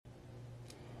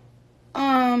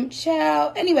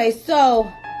Child. Anyway,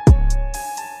 so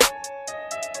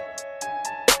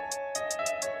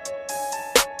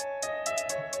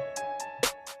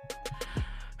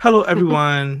hello,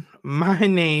 everyone. My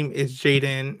name is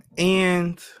Jaden,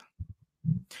 and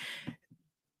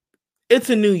it's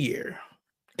a new year.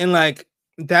 And like,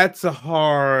 that's a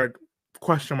hard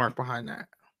question mark behind that.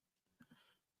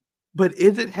 But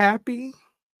is it happy?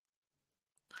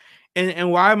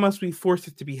 And why must we force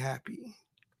it to be happy?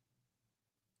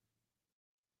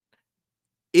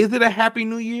 Is it a happy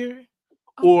new year?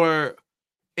 Or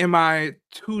am I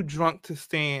too drunk to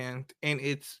stand and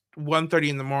it's 1:30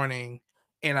 in the morning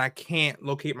and I can't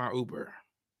locate my Uber?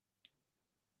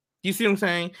 You see what I'm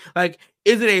saying? Like,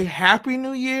 is it a happy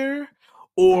new year?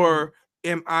 Or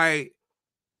am I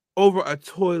over a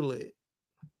toilet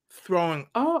throwing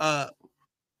up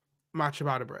my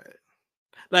ciabatta bread?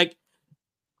 Like,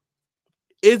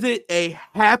 is it a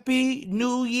happy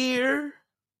new year?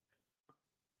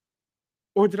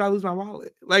 Or did I lose my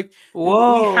wallet? Like, we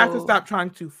have to stop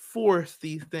trying to force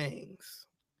these things.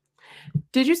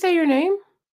 Did you say your name?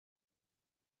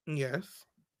 Yes.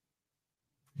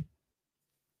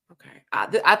 Okay.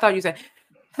 I thought you said,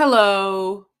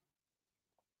 hello.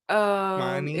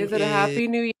 Is it a happy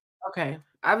new year? Okay.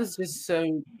 I was just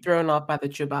so thrown off by the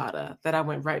ciabatta that I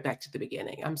went right back to the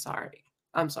beginning. I'm sorry.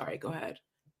 Go ahead.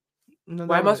 No,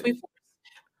 why must we?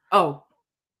 Oh.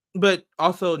 But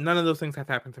also, none of those things have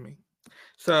happened to me.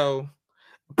 So,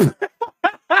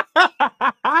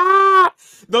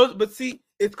 but see,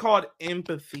 it's called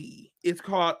empathy. It's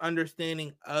called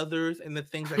understanding others and the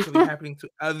things that could be happening to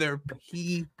other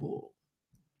people.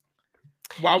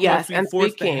 Why must we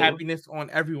force the happiness on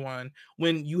everyone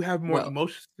when you have more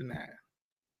emotions than that?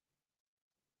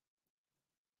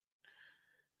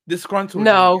 Disgruntled.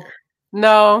 No.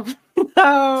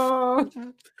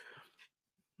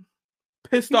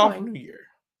 Pissed off New Year.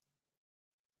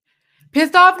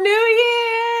 Pissed off New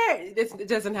Year. It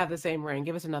doesn't have the same ring.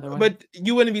 Give us another one. But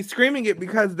you wouldn't be screaming it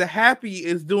because the happy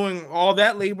is doing all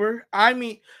that labor. I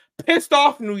mean, pissed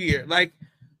off New Year. Like,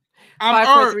 5,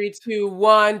 4, 3, 2,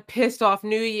 1. Pissed off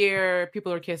New Year.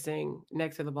 People are kissing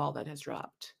next to the ball that has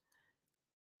dropped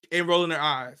and rolling their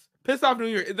eyes. Pissed off New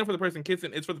Year isn't for the person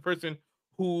kissing. It's for the person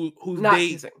whose not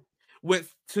date kissing. Went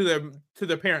to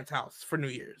their parents' house for New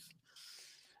Year's.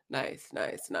 Nice.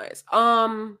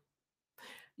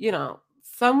 You know,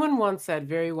 someone once said,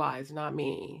 very wise, not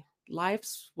me,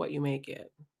 life's what you make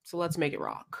it. So let's make it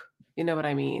rock. You know what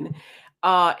I mean?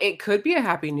 It could be a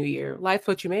happy new year. Life's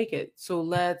what you make it. So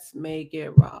let's make it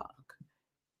rock.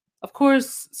 Of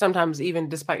course, sometimes even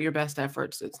despite your best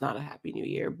efforts, it's not a happy new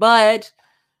year. But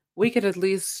we could at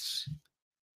least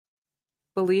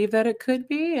believe that it could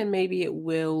be, and maybe it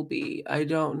will be. I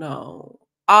don't know.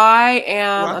 I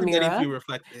am Amira. You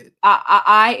reflected.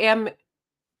 I am.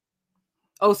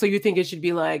 Oh, so you think it should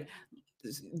be like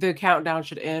the countdown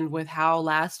should end with how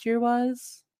last year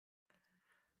was?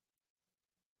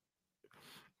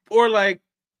 Or like,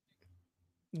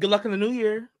 good luck in the new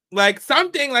year. Like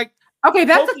something like. Okay,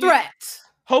 that's a threat.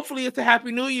 Hopefully it's a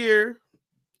happy new year.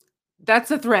 That's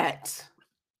a threat.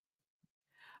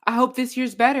 I hope this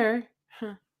year's better.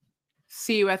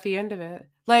 See you at the end of it.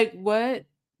 Like, what?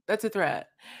 That's a threat.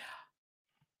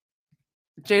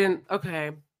 Jaden,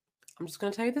 okay. I'm just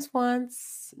going to tell you this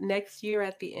once. Next year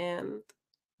at the end,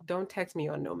 don't text me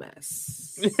on no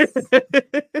mess.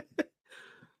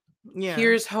 Yeah.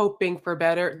 Here's hoping for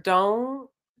better. Don't.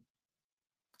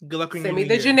 Good luck Send me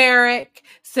the generic.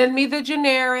 Send me the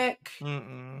generic.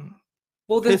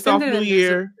 Well, then pissed off New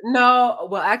Year. No.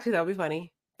 Well, actually, that would be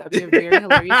funny. That would be a very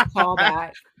hilarious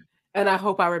callback. And I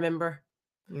hope I remember.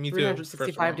 Me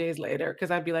 365 days later, because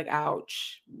I'd be like,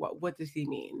 ouch, what does he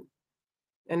mean?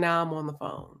 And now I'm on the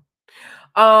phone.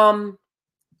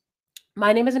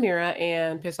 My name is Amira,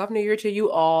 and pissed off New Year to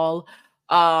you all.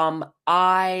 I'm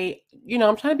trying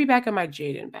to be back in my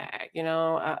Jaden bag.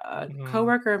 A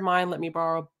coworker of mine let me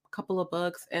borrow a couple of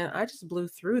books, and I just blew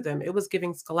through them. It was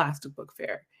giving Scholastic Book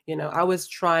Fair. I was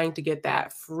trying to get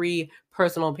that free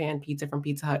personal pan pizza from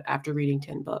Pizza Hut after reading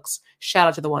 10 books. Shout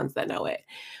out to the ones that know it.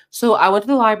 So I went to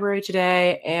the library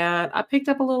today, and I picked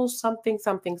up a little something,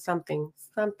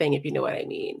 if you know what I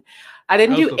mean. I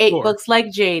didn't do 8 books like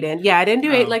Jaden. Yeah, I didn't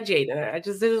do 8 like Jaden. I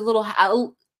just did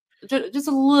just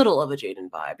a little of a Jaden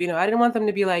vibe. I didn't want them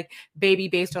to be like, baby,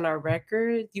 based on our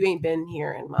record, you ain't been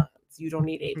here in months. You don't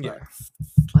need 8 books.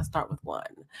 Let's start with 1.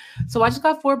 So I just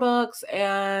got 4 books,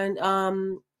 and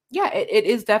it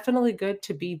is definitely good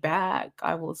to be back,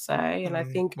 I will say. And I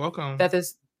think welcome. that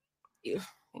this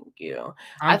thank you.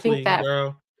 Honestly, I think that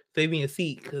girl, save me a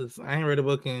seat because I ain't read a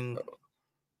book in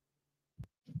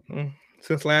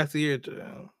since last year.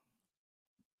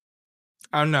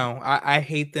 I don't know. I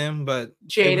hate them, but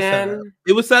Jaden.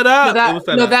 It was set up. No, It was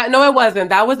set up. No, it wasn't.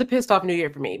 That was a pissed off New Year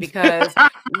for me because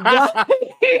why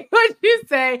would you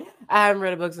say I haven't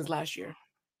read a book since last year?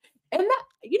 And that,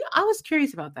 I was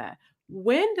curious about that.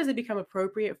 When does it become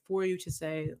appropriate for you to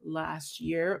say last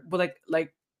year? But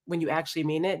like when you actually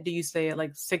mean it, do you say it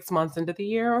like 6 months into the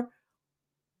year?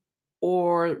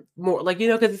 Or more like,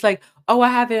 because it's like, oh, I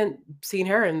haven't seen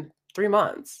her in 3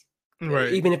 months.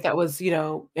 Right. Even if that was,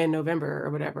 in November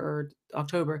or whatever, or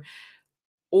October.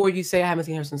 Or you say I haven't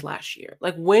seen her since last year.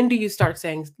 Like, when do you start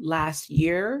saying last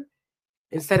year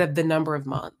instead of the number of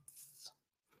months?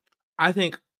 I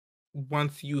think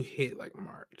once you hit like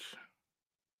March.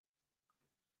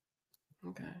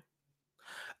 Okay.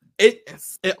 It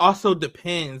also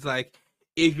depends. Like,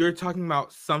 if you're talking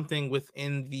about something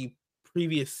within the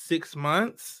previous 6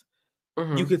 months,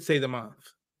 you could say the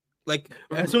month. Like,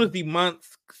 as soon as the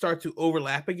months start to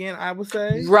overlap again, I would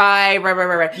say. Right.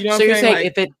 You know so you're saying like,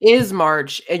 if it is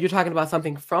March and you're talking about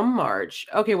something from March,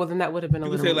 okay, well then that would have been a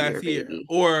little say last year, baby.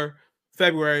 or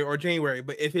February or January.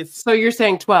 But if it's so you're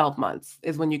saying 12 months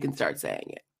is when you can start saying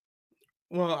it.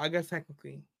 Well, I guess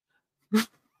technically.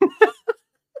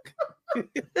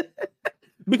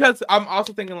 Because I'm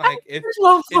also thinking like if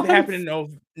it happened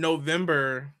in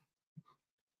November.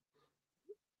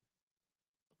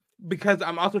 Because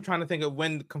I'm also trying to think of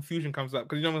when the confusion comes up.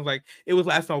 Because it's like it was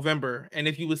last November, and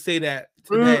if you would say that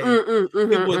today,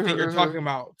 people would think you're talking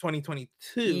about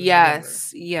 2022.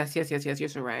 Yes, you're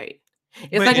right. It's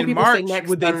but like in when people March, say next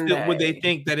would Sunday. they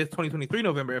think that it's 2023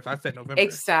 November if I said November?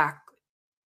 Exactly.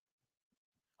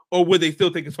 Or would they still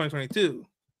think it's 2022?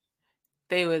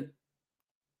 They would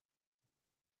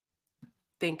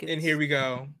think it's... And here we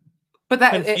go. But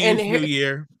that confused New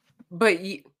Year. But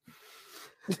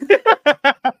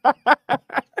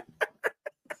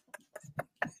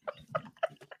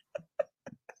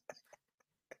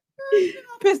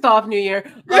pissed off New Year.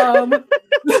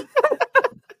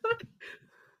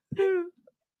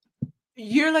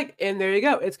 You're like, and there you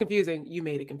go. It's confusing. You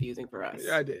made it confusing for us.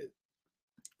 I did.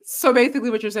 So basically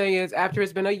what you're saying is after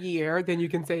it's been a year, then you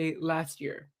can say last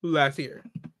year. Last year.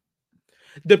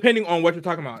 Depending on what you're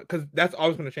talking about, because that's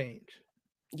always going to change.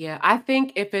 Yeah, I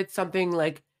think if it's something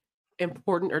like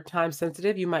important or time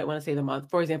sensitive, you might want to say the month.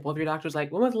 For example, if your doctor's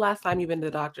like, when was the last time you've been to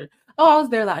the doctor? Oh, I was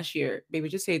there last year. Baby,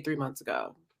 just say 3 months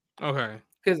ago. Okay.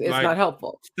 Because it's not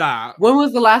helpful. Stop. When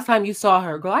was the last time you saw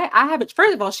her? Girl, I haven't.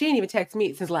 First of all, she ain't even texted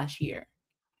me since last year.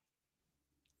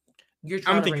 You're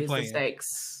trying to raise the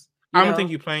stakes. I'm gonna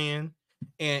think you're playing,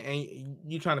 and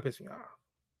you trying to piss me off.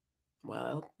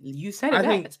 Well, you said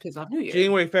it. It's piss off New Year.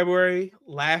 January, February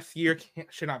last year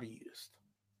should not be used,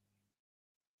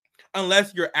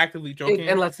 unless you're actively joking.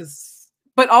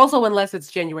 But also unless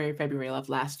it's January, February of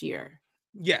last year.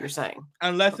 Yeah, you're saying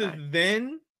unless it's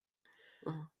then.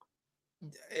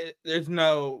 There's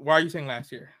no. Why are you saying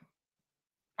last year?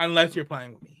 Unless you're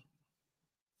playing with me.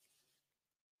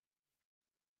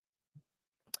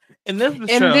 And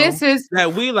this is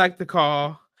that we like to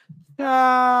call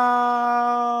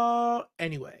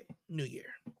anyway, New Year.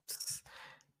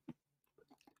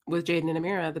 With Jaden and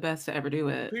Amira, the best to ever do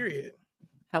it. Period.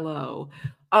 Hello.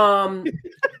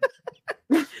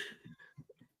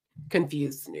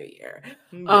 Confused New Year.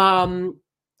 And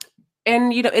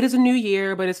it is a new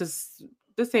year, but it's just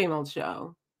the same old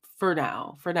show. For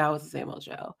now. It's the same old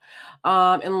show.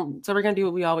 And so we're gonna do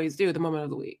what we always do, the moment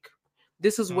of the week.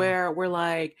 This is where we're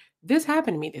like, this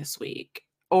happened to me this week.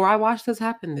 Or I watched this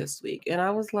happen this week. And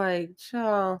I was like,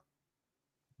 chill.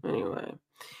 Anyway.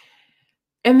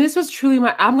 And this was truly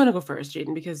I'm going to go first,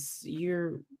 Jaden, because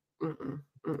you're...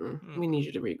 We need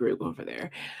you to regroup over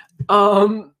there.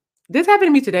 This happened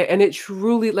to me today. And it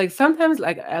truly, like, sometimes,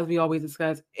 like, as we always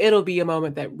discuss, it'll be a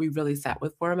moment that we really sat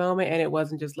with for a moment. And it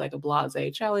wasn't just like a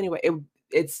blasé, child. Anyway,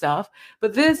 it's stuff.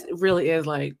 But this really is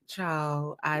like,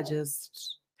 child, I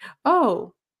just...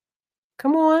 Oh,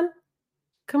 come on,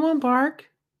 Bark.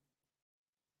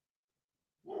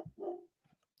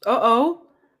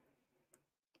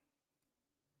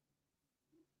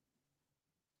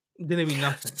 Didn't be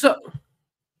nothing. So,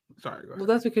 sorry. Go ahead. Well,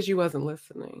 that's because you wasn't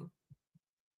listening.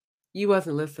 You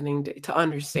wasn't listening to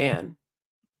understand.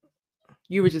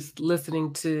 You were just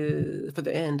listening for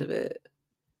the end of it.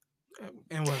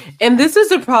 And this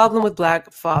is a problem with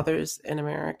Black fathers in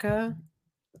America.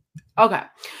 Okay,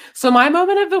 so my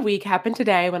moment of the week happened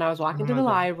today when I was walking to the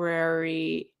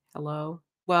library. Hello.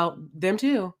 Well, them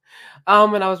too.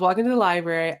 When I was walking to the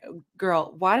library,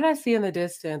 girl, why did I see in the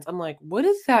distance? I'm like, what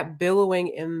is that billowing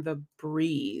in the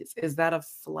breeze? Is that a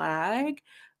flag?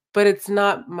 But it's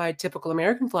not my typical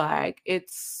American flag.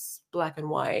 It's black and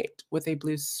white with a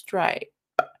blue stripe.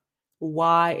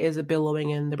 Why is it billowing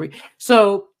in the breeze?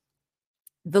 So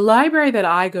the library that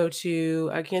I go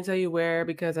to, I can't tell you where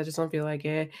because I just don't feel like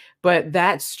it, but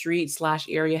that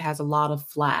street/area has a lot of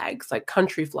flags, like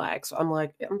country flags. So I'm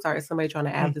like, I'm sorry, is somebody trying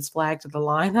to add this flag to the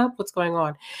lineup? What's going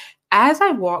on? As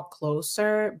I walk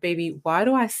closer, baby, why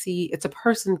do I see it's a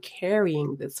person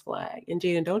carrying this flag? And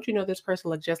Jaden, don't you know this person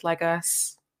looks just like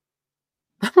us?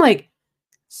 I'm like,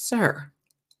 sir,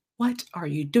 what are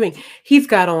you doing? He's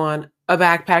got on a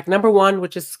backpack, number one,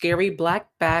 which is scary black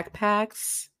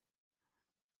backpacks.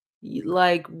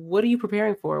 Like, what are you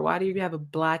preparing for? Why do you have a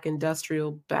black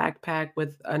industrial backpack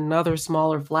with another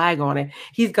smaller flag on it?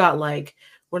 He's got like,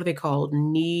 what are they called?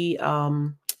 Knee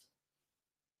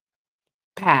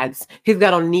pads. He's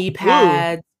got on knee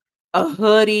pads, a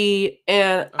hoodie,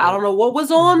 and I don't know what was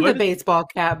on the baseball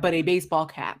cap, but a baseball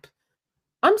cap.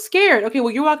 I'm scared. Okay, well,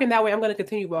 you're walking that way. I'm going to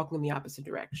continue walking in the opposite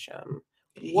direction.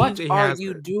 What are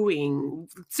you doing?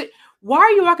 Why are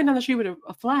you walking down the street with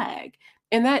a flag?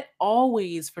 And that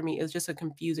always, for me, is just a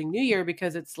confusing New Year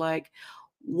because it's like,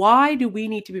 why do we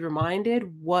need to be reminded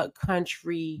what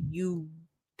country you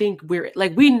think we're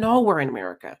like? We know we're in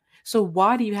America. So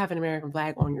why do you have an American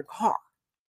flag on your car?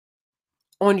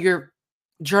 On your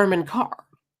German car?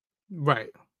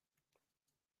 Right.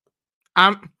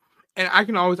 And I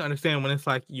can always understand when it's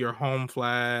like your home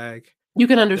flag. You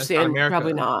can understand,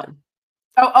 probably not.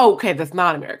 Oh, okay, that's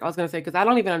not America. I was gonna say because I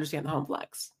don't even understand the home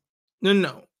flags.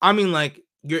 No. I mean, like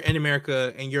you're in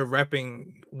America and you're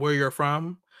repping where you're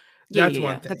from. That's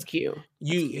one thing. That's cute.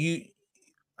 You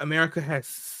America has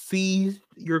seized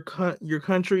your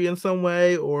country in some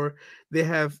way, or they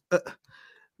have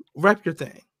rep your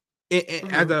thing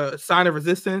as a sign of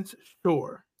resistance.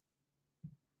 Sure.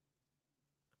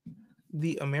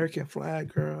 The American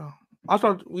flag, girl. I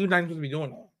thought we were not supposed to be doing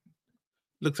that.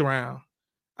 Looks around.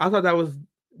 I thought that was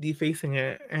defacing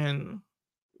it and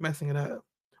messing it up.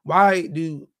 Why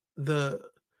do the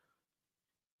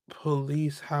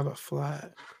police have a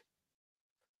flag?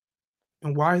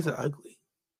 And why is it ugly?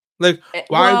 Like,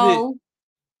 why is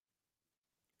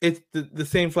it? It's the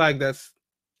same flag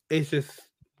it's just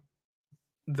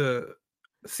the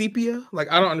sepia.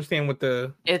 Like, I don't understand what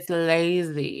it's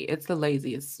lazy. It's the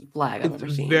laziest flag I've ever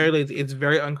seen. Very lazy. It's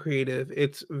very uncreative.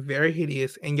 It's very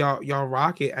hideous. And y'all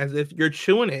rock it as if you're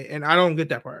chewing it. And I don't get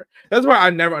that part. That's why I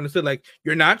never understood. Like,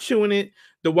 you're not chewing it.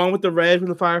 The one with the red with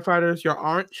the firefighters, y'all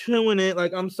aren't chewing it.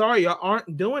 Like, I'm sorry, y'all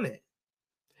aren't doing it.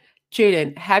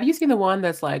 Jaden, have you seen the one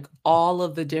that's like all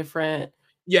of the different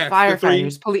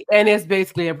firefighters, police, and it's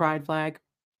basically a pride flag?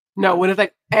 No, when it's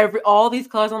like all these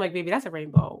colors, I'm like, baby, that's a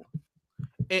rainbow.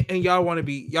 And y'all want to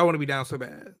be down so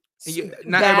bad.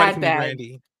 Not everybody can be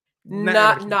Brandy.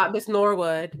 Not Miss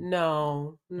Norwood.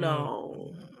 No.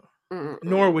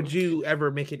 Nor would you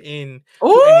ever make it in to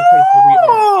any place where we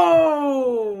are.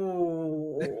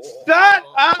 Shut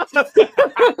up!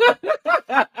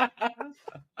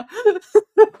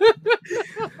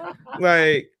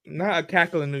 Like, not a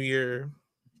cackling New Year.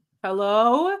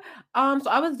 Hello? So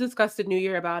I was disgusted New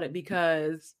Year about it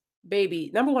because,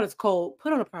 baby, number one, it's cold.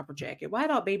 Put on a proper jacket. Why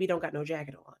don't baby don't got no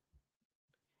jacket on?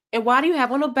 And why do you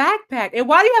have on a backpack? And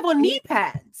why do you have on knee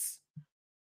pads?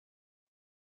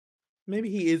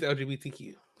 Maybe he is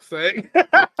LGBTQ. So.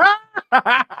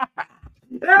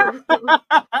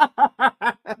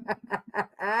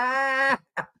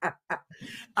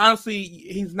 Honestly,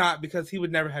 he's not, because he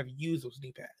would never have used those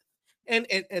knee pads. And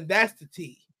that's the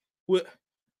tea.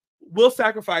 We'll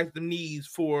sacrifice the needs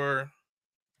for.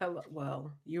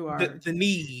 Well, you are the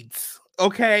needs.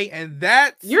 Okay, and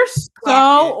that's you're so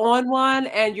on one,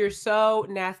 and you're so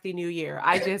nasty New Year.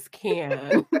 I just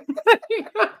can't.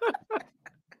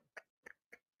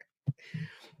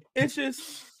 It's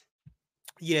just,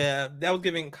 yeah, that was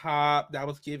giving cop. That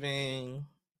was giving.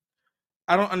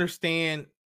 I don't understand.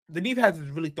 The knee pads is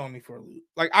really throwing me for a loop.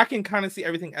 Like, I can kind of see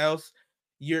everything else.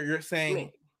 You're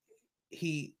saying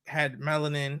he had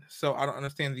melanin, so I don't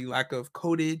understand the lack of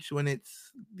codage when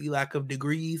it's the lack of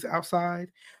degrees outside.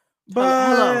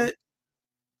 But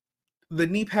the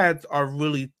knee pads are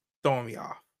really throwing me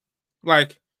off.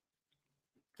 Like,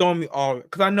 throwing me off.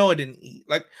 Because I know it didn't eat.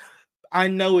 Like, I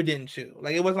know it didn't chew.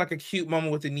 Like, it wasn't like a cute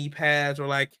moment with the knee pads or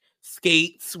like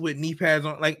skates with knee pads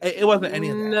on. Like, it wasn't any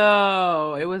of that.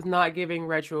 No, it was not giving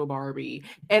retro Barbie.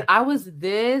 And I was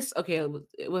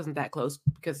it wasn't that close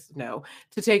because to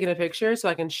taking a picture so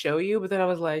I can show you. But then I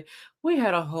was like, we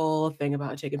had a whole thing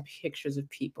about taking pictures of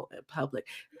people in public.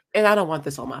 And I don't want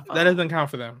this on my phone. That doesn't count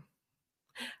for them.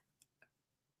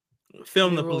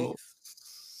 Film the police.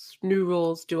 New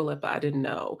rules, Dua Lipa. I didn't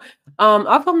know.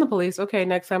 I'll film the police. Okay,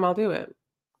 next time I'll do it.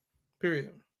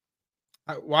 Period.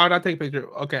 Why did I take a picture?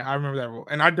 Okay, I remember that rule.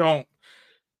 And I don't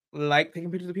like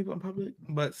taking pictures of people in public,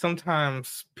 but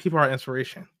sometimes people are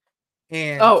inspiration.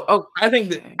 And okay. I think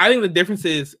the difference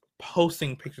is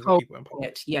posting pictures of people in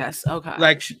public. Yes, okay.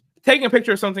 Like taking a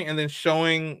picture of something and then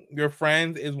showing your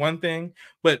friends is one thing,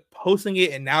 but posting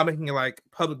it and now making it like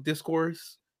public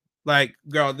discourse, like,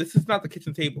 girl, this is not the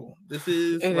kitchen table. This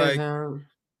is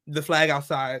the flag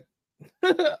outside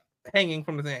hanging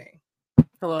from the thing.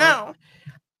 Hello. Ow.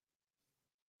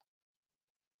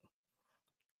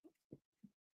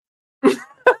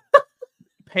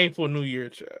 Painful New Year,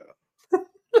 child.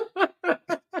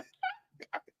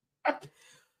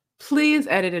 Please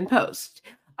edit and post.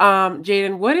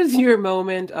 Jaden, what is your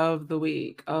moment of the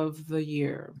week, of the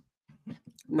year?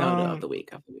 No, of the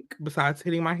week. Besides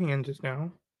hitting my hand just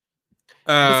now.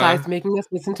 Besides making us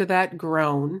listen to that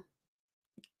groan.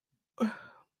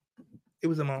 It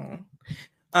was a moan.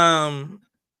 My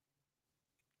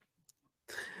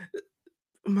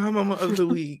moment of the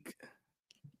week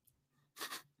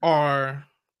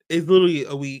is literally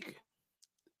a week.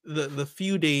 The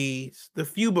few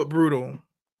but brutal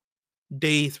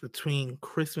days between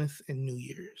Christmas and New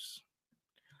Year's.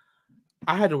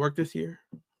 I had to work this year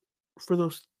for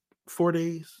those 4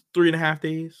 days, 3.5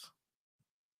 days,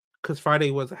 because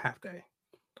Friday was a half day.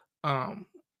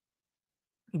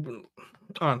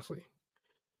 Honestly,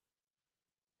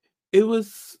 it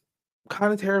was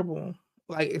kind of terrible.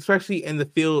 Like, especially in the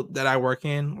field that I work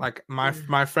in, like my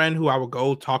friend who I would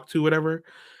go talk to, whatever,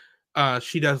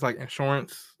 she does like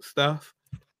insurance stuff.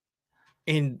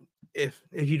 And if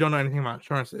you don't know anything about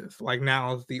insurances, like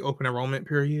now is the open enrollment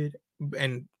period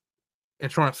and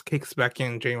insurance kicks back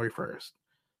in January 1st.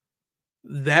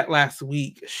 That last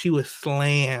week, she was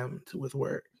slammed with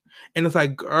work. And it's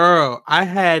like, girl, I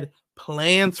had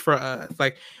plans for us.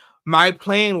 Like, my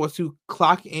plan was to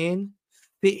clock in,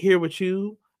 sit here with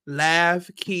you,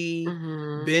 laugh, key,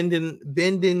 bend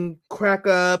and crack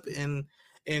up and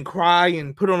cry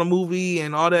and put on a movie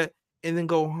and all that, and then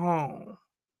go home.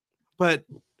 But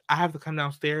I have to come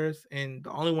downstairs, and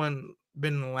the only one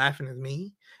been laughing is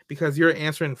me because you're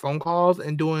answering phone calls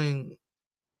and doing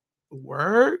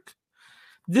work.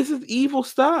 This is evil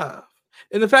stuff.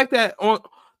 And the fact that on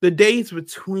the days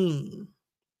between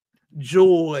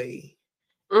joy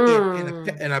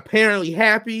and apparently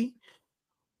happy,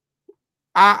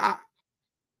 I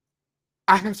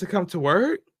have to come to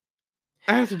work.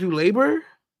 I have to do labor.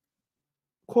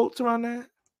 Quotes around that.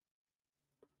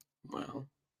 Wow.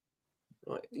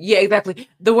 Yeah, exactly.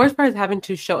 The worst part is having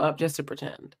to show up just to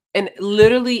pretend. And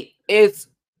literally, it's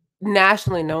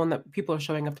nationally known that people are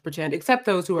showing up to pretend, except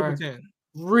those who are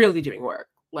really doing work,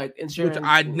 like insurance. Which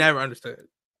I never understood.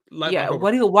 Like, yeah,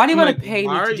 why do you want to pay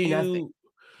me to do nothing?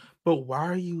 But why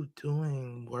are you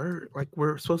doing work? Like,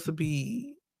 we're supposed to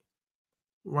be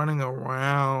running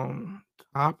around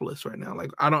topless right now.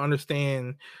 Like, I don't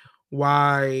understand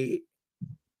why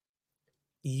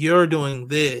you're doing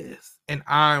this and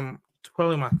I'm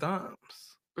twirling my thumbs.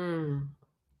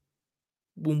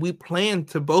 When we plan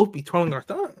to both be twirling our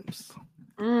thumbs.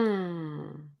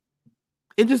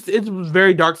 It was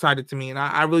very dark-sided to me, and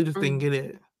I really just didn't get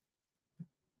it.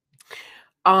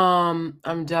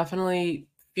 I'm definitely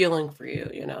feeling for you,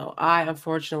 you know. I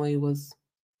unfortunately was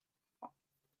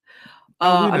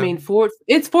I mean,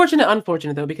 it's fortunate,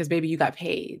 unfortunate though, because baby, you got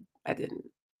paid. I didn't.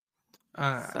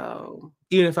 So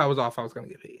even if I was off, I was gonna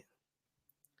get paid.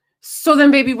 So then,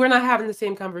 baby, we're not having the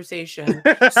same conversation.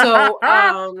 So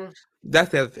that's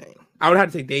the other thing. I would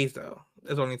have to take days though.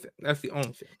 That's the only thing. That's the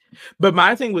only thing. But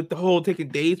my thing with the whole taking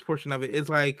days portion of it is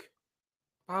like,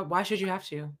 why should you have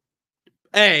to?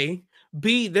 A,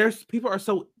 B, there's people are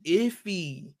so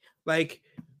iffy. Like,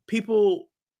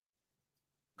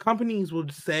 companies will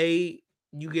say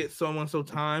you get so and so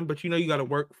time, but you know you got to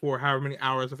work for however many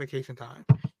hours of vacation time.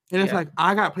 And it's like,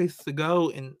 I got places to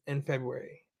go in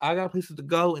February. I got places to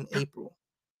go in April.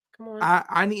 Come on.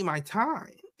 I need my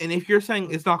time. And if you're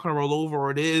saying it's not going to roll over, or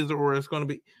it is, or it's going to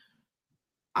be,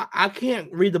 I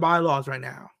can't read the bylaws right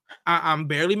now. I'm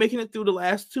barely making it through the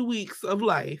last 2 weeks of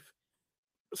life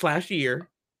 / year.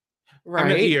 Right. I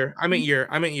meant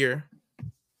year.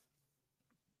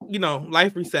 You know,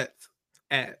 life resets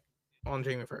on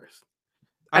January 1st.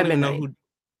 I don't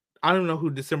even know who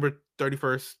December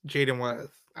 31st Jaden was.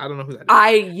 I don't know who that is.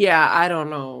 I don't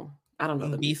know. I don't know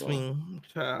the Beast people. me,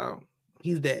 child.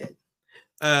 He's dead.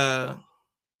 Well,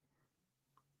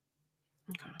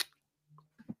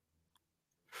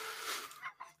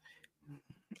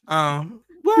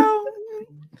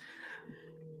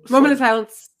 moment of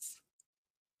silence.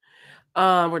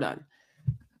 We're done.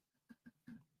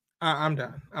 I'm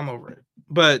done. I'm over it.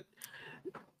 But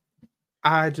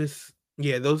I just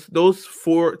Yeah, those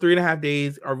 3.5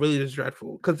 days are really just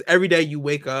dreadful because every day you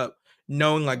wake up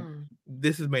knowing like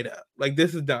this is made up, like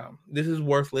this is dumb, this is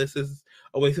worthless, this is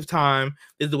a waste of time,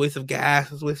 this is a waste of gas,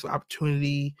 this is a waste of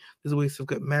opportunity, this is a waste of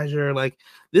good measure, like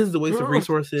this is a waste of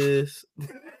resources.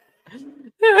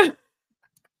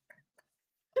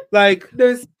 Like,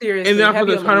 there's seriously, and then I'm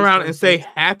supposed to turn around and say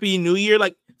Happy New Year.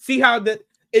 Like, see how that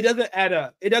it doesn't add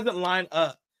up. It doesn't line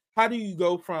up. How do you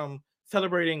go from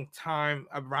celebrating time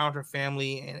around her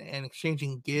family and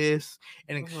exchanging gifts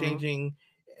and exchanging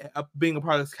being a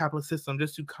part of this capitalist system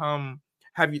just to come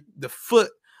have the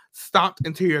foot stomped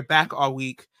into your back all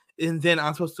week, and then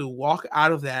I'm supposed to walk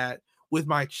out of that with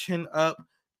my chin up,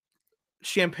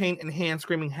 champagne in hand,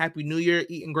 screaming Happy New Year,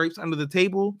 eating grapes under the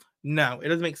table? No, it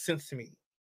doesn't make sense to me.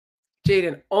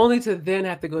 Jaden, only to then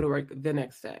have to go to work the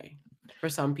next day for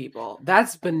some people.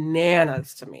 That's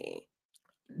bananas to me.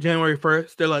 January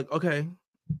 1st, they're like, okay,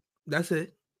 that's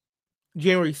it.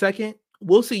 January 2nd,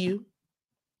 we'll see you.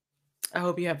 I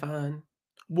hope you have fun.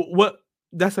 What?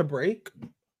 That's a break?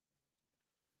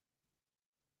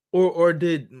 Or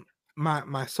did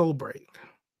my soul break?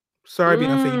 Sorry,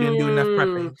 Beyonce, you didn't do enough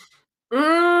prepping.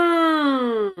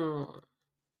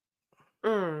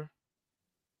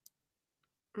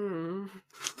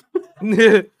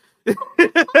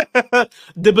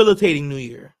 Debilitating New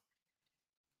Year.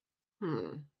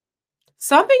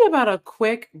 Something about a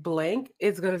quick blink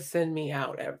is gonna send me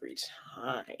out every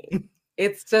time.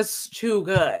 It's just too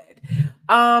good.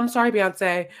 Sorry,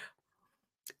 Beyonce.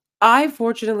 I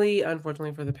unfortunately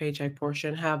for the paycheck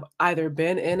portion, have either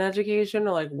been in education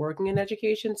or like working in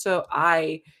education. So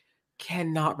I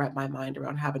cannot wrap my mind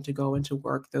around having to go into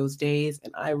work those days.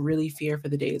 And I really fear for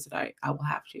the days that I will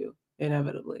have to,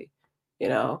 inevitably. You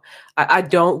know, I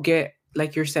don't get,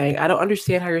 like you're saying, I don't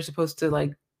understand how you're supposed to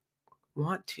like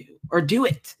want to or do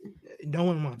it. No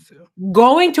one wants to.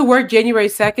 Going to work January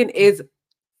 2nd is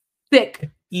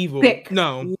thick. Evil. Thick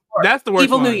no, work. That's the worst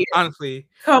Evil one, New Year. honestly.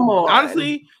 Come on.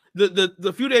 Honestly,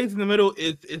 the few days in the middle,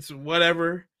 it's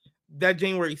whatever. That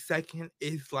January 2nd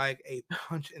is like a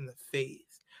punch in the face.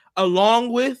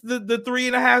 Along with the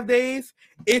 3.5 days,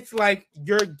 it's like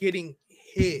you're getting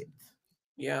hit.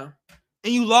 Yeah.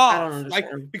 And you lost. Like,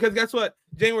 because guess what?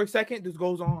 January 2nd just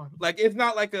goes on. Like, it's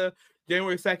not like a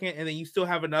January 2nd and then you still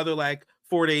have another like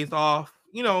 4 days off,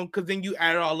 you know, because then you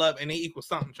add it all up and it equals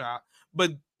something, child.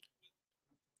 But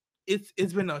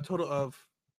it's been a total of,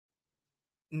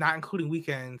 not including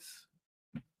weekends,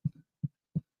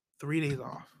 3 days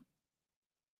off.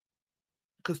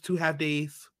 Because 2 half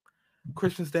days,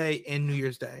 Christmas Day and New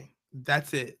Year's Day.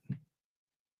 That's it.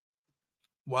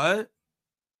 What?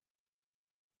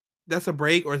 That's a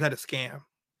break, or is that a scam?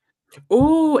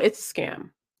 Oh, it's a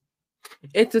scam.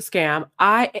 It's a scam.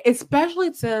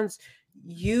 Especially since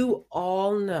you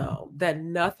all know that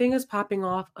nothing is popping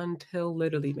off until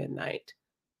literally midnight.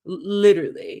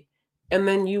 Literally. And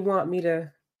then you want me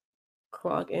to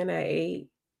clock in at 8.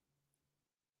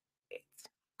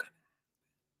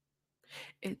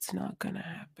 It's not gonna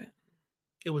happen.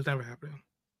 It was never happening.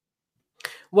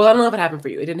 Well, I don't know if it happened for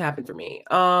you. It didn't happen for me.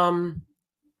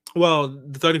 Well,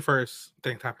 the 31st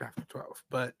things happen after 12,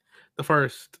 but the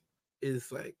 1st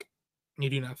is like you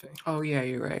do nothing. Oh yeah,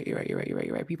 you're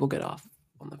right. People get off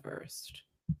on the 1st.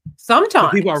 Sometimes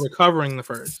but people are recovering the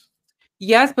 1st.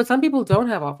 Yes, but some people don't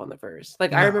have off on the 1st.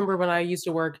 Like, no. I remember when I used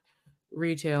to work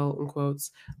retail, in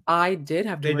quotes, I did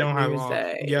have to work New Year's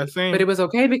Day. Yeah, same. But it was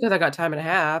okay because I got time and a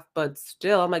half. But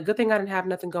still, I'm like, good thing I didn't have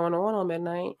nothing going on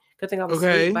midnight. Good thing I was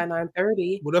asleep by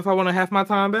 9:30. What if I want to have my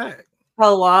time back?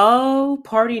 Hello?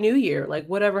 Party New Year. Like,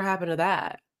 whatever happened to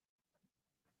that?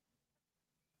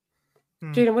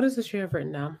 Jaden, what is this you have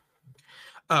written down?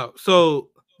 Oh, so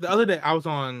the other day I was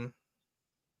on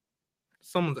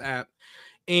someone's app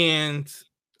on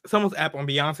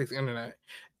Beyonce's internet,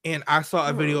 and I saw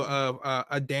a video of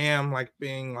a dam like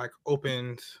being like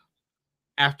opened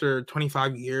after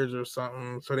 25 years or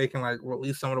something, so they can like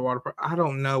release some of the water. I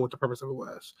don't know what the purpose of it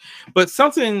was, but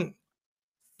something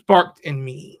sparked in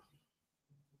me,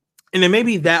 and then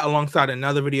maybe that alongside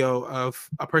another video of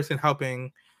a person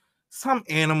helping some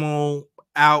animal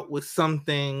out with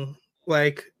something,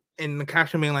 like, in the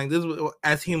caption being like, this is,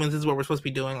 as humans, this is what we're supposed to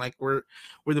be doing. Like, we're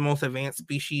the most advanced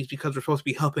species because we're supposed to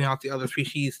be helping out the other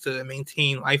species to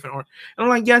maintain life and order. And I'm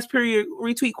like, yes, period,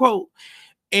 retweet quote.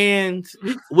 And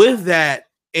with that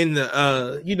in the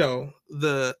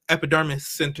the epidermis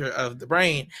center of the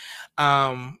brain,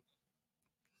 I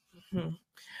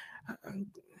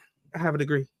have a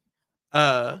degree.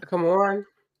 Come on.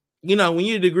 You know, when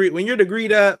you're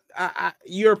degreed up,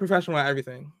 you're a professional at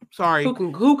everything. Sorry. Who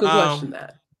can question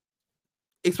that?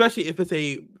 Especially if it's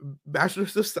a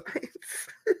bachelor's of science.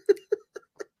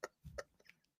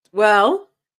 Well,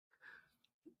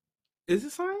 is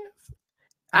it science?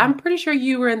 I'm pretty sure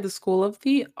you were in the School of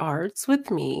the Arts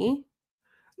with me.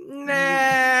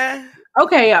 Nah.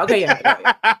 Okay, yeah.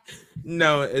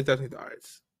 No, it's definitely the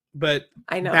arts. But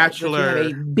I know. bachelor, But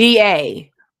you have a BA.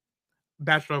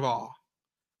 Bachelor of all.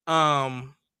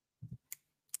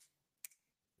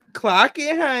 Clock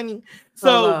it, honey.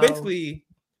 So basically,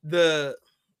 the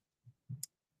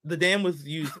dam was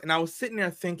used, and I was sitting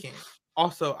there thinking.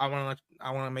 Also, I want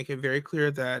to make it very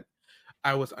clear that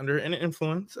I was under an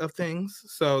influence of things,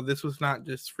 so this was not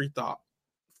just free thought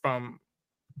from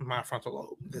my frontal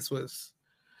lobe. This was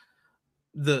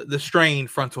the strained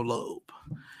frontal lobe.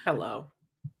 Hello.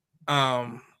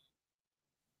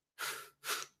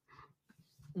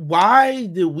 Why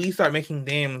did we start making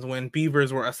dams when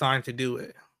beavers were assigned to do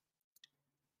it?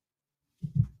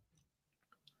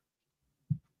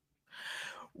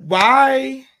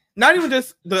 Why? Not even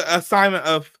just the assignment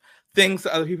of things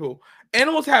to other people.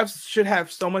 Animals should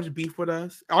have so much beef with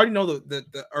us. I already know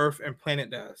the Earth and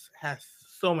planet has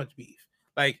so much beef.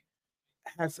 Like,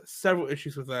 has several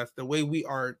issues with us, the way we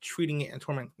are treating it and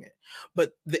tormenting it.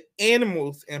 But the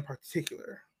animals in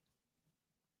particular,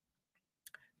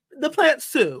 the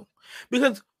plants too,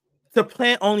 because to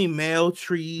plant only male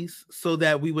trees so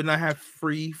that we would not have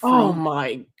free fruit. Oh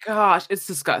my gosh, it's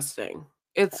disgusting.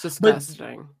 It's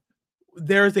disgusting. But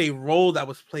there's a role that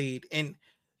was played, and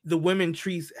the women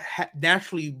trees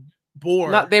naturally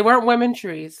bore. No, they weren't women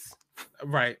trees.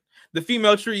 Right. The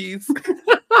female trees.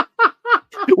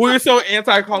 We're so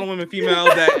anti calling women female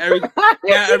that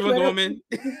everyone's a woman.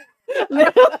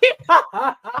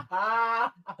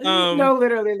 No,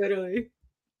 literally.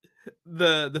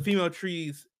 The female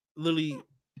trees literally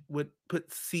would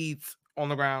put seeds on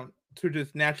the ground to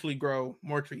just naturally grow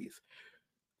more trees.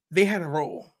 They had a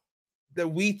role that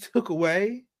we took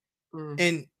away,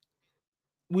 and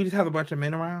we just have a bunch of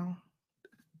men around.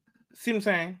 See what I'm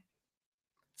saying?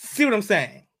 See what I'm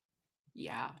saying?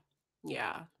 Yeah.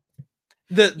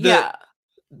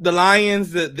 The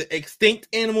lions, the extinct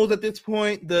animals at this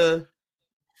point.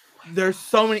 There's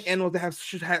so many animals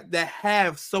that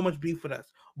have so much beef with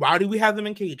us. Why do we have them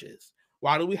in cages?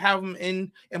 Why do we have them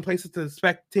in places to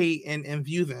spectate and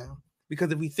view them?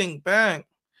 Because if we think back,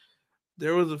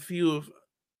 there was a few of,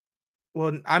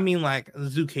 well, I mean like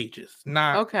zoo cages,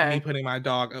 not me putting my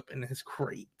dog up in his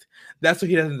crate. That's so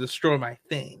he doesn't destroy my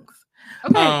things.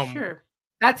 Okay, sure.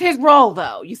 That's his role,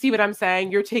 though. You see what I'm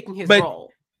saying? You're taking his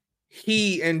role.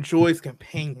 He enjoys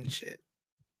companionship.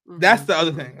 Mm-hmm. That's the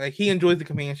other thing. Like, he enjoys the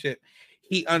companionship.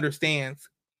 He understands,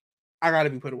 I gotta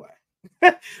be put away.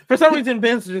 For some reason,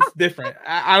 Ben's just different.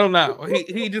 I don't know.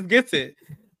 He just gets it.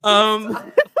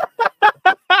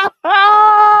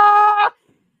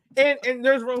 And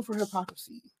there's room for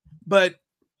hypocrisy, but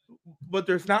what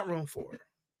there's not room for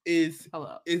is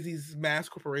these mass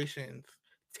corporations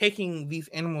taking these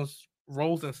animals'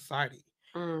 roles in society.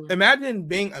 Imagine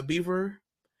being a beaver,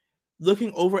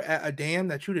 looking over at a dam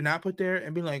that you did not put there,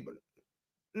 and being like,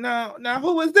 "Now,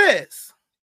 who is this?"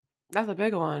 That's a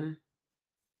big one.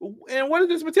 And what is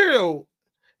this material?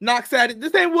 Knocks at it.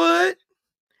 This ain't wood.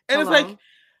 And it's like,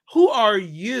 who are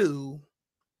you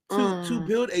to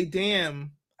build a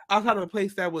dam outside of a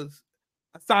place that was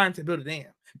assigned to build a dam?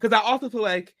 Because I also feel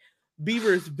like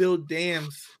beavers build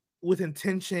dams with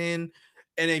intention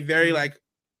and a very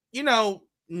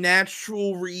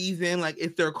natural reason. Like,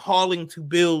 if they're calling to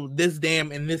build this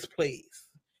dam in this place,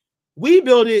 we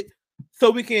build it so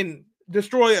we can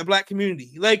destroy a Black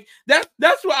community. Like, that's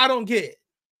what I don't get.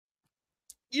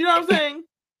 You know what I'm saying?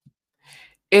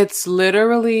 It's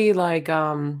literally like,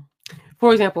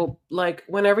 for example, like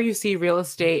whenever you see real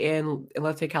estate in,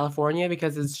 let's say, California,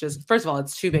 because it's just, first of all,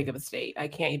 it's too big of a state. I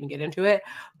can't even get into it,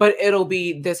 but it'll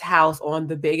be this house on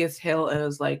the biggest hill, and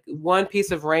it's like one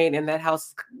piece of rain and that house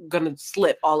is gonna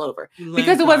slip all over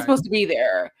because it wasn't supposed to be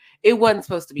there. It wasn't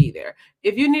supposed to be there.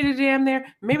 If you need a dam there,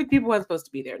 maybe people weren't supposed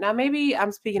to be there. Now, maybe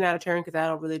I'm speaking out of turn because I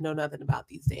don't really know nothing about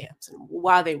these dams and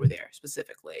why they were there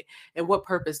specifically and what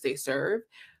purpose they serve.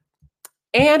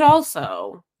 And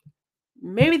also,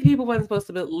 maybe the people wasn't supposed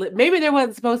to be, maybe there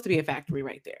wasn't supposed to be a factory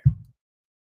right there.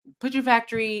 Put your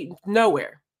factory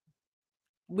nowhere.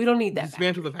 We don't need that.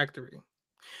 Dismantle the factory.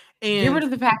 And get rid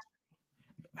of the factory.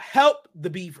 Help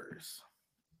the beavers.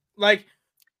 Like,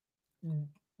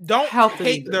 don't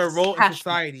hate their role in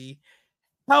society.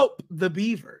 Help the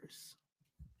beavers.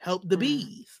 Help the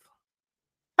bees.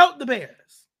 Help the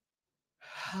bears.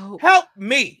 Help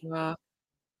me.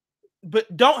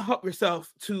 But don't help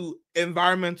yourself to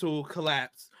environmental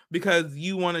collapse because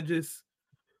you want to just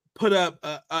put up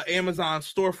a Amazon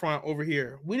storefront over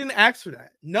here. We didn't ask for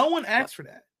that. No one asked for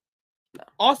that. No.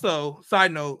 Also,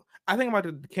 side note, I think I'm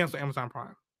about to cancel Amazon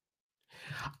Prime.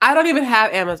 I don't even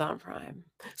have Amazon Prime.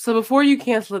 So before you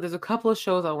cancel it, there's a couple of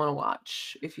shows I want to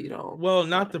watch. If you don't, well,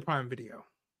 not the Prime Video.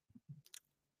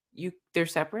 They're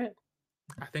separate.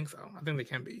 I think so. I think they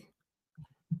can be.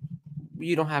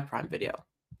 You don't have Prime Video.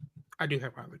 I do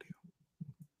have Prime Video,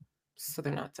 so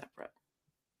they're not separate.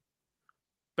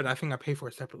 But I think I pay for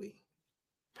it separately.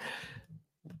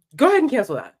 Go ahead and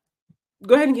cancel that.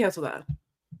 Go ahead and cancel that.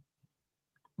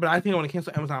 But I think I want to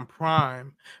cancel Amazon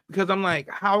Prime because I'm like,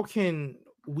 how can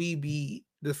we be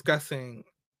discussing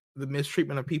the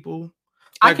mistreatment of people?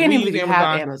 Like, I can't even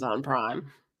have Amazon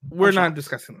Prime. We're not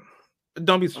discussing.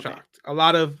 Don't be shocked. A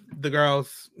lot of the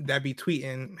girls that be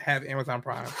tweeting have Amazon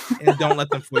Prime, and don't let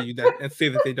them fool you that and say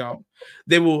that they don't.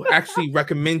 They will actually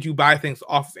recommend you buy things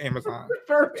off of Amazon.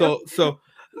 So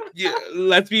yeah,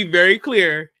 let's be very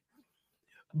clear.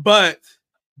 But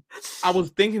I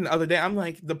was thinking the other day, I'm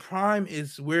like, the Prime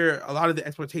is where a lot of the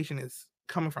exploitation is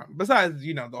coming from. Besides,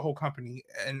 the whole company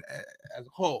and as a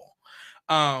whole.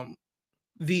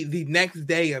 The next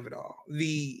day of it all.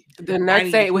 The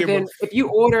next day within, if you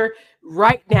order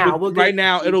right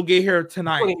now, it'll get here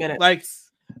tonight. 20 minutes. Like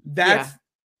that's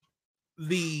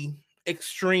the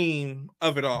extreme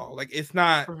of it all. Like it's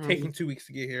not taking 2 weeks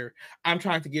to get here. I'm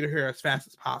trying to get it here as fast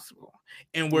as possible.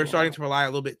 And we're starting to rely a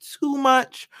little bit too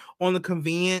much on the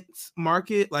convenience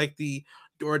market, like the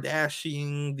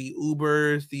DoorDashing, the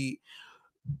Ubers,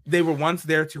 they were once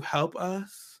there to help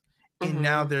us, and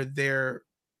now they're there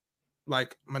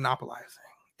like monopolizing.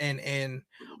 And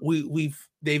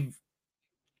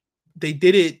they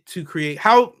did it to create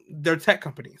how they're tech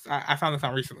companies. I found this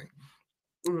out recently.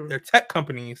 They're tech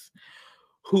companies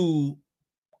who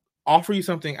offer you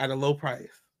something at a low price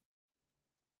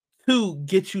to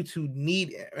get you to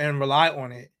need it and rely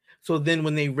on it. So then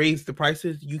when they raise the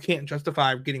prices, you can't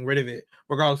justify getting rid of it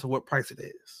regardless of what price it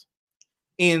is.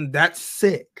 And that's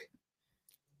sick.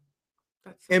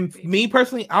 And me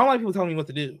personally, I don't like people telling me what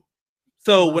to do.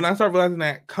 So when I start realizing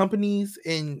that companies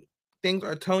and things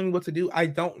are telling me what to do, I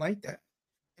don't like that.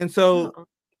 And so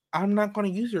I'm not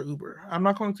going to use your Uber. I'm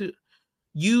not going to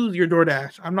use your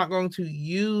DoorDash. I'm not going to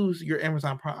use your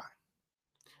Amazon Prime.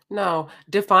 No,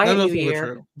 define New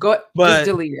Year. Just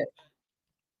delete it.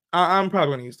 I'm probably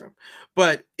going to use them.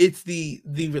 But it's the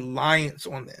reliance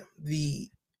on them.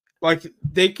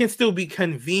 They can still be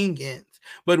convenient,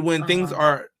 but when things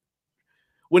are,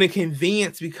 when a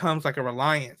convenience becomes like a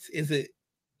reliance, is it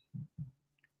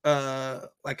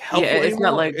like helpful? Yeah, it's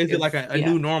not like, is it like a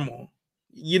new normal?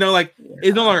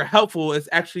 It's no longer helpful. It's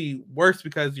actually worse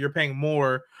because you're paying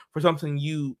more for something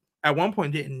you at one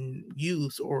point didn't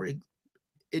use, or it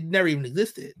never even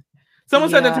existed. Someone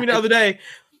said that to me the other day.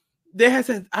 They had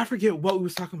said, I forget what we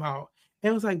was talking about.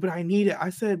 And it was like, but I need it. I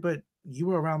said, but you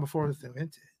were around before it was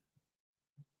invented.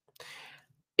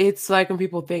 It's like when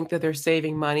people think that they're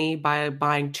saving money by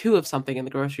buying 2 of something in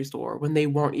the grocery store when they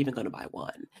weren't even going to buy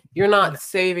 1. You're not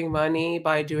saving money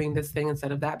by doing this thing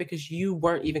instead of that because you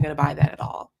weren't even going to buy that at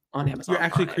all on Amazon. You're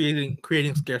actually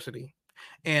creating scarcity.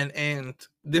 And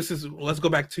this is, let's go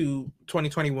back to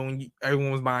 2020 when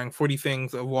everyone was buying 40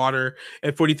 things of water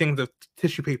and 40 things of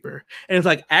tissue paper. And it's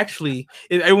like, actually,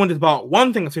 if everyone just bought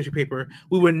 1 thing of tissue paper,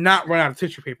 we would not run out of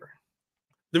tissue paper.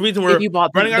 The reason we're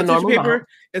running out of tissue paper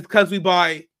is because we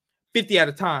buy 50 at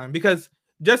a time. Because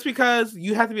just because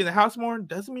you have to be in the house more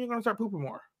doesn't mean you're going to start pooping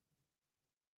more.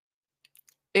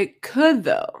 It could,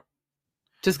 though.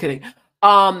 Just kidding.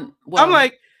 I'm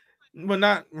like, well,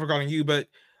 not regarding you, but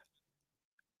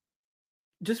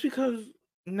just because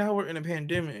now we're in a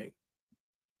pandemic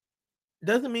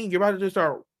doesn't mean you're about to just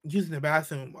start using the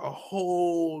bathroom a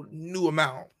whole new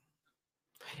amount.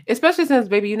 Especially since,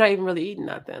 baby, you're not even really eating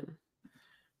nothing.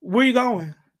 Where you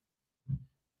going?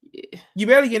 Yeah. You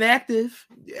barely get active,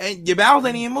 and your bowels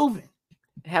ain't even moving.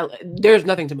 Hell, there's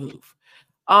nothing to move.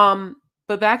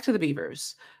 But back to the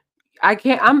beavers.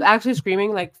 I'm actually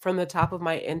screaming like from the top of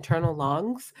my internal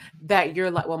lungs that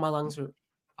you're like, well, my lungs are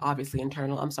obviously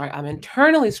internal. I'm sorry. I'm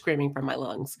internally screaming from my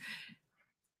lungs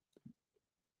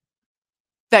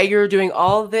that you're doing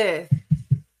all this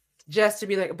just to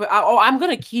be like, but I'm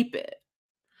going to keep it.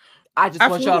 I just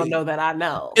want y'all to know that I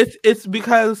know. It's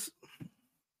because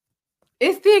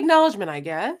it's the acknowledgement, I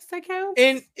guess. That counts.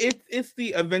 And it's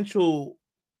the eventual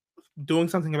doing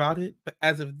something about it. But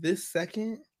as of this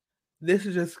second, this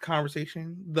is just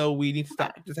conversation. Though we need to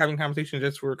stop just having conversations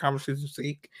just for conversation's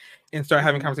sake and start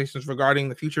having conversations regarding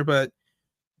the future. But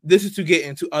this is to get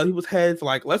into other people's heads.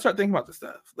 Like, let's start thinking about this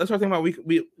stuff. Let's start thinking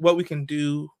about what we can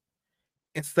do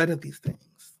instead of these things.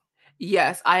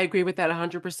 Yes, I agree with that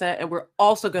 100%. And we're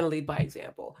also going to lead by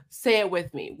example. Say it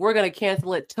with me. We're going to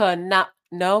cancel it tonight.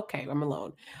 No, okay, I'm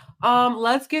alone.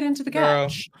 Let's get into the Girl,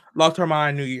 catch. lost her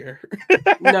mind New Year.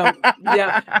 No,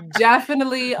 yeah,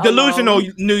 definitely Delusional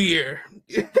alone. New Year.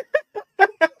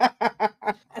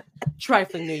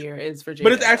 Trifling New Year is for Jada.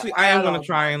 But it's actually, I am at going to all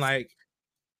try and times.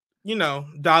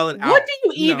 like, dial it What out. do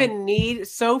you even need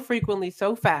so frequently,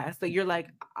 so fast that you're like,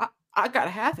 I gotta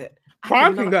have it.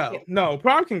 Prom can go. No,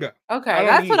 prom can go. Okay,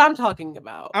 that's what I'm talking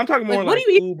about. I'm talking more like what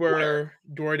do you Uber,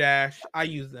 DoorDash. I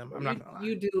use them. I'm not gonna lie.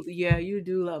 You do, yeah, you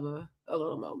do love a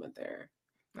little moment there.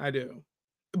 I do,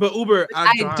 but Uber,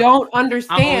 I don't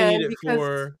understand.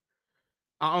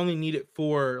 I only need it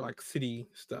for like city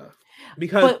stuff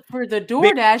because. But for the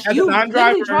DoorDash, you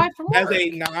literally drive from work. As a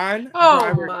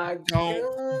non-driver,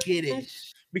 don't get it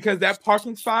because that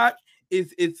parking spot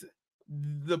it's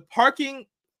the parking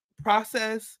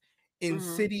process in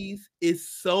cities is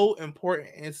so important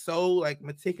and so like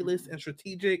meticulous and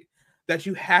strategic that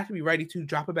you have to be ready to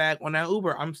drop a bag on that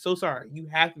Uber. I'm so sorry. You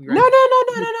have to be ready.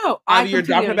 No. Either you're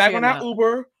dropping a bag on that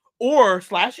Uber or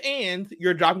 /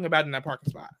 you're dropping a bag in that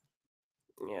parking spot.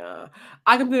 Yeah,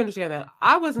 I completely understand that.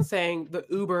 I wasn't saying the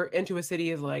Uber into a city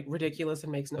is like ridiculous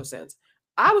and makes no sense.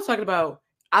 I was talking about,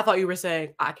 I thought you were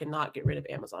saying I cannot get rid of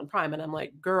Amazon Prime. And I'm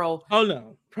like, girl, oh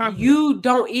no, Prime you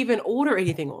don't even order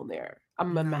anything on there.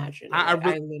 I'm imagining. I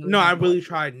really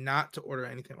tried not to order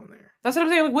anything on there. That's what I'm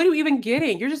saying. Like, what are you even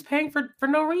getting? You're just paying for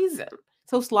no reason.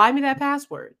 So slide me that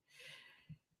password.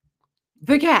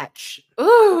 The catch.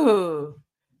 Ooh,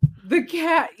 the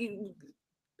cat.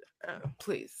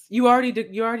 Please. You already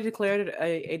declared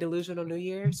a delusional New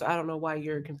Year, so I don't know why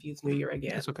you're confused New Year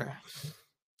again. It's okay.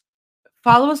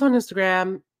 Follow us on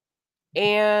Instagram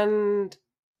and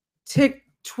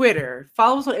Twitter.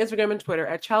 Follow us on Instagram and Twitter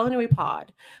at Chal Anyway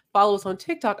Pod. Follow us on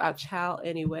TikTok at Chal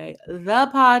Anyway the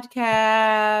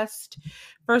podcast.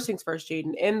 First things first,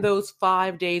 Jaden. In those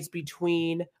 5 days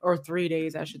between, or 3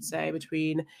 days, I should say,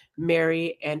 between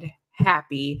Merry and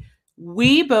Happy,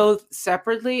 we both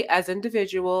separately as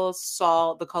individuals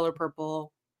saw The Color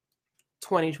Purple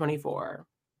 2024,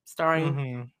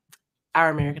 starring our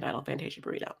American Idol Fantasia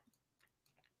Barrino.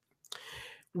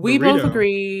 We both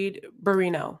agreed,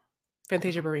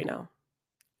 Fantasia Barrino.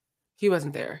 He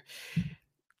wasn't there.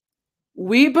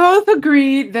 We both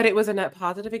agreed that it was a net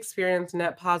positive experience,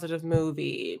 net positive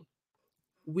movie.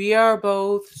 We are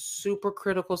both super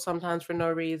critical sometimes for no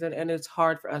reason, and it's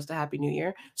hard for us to Happy New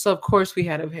Year. So, of course, we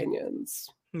had opinions.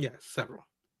 Yes, several.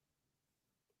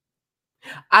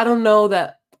 I don't know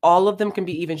that all of them can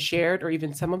be even shared, or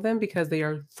even some of them, because they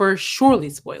are for surely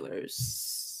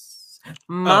spoilers.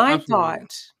 My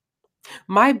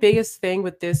biggest thing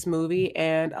with this movie,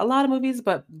 and a lot of movies,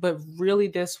 but really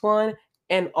this one,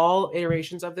 and all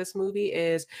iterations of this movie,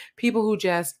 is people who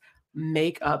just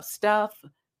make up stuff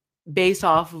based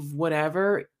off of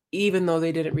whatever, even though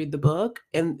they didn't read the book,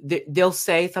 and they'll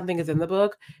say something is in the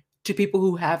book to people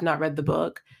who have not read the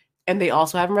book, and they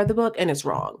also haven't read the book, and it's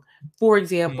wrong. For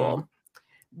example,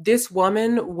 this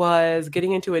woman was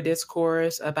getting into a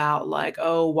discourse about like,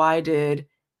 oh, why did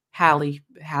Hallie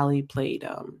played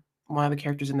one of the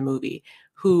characters in the movie,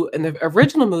 who in the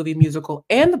original movie, musical,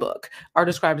 and the book are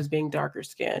described as being darker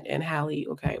skinned, and Hallie,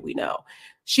 okay, we know.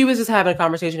 She was just having a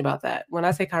conversation about that. When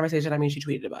I say conversation, I mean she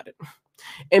tweeted about it.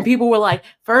 And people were like,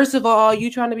 first of all,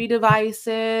 you trying to be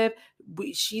divisive.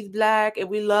 She's Black and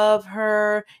we love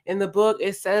her. In the book,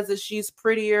 it says that she's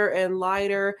prettier and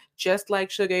lighter, just like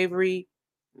Suge Avery.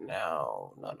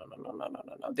 No.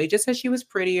 They just said she was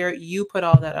prettier. You put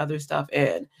all that other stuff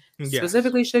in. Yes.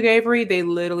 Specifically, Suge Avery, they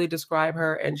literally describe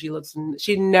her, and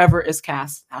she never is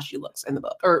cast how she looks in the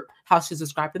book, or how she's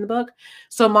described in the book.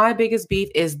 So my biggest beef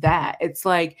is that it's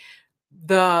like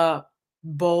the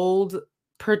bold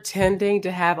pretending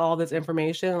to have all this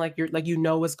information, like you're like, you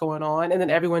know what's going on, and then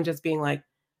everyone just being like,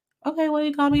 okay, well,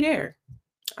 you called me there.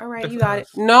 All right, you got it.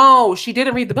 No, she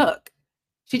didn't read the book.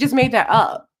 She just made that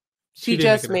up. She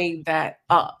just made that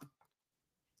up.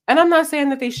 And I'm not saying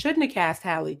that they shouldn't have cast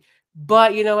Hallie,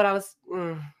 but you know what, I'm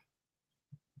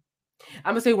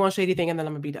gonna say one shady thing and then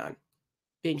I'm gonna be done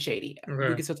being shady. Okay.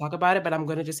 We can still talk about it, but I'm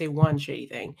gonna just say one shady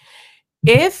thing.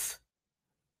 If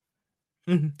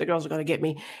the girls are gonna get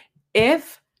me,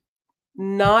 if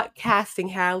not casting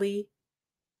Hallie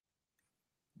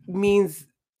means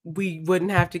we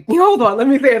wouldn't have to, hold on, let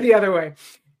me say it the other way.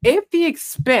 If the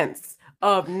expense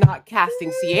of not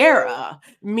casting Sierra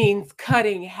means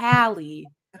cutting Hallie,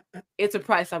 it's a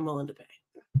price I'm willing to pay.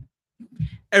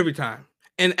 Every time.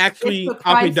 And actually,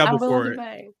 I'll pay double for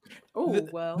it. Oh,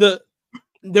 well.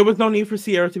 There was no need for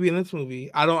Sierra to be in this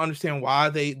movie. I don't understand why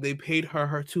they paid her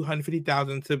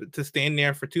 $250,000 to stand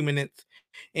there for 2 minutes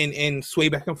and sway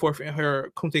back and forth in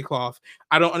her kente cloth.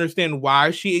 I don't understand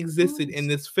why she existed in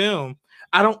this film.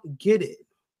 I don't get it.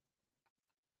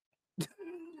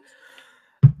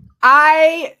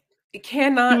 I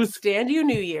cannot stand you,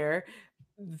 New Year.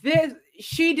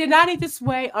 She did not need to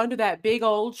sway under that big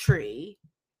old tree.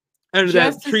 Under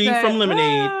that tree from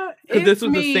Lemonade. Because this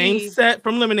was the same set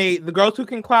from Lemonade. The girls who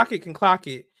can clock it can clock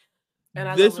it. And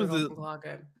I this love was can clock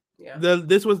it. Yeah.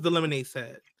 This was the Lemonade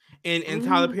set. And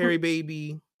Tyler Perry,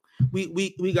 baby,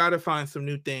 we gotta find some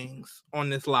new things on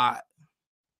this lot.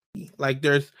 Like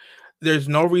there's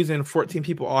no reason 14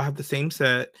 people all have the same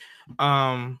set.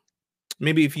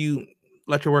 Maybe if you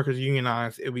let your workers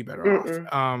unionize, it'll be better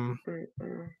off.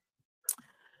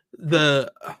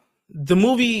 The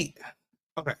movie,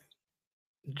 okay.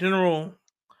 General,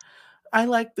 I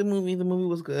liked the movie. The movie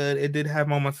was good. It did have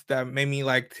moments that made me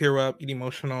like tear up, get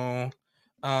emotional.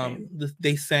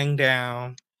 They sang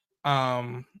down.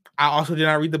 I also did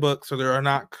not read the book, so there are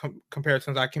not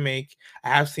comparisons I can make. I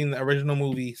have seen the original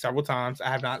movie several times. I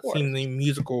have not seen the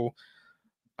musical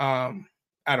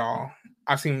at all.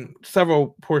 I've seen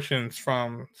several portions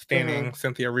from Standing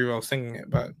Cynthia Erivo singing it,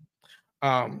 but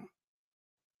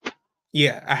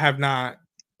yeah, I have not,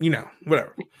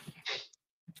 whatever.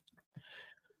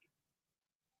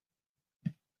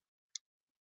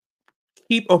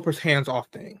 Keep Oprah's hands off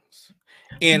things.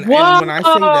 And when I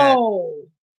say that,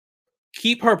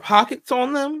 keep her pockets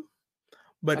on them,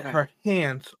 but her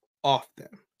hands off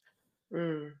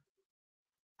them.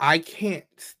 I can't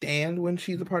stand when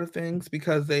she's a part of things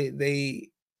because it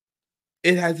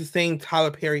has the same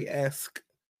Tyler Perry-esque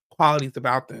qualities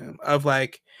about them of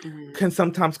like can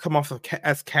sometimes come off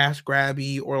as cash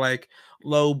grabby or like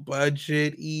low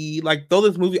budget-y. Like though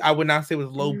this movie I would not say was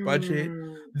low budget,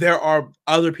 there are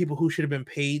other people who should have been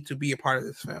paid to be a part of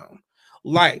this film,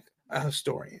 like a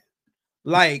historian,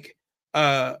 like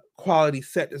quality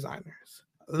set designers,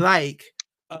 like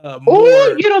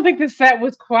you don't think the set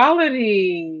was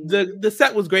quality? The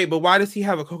set was great, but why does he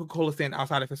have a Coca-Cola stand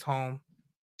outside of his home?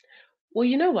 Well,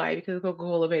 you know why? Because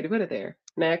Coca-Cola paid to put it there.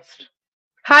 Next.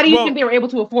 How do you think they were able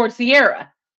to afford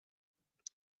Sierra?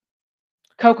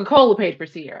 Coca-Cola paid for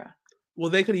Sierra. Well,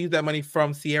 they could have used that money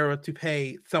from Sierra to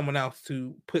pay someone else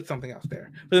to put something else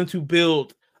there. For them to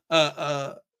build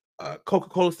a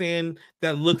Coca-Cola stand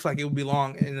that looks like it would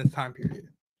belong in this time period.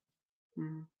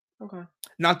 Okay.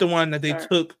 Not the one that they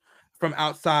took from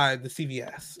outside the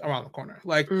CVS around the corner.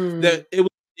 Like it was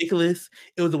ridiculous.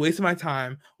 It was a waste of my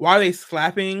time. Why are they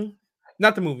slapping?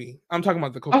 Not the movie. I'm talking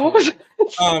about the Coca-Cola.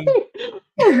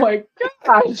 Oh my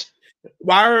gosh.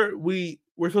 Why are we're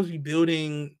supposed to be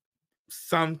building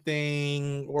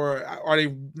something, or are they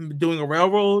doing a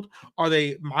railroad? Are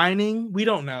they mining? We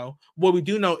don't know. What we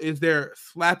do know is they're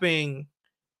slapping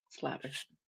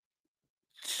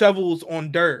shovels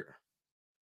on dirt.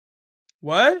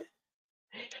 What?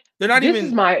 They're not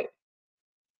even.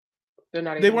 They're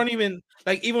not. They weren't even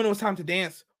like even when it was time to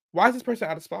dance. Why is this person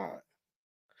out of spot?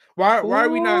 Why are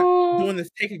we not doing this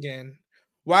take again?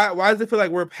 Why does it feel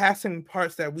like we're passing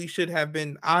parts that we should have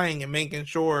been eyeing and making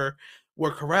sure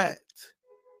we're correct?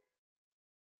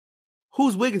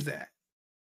 Whose wig is that?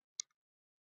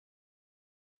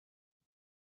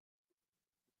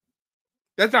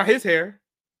 That's not his hair.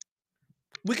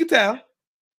 We can tell.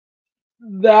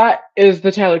 That is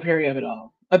the Tyler Perry of it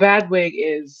all. A bad wig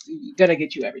is gonna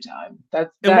get you every time. Why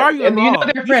are you involved? You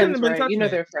know they're friends, right? You know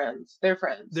they're friends. They're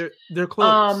friends. They're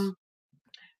close.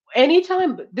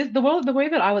 Anytime the way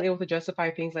that I was able to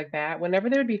justify things like that, whenever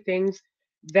there'd be things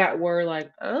that were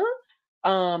like,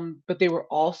 but they were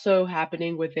also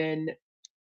happening within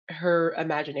her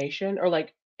imagination or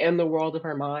like in the world of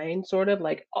her mind, sort of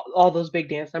like all those big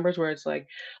dance numbers where it's like,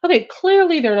 okay,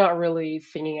 clearly they're not really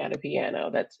singing at a piano.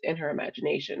 That's in her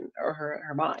imagination or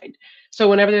her mind. So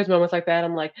whenever there's moments like that,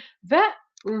 I'm like,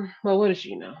 well, what does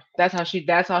she know? That's how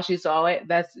she saw it.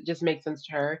 That just makes sense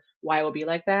to her why it would be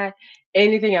like that.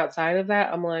 Anything outside of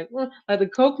that, I'm like, well, like the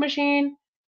Coke machine.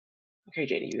 Okay,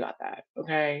 JD, you got that.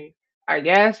 Okay. I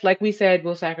guess, like we said,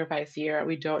 we'll sacrifice Sierra.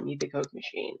 We don't need the Coke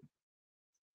machine.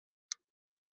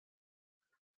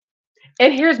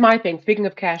 And here's my thing. Speaking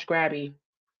of cash grabby,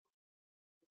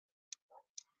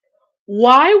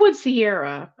 why would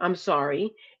Sierra, I'm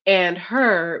sorry, and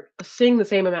her sing the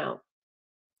same amount?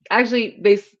 Actually,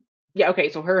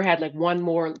 so her had like one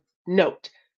more note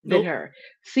than her.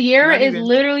 Sierra is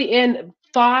literally in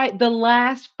the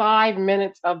last 5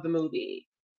 minutes of the movie.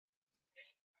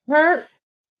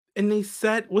 And they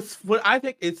said what I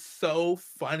think is so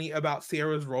funny about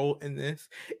Sierra's role in this,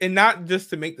 and not just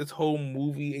to make this whole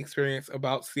movie experience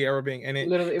about Sierra being in it,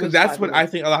 because that's what I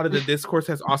think a lot of the discourse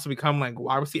has also become like,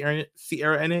 why was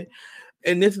Sierra in it?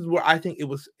 And this is where I think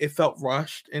it felt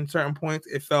rushed in certain points.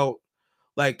 It felt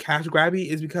like cash grabby,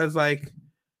 is because like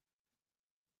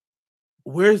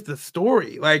where's the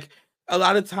story? Like a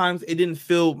lot of times it didn't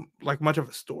feel like much of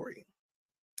a story.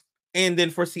 And then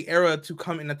for Sierra to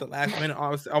come in at the last minute,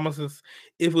 almost as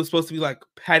if it was supposed to be like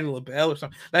Patti LaBelle or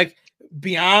something, like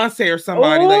Beyonce or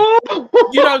somebody, like,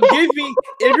 you know, give me,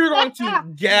 if you're going to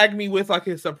gag me with like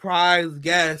a surprise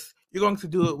guest, you're going to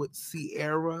do it with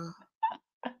Sierra.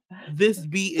 This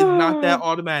beat is not that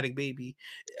automatic, baby.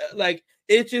 Like,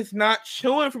 it's just not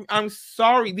showing from. I'm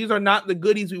sorry, these are not the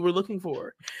goodies we were looking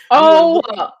for.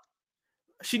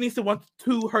 She needs to want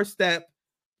to her step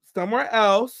somewhere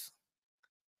else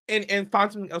and find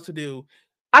something else to do.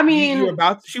 I mean,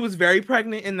 she was very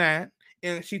pregnant in that,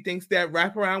 and she thinks that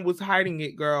wraparound was hiding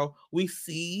it, girl. We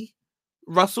see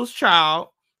Russell's child.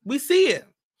 We see it.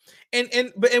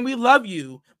 And we love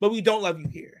you, but we don't love you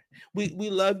here. We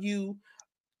love you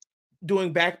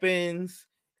doing backbends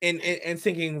and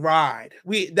singing Ride.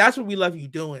 That's what we love you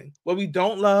doing. What we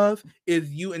don't love is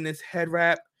you in this head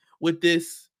wrap with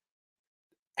this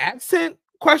accent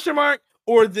question mark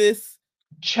or this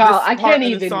child. I can't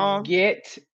even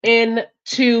get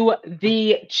into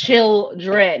the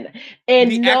children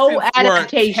and the no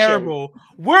adaptation. Terrible.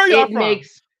 Where are y'all from?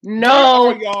 Makes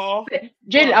no y'all.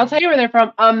 Jaden, I'll tell you where they're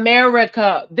from.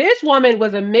 America. This woman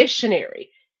was a missionary,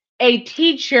 a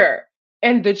teacher,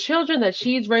 and the children that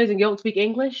she's raising don't speak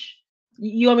English.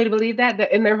 You want me to believe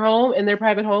that in their home, in their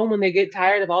private home, when they get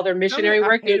tired of all their missionary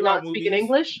work, they're not speaking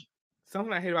English?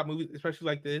 Something I hate about movies, especially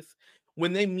like this,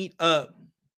 when they meet up,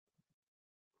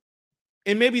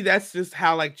 and maybe that's just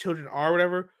how like children are or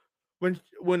whatever.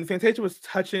 When Fantasia was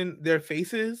touching their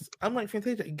faces, I'm like,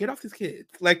 Fantasia, get off these kids.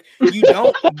 Like, you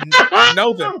don't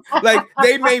know them. Like,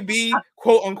 they may be,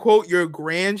 quote unquote, your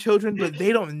grandchildren, but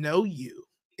they don't know you.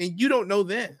 And you don't know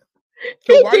them.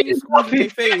 So why are you squeezing their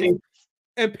face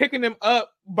and picking them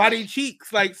up by their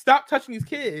cheeks? Like, stop touching these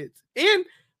kids. And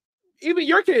even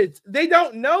your kids, they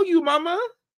don't know you, mama.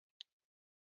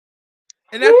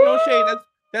 And that's no shade.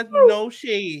 That's no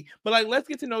shade. But like, let's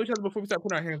get to know each other before we start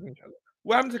putting our hands on each other.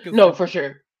 What happens to consent? No, for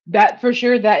sure.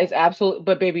 That is absolute.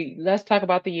 But baby, let's talk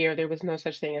about the year. There was no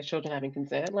such thing as children having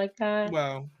consent like that.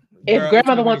 Well, if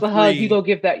grandmother wants a hug, you go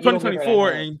give that.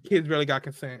 2024 and kids really got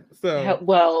consent. So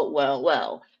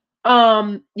well.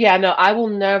 Yeah, no, I will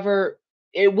never.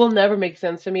 It will never make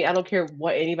sense to me. I don't care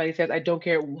what anybody says. I don't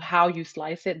care how you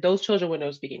slice it. Those children would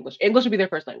know speak English. English would be their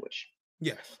first language.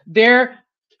 Yes. Their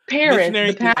parents,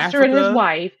 the pastor and his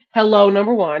wife, hello,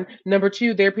 number one. Number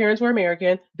two, their parents were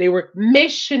American. They were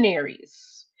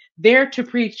missionaries. There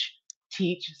to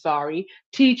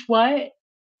teach what?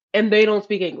 And they don't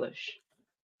speak English.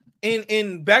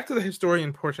 And back to the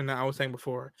historian portion that I was saying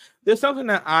before, there's something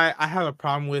that I have a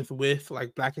problem with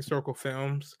like Black historical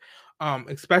films,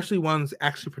 especially ones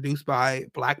actually produced by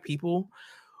Black people.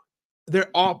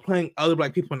 They're all playing other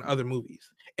Black people in other movies.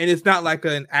 And it's not like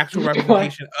an actual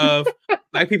representation of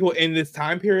Black people in this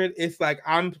time period. It's like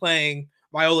I'm playing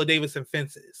Viola Davis in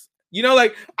Fences. You know,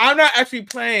 like I'm not actually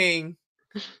playing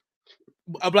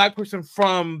a Black person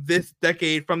from this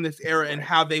decade, from this era, and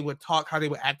how they would talk, how they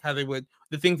would act, the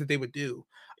things that they would do.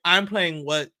 I'm playing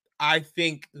what I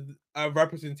think a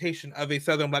representation of a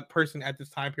Southern Black person at this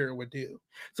time period would do.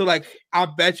 So like, I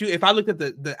bet you if I looked at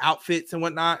the outfits and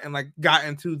whatnot and like got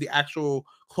into the actual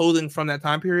clothing from that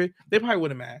time period, they probably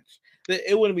wouldn't match.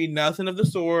 It wouldn't be nothing of the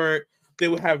sort. They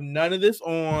would have none of this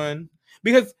on,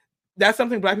 because that's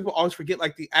something Black people always forget,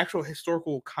 like the actual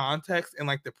historical context and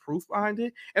like the proof behind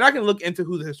it. And I can look into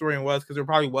who the historian was, because there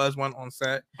probably was one on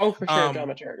set. Oh, for sure,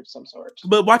 dramaturg of some sort.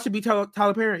 But watch it be Tyler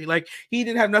Perry. Like, he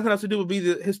didn't have nothing else to do but be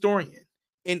the historian.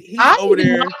 And he's over there.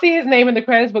 I did not see his name in the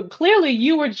credits, but clearly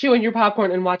you were chewing your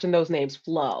popcorn and watching those names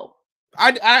flow.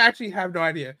 I actually have no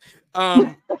idea.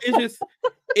 It's just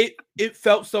it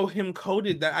felt so him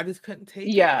coded that I just couldn't take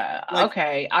it. Yeah, like,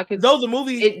 okay. I could. Though the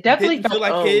movie it definitely didn't feel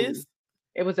like owned. his.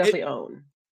 It was definitely owned.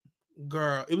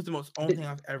 Girl, it was the most owned thing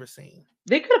I've ever seen.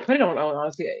 They could have put it on own,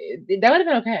 honestly. That would have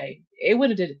been okay. It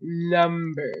would have did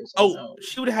numbers. Oh,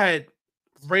 she would have had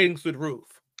ratings through the roof.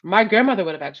 My grandmother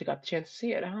would have actually got the chance to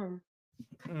see it at home.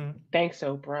 Thanks,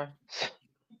 Oprah.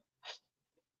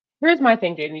 Here's my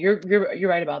thing, Jaden. You're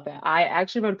right about that. I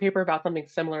actually wrote a paper about something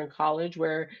similar in college,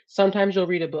 where sometimes you'll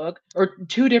read a book or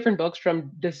two different books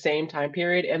from the same time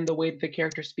period, and the way the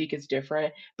characters speak is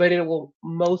different, but it will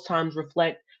most times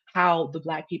reflect how the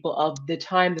Black people of the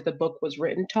time that the book was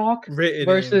written talk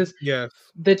versus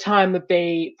the time that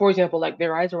they, for example, like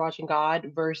Their Eyes Are Watching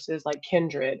God versus like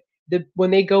Kindred. When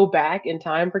they go back in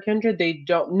time for Kindred,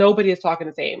 nobody is talking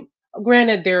the same.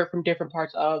 Granted, they're from different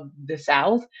parts of the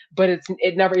South, but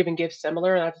it never even gives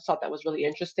similar. And I just thought that was really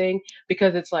interesting,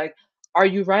 because it's like, are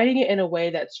you writing it in a way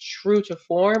that's true to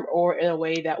form or in a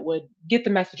way that would get the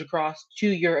message across to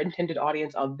your intended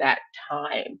audience of that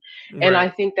time? And I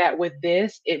Right. think that with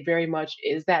this, it very much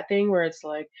is that thing where it's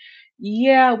like,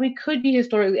 yeah, we could be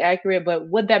historically accurate, but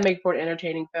would that make for an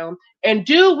entertaining film? And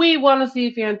do we want to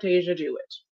see Fantasia do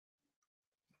it?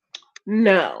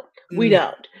 No, we Mm,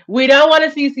 don't. We don't want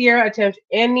to see Sierra attempt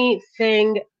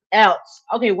anything else.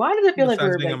 Okay, why does it feel like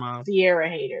besides we're being a like mom. Sierra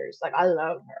haters? Like, I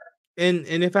love her. And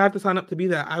if I have to sign up to be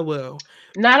that, I will.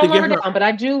 Not To on get Lover her, Down, but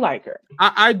I do like her.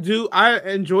 I do. I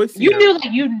enjoy You knew Sierra.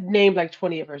 like you named like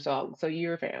 20 of her songs, so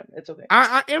you're a fan. It's okay.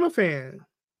 I am a fan.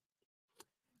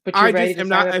 But you're I ready just to am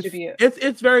sign not. up to be a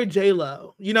It's very J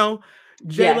Lo. You know,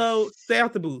 J Lo, yes. stay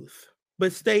out the booth,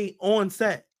 but stay on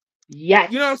set.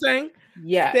 Yes. You know what I'm saying?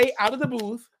 Yes. Stay out of the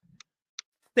booth.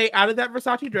 Stay out of that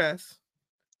Versace dress.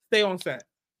 Stay on set.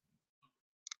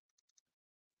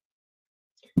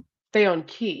 Stay on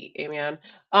key, amen.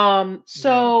 Yeah.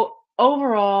 So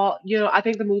overall, I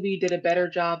think the movie did a better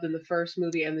job than the first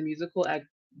movie and the musical at,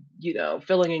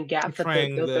 filling in gaps that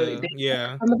Portraying they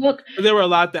yeah. from the book. But there were a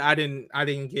lot that I didn't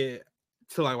get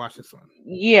till I watched this one.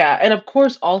 Yeah, and of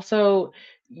course, also,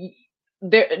 y-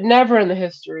 there never in the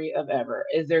history of ever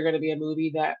is there going to be a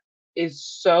movie that is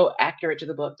so accurate to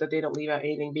the book that they don't leave out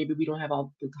anything. Baby, we don't have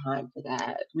all the time for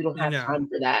that. We don't have No. time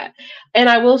for that. And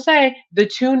I will say, the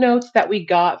two notes that we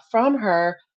got from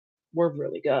her were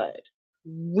really good,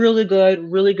 really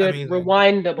good, really good, Amazing.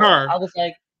 rewindable. I was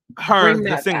like, bring The that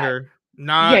back. singer, Yeah,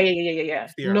 not yeah.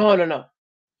 Sierra. No.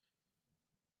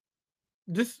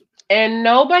 Just And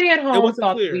nobody at it home wasn't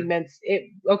thought that we clear. meant it.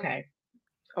 Okay.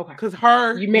 Cause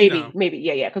her, You maybe,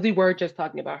 yeah, because we were just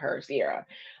talking about her, Sierra.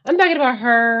 I'm talking about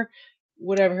her,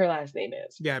 whatever her last name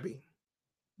is. Gabby.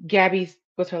 Gabby's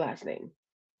what's her last name?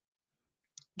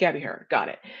 Gabby her. Got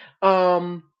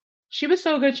it. She was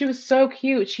so good. She was so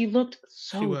cute. She looked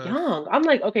She so was. young. I'm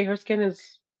like, okay, her skin is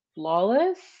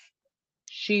flawless.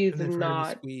 She's And then for her to be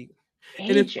not sweet.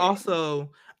 And it's aging.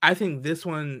 also, I think this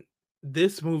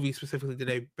movie specifically did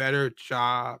a better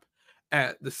job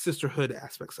at the sisterhood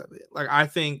aspects of it. Like I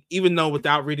think, even though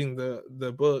without reading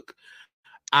the book,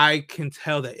 I can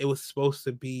tell that it was supposed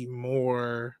to be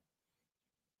more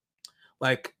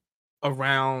like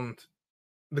around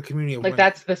the community of Like women.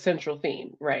 that's the central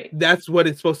theme, right? That's what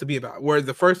it's supposed to be about. Where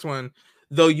the first one,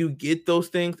 though you get those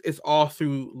things, it's all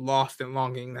through lost and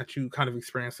longing that you kind of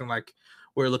experience. And like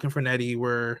we're looking for Nettie,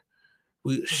 where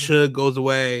we Suge goes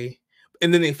away,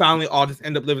 and then they finally all just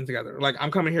end up living together. Like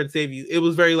I'm coming here to save you. It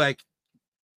was very like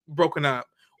broken up.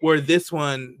 Where this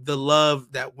one, the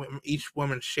love that each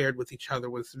woman shared with each other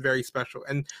was very special,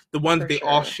 and the one For that they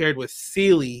all sure. shared with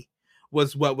Celie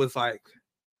was what was like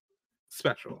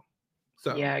special.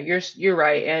 So Yeah, you're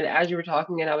right. And as you were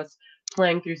talking and I was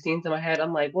playing through scenes in my head,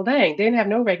 I'm like, well, dang, they didn't have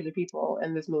no regular people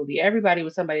in this movie. Everybody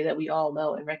was somebody that we all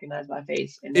know and recognize by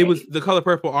face and it was name. the Color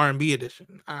Purple R&B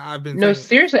edition. I've been No, saying it.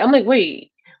 seriously, I'm like,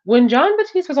 wait, when John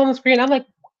Batiste was on the screen, I'm like,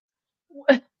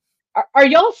 are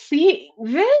y'all seeing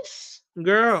this?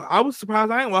 Girl, I was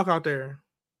surprised I didn't walk out there.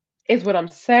 Is what I'm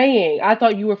saying. I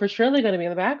thought you were for surely going to be in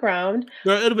the background.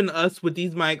 Girl, it would have been us with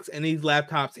these mics and these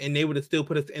laptops, and they would have still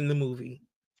put us in the movie.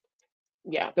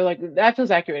 Yeah, they're like, that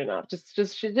feels accurate enough.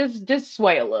 Just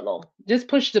sway a little. Just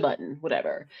push the button,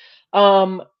 whatever.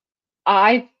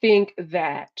 I think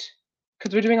that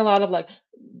because we're doing a lot of like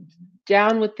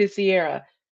down with this Sierra.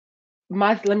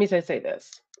 Let me say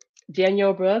this.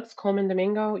 Danielle Brooks, Coleman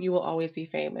Domingo, you will always be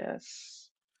famous.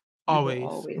 You will Always.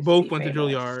 always Both be went to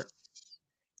famous. Juilliard.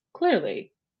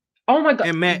 Clearly. Oh my god.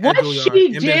 And met at What Juilliard she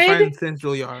and been did? friends since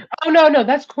Juilliard. Oh no,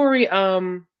 that's Corey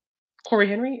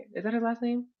Henry. Is that his last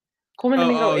name? Coleman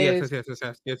Domingo Yes. is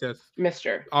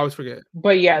Mr. I always forget.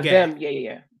 But yeah, Gag. them,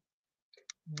 yeah.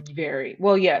 Very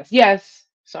well, yes.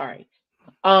 Sorry.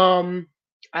 I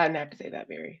didn't have to say that,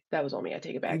 Barry. That was on me. I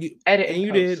take it back. Edit and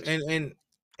you post. did,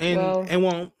 Well, and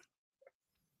won't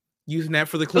using that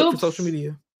for the clip for social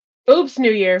media. Oops,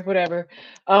 New Year, whatever.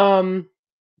 What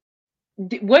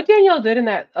Danielle did in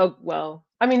that? Oh well,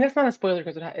 I mean that's not a spoiler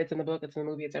because it's in the book, it's in the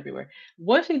movie, it's everywhere.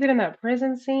 What she did in that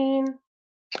prison scene?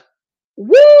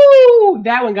 Woo!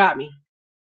 That one got me.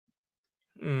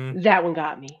 That one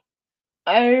got me.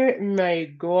 Oh my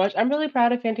gosh. I'm really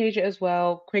proud of Fantasia as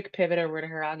well. Quick pivot over to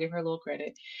her. I'll give her a little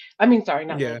credit. I mean, sorry,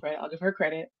 not little credit. I'll give her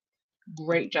credit.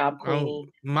 Great job,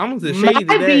 Queenie. Mama's a My shady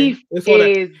today. beef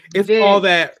It's all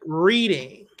that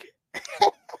reading.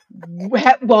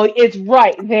 Well, it's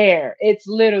right there. It's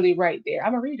literally right there.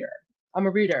 I'm a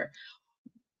reader.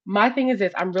 My thing is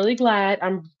this. I'm really glad.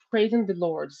 I'm praising the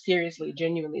Lord seriously,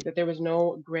 genuinely, that there was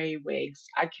no gray wigs.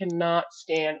 I cannot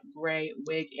stand gray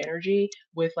wig energy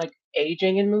with like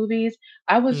aging in movies.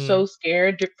 I was so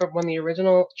scared from when the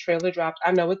original trailer dropped.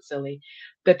 I know it's silly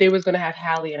that they was gonna have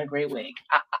Hallie in a gray wig.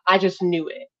 I just knew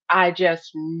it. I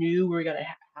just knew we were gonna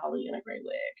have Hallie in a gray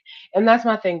wig, and that's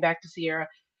my thing. Back to Sierra.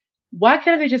 Why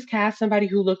couldn't they just cast somebody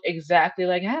who looked exactly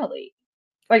like Hallie?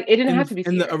 Like it didn't have to be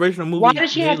In the Sierra. original Why movie,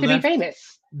 does she have to be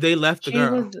famous? they left the She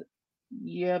girl. was,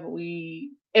 yeah, but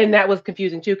and that was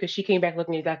confusing too because she came back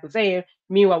looking exactly the same.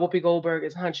 Meanwhile, Whoopi Goldberg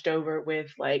is hunched over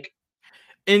with like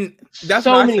And that's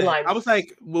what so I many said. I lines. was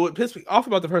like, what pissed me off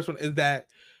about the first one is that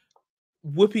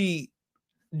Whoopi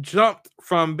jumped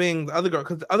from being the other girl,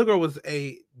 because the other girl was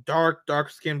a dark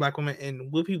skinned black woman,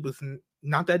 and Whoopi was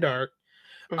not that dark.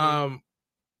 Mhm.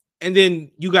 And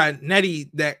then you got Nettie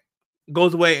that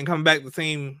goes away and comes back the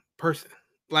same person.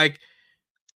 Like,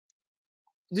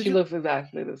 She looks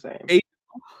exactly the same. age-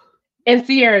 And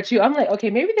Sierra too. I'm like, okay,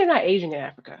 maybe they're not aging in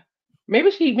Africa. Maybe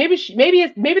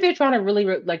they're trying to really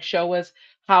like show us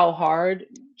how hard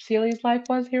Celia's life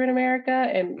was here in America,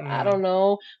 and I don't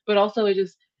know. But also,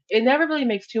 it never really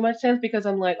makes too much sense because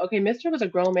I'm like, okay, Mister was a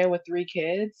grown man with 3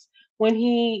 kids when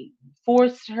he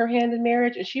forced her hand in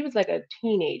marriage, and she was like a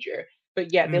teenager.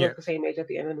 But yeah, they look the yes. same age at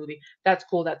the end of the movie. That's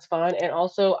cool. That's fun. And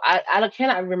also, I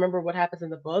cannot remember what happens in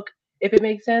the book if it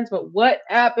makes sense. But what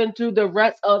happened to the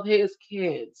rest of his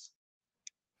kids?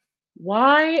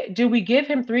 Why do we give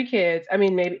him 3 kids? I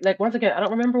mean, maybe like once again, I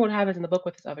don't remember what happens in the book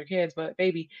with his other kids, but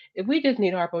baby, if we just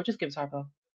need Harpo, just give us Harpo.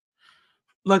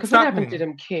 Like, Because what stop happened to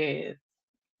playing. them kids?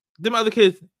 Them other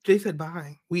kids, they said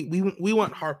bye. We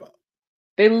want Harpo.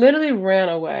 They literally ran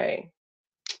away.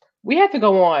 We have to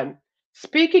go on.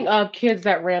 Speaking of kids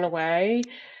that ran away,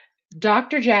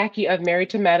 Dr. Jackie of Married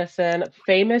to Medicine,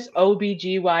 famous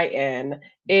OBGYN,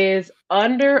 is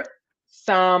under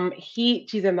some heat.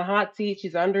 She's in the hot seat.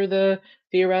 She's under the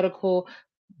theoretical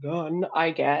gun,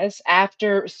 I guess,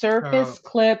 after resurfaced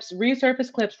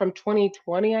clips from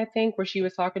 2020, I think, where she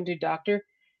was talking to Dr.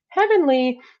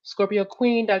 Heavenly, Scorpio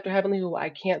Queen, Dr. Heavenly, who I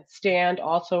can't stand,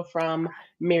 also from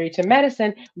Married to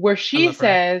Medicine, where I she love her.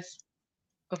 says,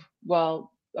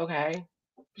 well, okay,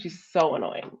 she's so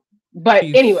annoying. But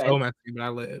She's so anyway, messy, but I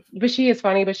live. but she is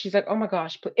funny, but she's like, oh my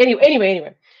gosh. But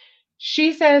anyway.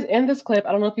 She says in this clip,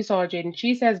 I don't know if you saw her, Jaden.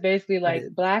 She says basically I like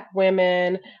did. black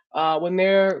women, when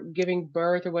they're giving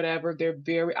birth or whatever,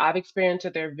 I've experienced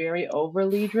it, they're very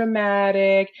overly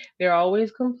dramatic. They're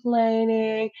always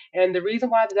complaining. And the reason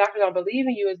why the doctors don't believe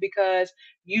in you is because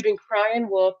you've been crying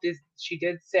wolf. She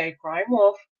did say crying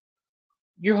wolf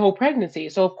your whole pregnancy.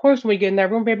 So of course when we get in that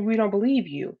room, baby, we don't believe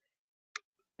you.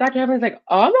 Dr. Heavenly's like,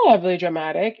 oh, I'm not overly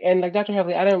dramatic. And like Dr.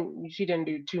 Heavenly, she didn't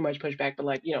do too much pushback, but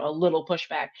like, a little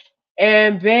pushback.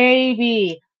 And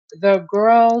baby, the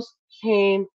girls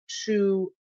came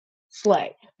to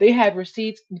slay. They had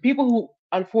receipts. People who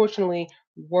unfortunately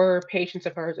were patients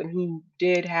of hers and who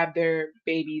did have their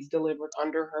babies delivered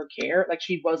under her care, like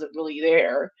she wasn't really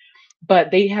there, but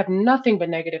they have nothing but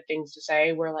negative things to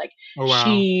say. Where like Oh wow.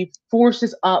 she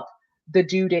forces up the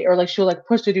due date, or like she'll like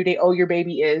push the due date. Oh,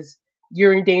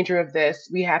 you're in danger of this.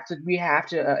 We have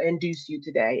to induce you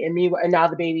today. And now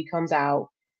the baby comes out,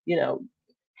 you know,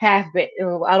 I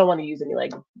don't want to use any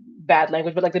like bad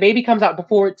language, but like the baby comes out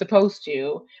before it's supposed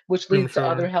to, which leads to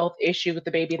other Premature. health issues with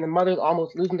the baby, and the mother's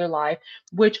almost losing their life,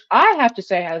 which I have to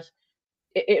say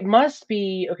it must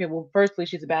be okay. Well, firstly,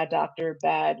 she's a bad doctor,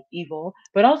 bad, evil,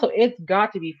 but also it's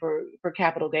got to be for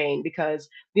capital gain because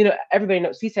everybody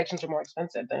knows C-sections are more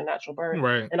expensive than a natural birth,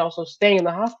 Right. and also staying in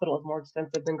the hospital is more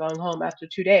expensive than going home after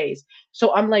 2 days.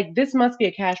 So I'm like, this must be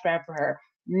a cash grab for her.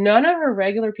 None of her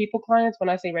regular people clients, when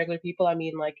I say regular people, I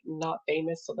mean like not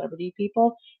famous celebrity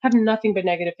people, have nothing but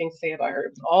negative things to say about her.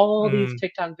 It's all these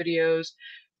TikTok videos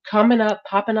coming up,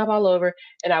 popping up all over.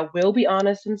 And I will be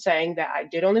honest in saying that I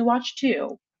did only watch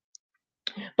 2,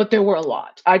 but there were a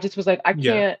lot. I just was like, I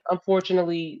Yeah. can't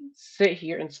unfortunately sit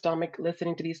here and stomach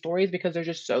listening to these stories because they're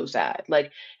just so sad.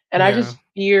 Like, and I Yeah. just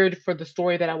feared for the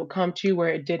story that I would come to where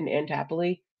it didn't end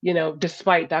happily,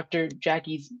 despite Dr.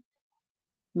 Jackie's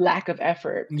lack of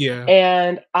effort. Yeah.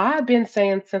 And I've been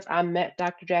saying since I met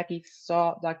Dr. Jackie,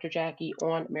 saw Dr. Jackie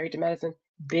on Married to Medicine,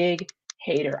 big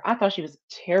hater. I thought she was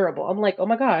terrible. I'm like, oh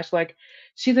my gosh, like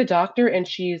she's a doctor and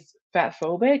she's fat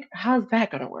phobic. How's that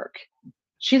gonna work?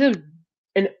 She's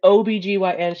an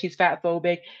OBGYN, she's fat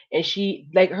phobic, and she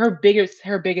like her biggest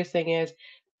thing is,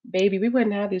 baby, we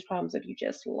wouldn't have these problems if you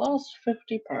just lost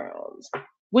 50 pounds.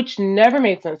 Which never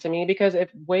made sense to me because if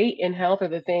weight and health are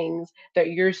the things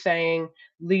that you're saying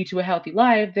lead to a healthy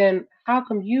life, then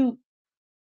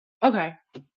okay.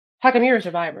 How come you're a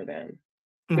survivor then?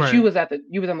 but you was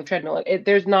on the treadmill.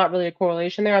 There's not really a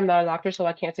correlation there. I'm not a doctor, so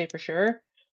I can't say for sure.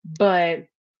 But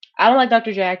I don't like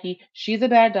Dr. Jackie. She's a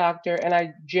bad doctor, and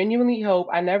I genuinely hope,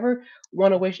 I never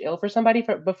want to wish ill for somebody,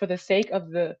 but for the sake of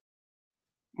the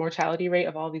mortality rate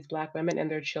of all these Black women and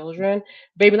their children,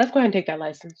 baby, let's go ahead and take that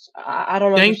license. I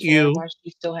don't Thank understand you. why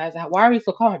she still has that. Why are we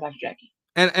still calling her Dr. Jackie?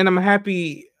 And I'm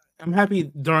happy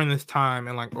during this time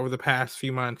and like over the past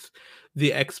few months,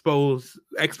 the expose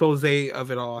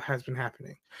of it all has been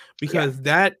happening, because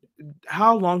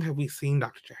how long have we seen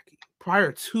Dr. Jackie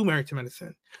prior to Married to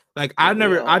Medicine? Like I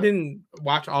didn't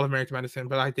watch all of Married to Medicine,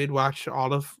 but I did watch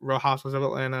all of Real Housewives of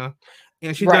Atlanta,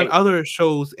 and she's done other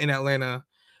shows in Atlanta,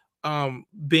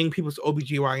 being people's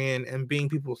OBGYN and being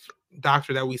people's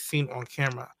doctor that we've seen on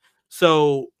camera.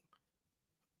 So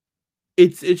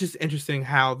it's just interesting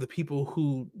how the people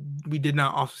who we did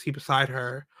not also see beside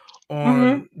her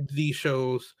on these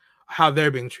shows, how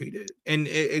they're being treated. And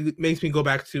it makes me go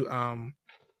back to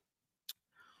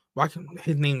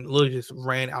his name literally just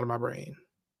ran out of my brain.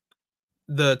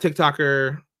 The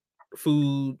TikToker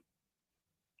food.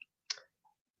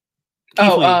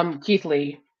 Keith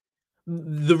Lee.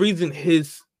 The reason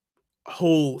his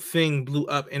whole thing blew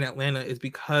up in Atlanta is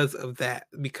because of that,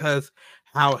 because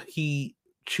how he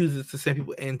chooses to send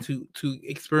people in to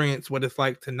experience what it's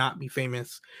like to not be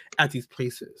famous at these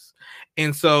places.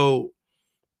 And so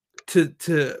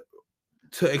to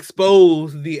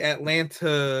expose the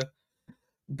Atlanta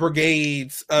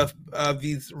brigades of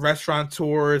these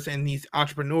restaurateurs and these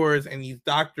entrepreneurs and these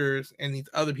doctors and these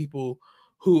other people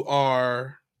who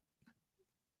are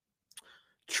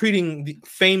treating the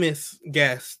famous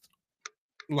guests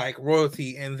like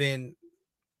royalty, and then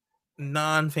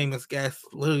non-famous guests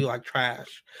literally like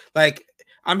trash. Like,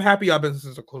 I'm happy y'all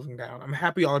businesses are closing down. I'm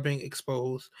happy y'all are being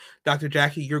exposed. Dr.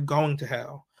 Jackie, you're going to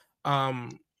hell.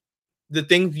 The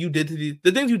things you did to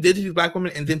these Black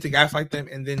women, and then to gaslight them,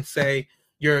 and then say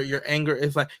your anger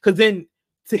is like, because then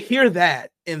to hear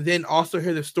that, and then also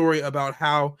hear the story about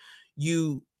how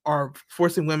you are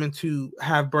forcing women to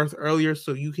have birth earlier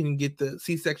so you can get the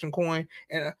C-section coin,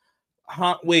 and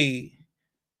wait,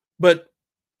 but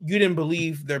you didn't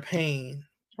believe their pain,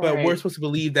 but we're supposed to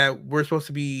believe that we're supposed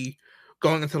to be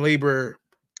going into labor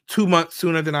 2 months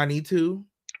sooner than I need to.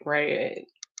 Right.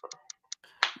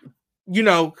 You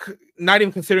know, not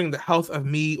even considering the health of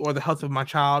me or the health of my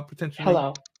child potentially.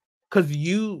 Hello. Because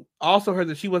you also heard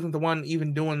that she wasn't the one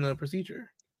even doing the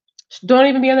procedure. Don't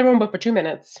even be in the room but for 2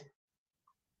 minutes.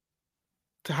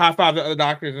 To high five the other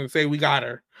doctors and say, we got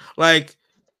her. Like,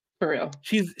 for real.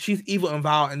 She's evil and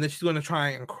vile, and then she's going to try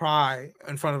and cry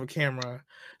in front of a camera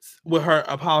with her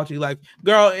apology. Like,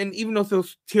 girl, and even though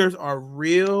those tears are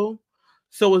real,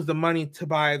 so is the money to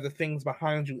buy the things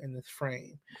behind you in this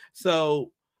frame.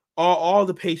 So all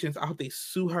the patients, I hope they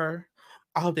sue her.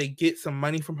 I hope they get some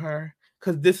money from her,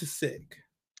 because this is sick.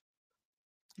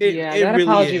 That really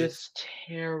apology was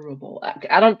terrible.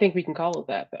 I don't think we can call it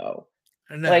that, though.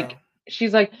 No. Like,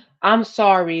 she's like, I'm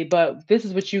sorry, but this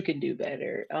is what you can do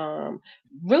better.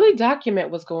 Really document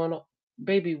what's going on.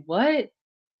 Baby, what?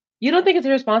 You don't think it's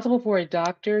irresponsible for a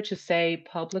doctor to say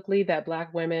publicly that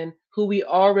Black women, who we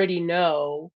already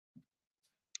know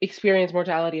experience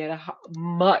mortality at a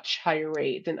much higher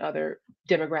rate than other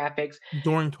demographics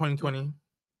during 2020?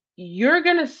 You're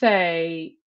going to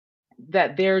say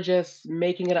that they're just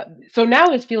making it up. So now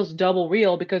it feels double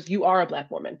real because you are a Black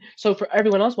woman. So for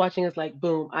everyone else watching, it's like,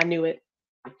 boom, I knew it.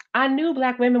 I knew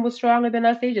Black women was stronger than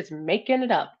us. They just making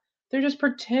it up. They're just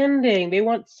pretending. They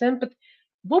want sympathy.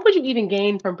 What would you even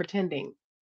gain from pretending?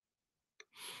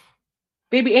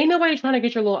 Baby, ain't nobody trying to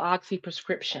get your little oxy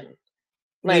prescription.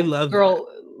 Like, they love girl,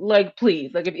 that. Like,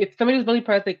 please. Like, if somebody's really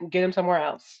pressed, they can get them somewhere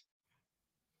else.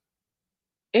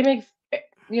 It makes,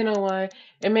 you know why?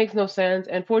 It makes no sense.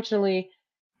 And fortunately,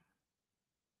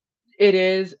 it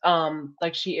is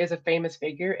like she is a famous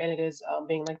figure, and it is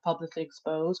being like publicly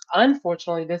exposed.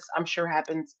 Unfortunately, this I'm sure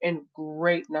happens in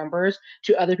great numbers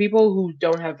to other people who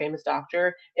don't have a famous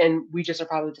doctor, and we just are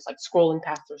probably just like scrolling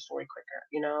past their story quicker.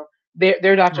 You know,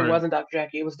 their doctor wasn't Dr.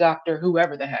 Jackie; it was Doctor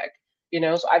whoever the heck. You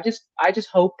know, so I just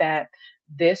hope that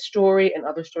this story and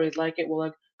other stories like it will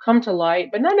like come to light,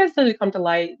 but not necessarily come to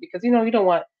light because you know you don't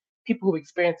want people who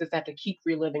experience this to have to keep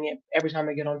reliving it every time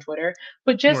they get on Twitter,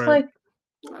 but just like.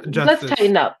 Justice. Let's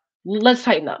tighten up. Let's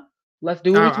tighten up. Let's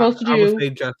do what we're supposed to do. I would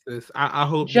say justice. I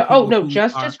hope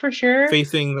justice for sure.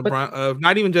 Facing the brunt of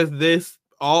not even just this,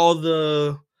 all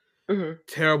the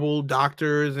terrible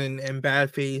doctors and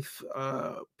bad faith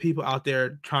people out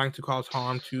there trying to cause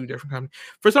harm to different companies.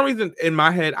 For some reason, in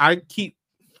my head,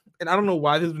 and I don't know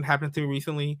why this has been happening to me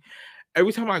recently.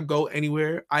 Every time I go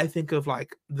anywhere, I think of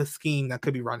like the scheme that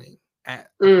could be running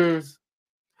at a place.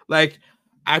 Like,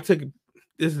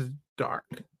 this is dark.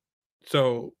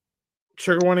 So,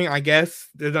 trigger warning, I guess.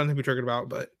 There's nothing to be triggered about,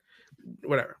 but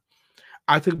whatever.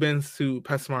 I took Benz to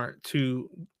PetSmart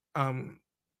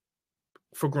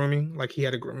for grooming. Like, he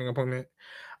had a grooming appointment.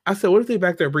 I said, what if they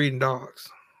back there breeding dogs?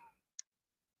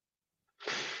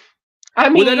 I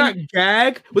mean, would that not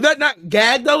gag? Would that not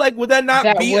gag though? Like, would that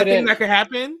not be a thing that could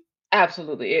happen?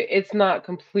 Absolutely, it's not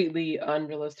completely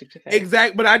unrealistic to think.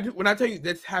 Exactly, but when I tell you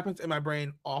this happens in my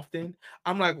brain often,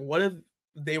 I'm like, what if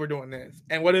they were doing this,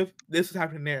 and what if this was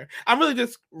happening there? I'm really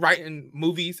just writing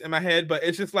movies in my head, but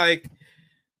it's just like,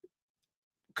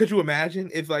 could you imagine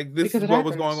if like this is what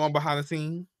was going on behind the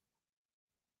scene?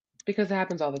 Because it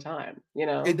happens all the time, you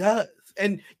know. It does,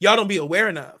 and y'all don't be aware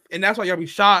enough, and that's why y'all be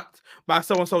shocked by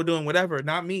so and so doing whatever.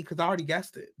 Not me, because I already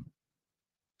guessed it.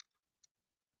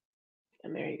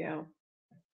 And there you go.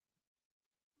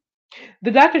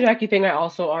 The Dr. Jackie thing, I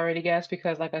also already guessed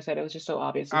because, like I said, it was just so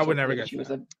obvious. I would never guess she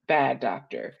was a bad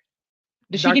doctor.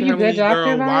 Did Dr. she give you good doctor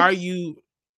girl, vibes? why are you?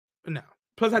 No.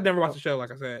 Plus, I've never watched the show.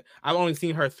 Like I said, I've only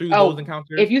seen her through those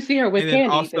encounters. If you see her with Candy,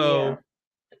 also then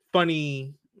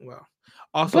funny. Well,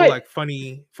 also like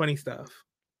funny stuff.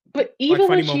 But even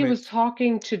when she was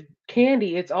talking to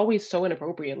Candy, it's always so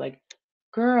inappropriate. Like,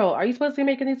 girl, are you supposed to be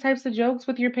making these types of jokes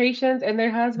with your patients and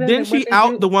their husbands? Didn't she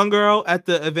out the one girl at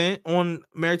the event on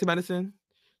Married to Medicine?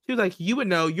 She was like, you would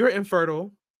know, you're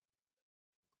infertile.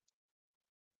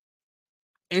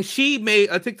 And she made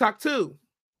a TikTok too.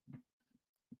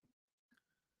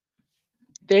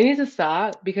 They need to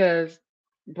stop because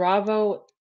Bravo,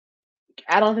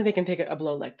 I don't think they can take a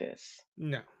blow like this.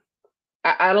 No.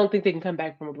 I don't think they can come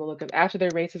back from a blow because after their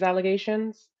racist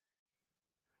allegations,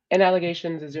 and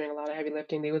allegations is doing a lot of heavy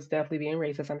lifting, they was definitely being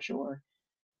racist, I'm sure.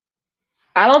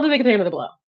 I don't think they can take another blow.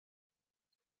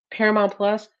 Paramount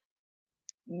Plus,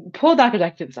 pull Dr.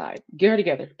 Jackie to the side. Get her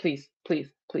together. Please,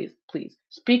 please, please, please.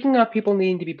 Speaking of people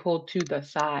needing to be pulled to the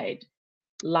side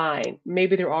line,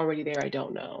 maybe they're already there, I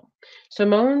don't know.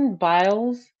 Simone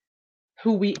Biles,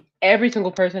 who every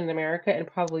single person in America and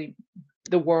probably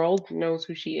the world knows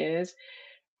who she is.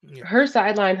 Yeah. Her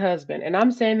sideline husband, and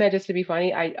I'm saying that just to be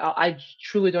funny. I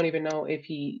truly don't even know if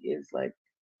he is like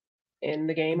in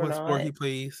the game or not. What sport he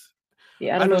plays?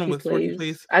 Yeah, I don't know if what sport he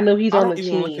plays. I know he's on the team.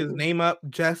 I don't even look his name up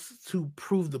just to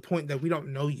prove the point that we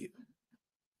don't know you.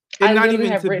 And not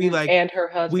even to be like, and her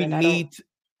husband. We need,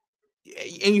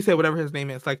 and you said whatever his name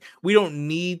is. Like, we don't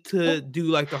need to do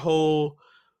like the whole.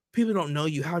 People don't know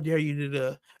you. How dare you do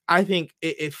the? I think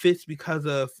it fits because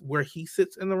of where he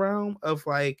sits in the realm of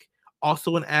like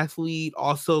also an athlete,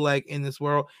 also like in this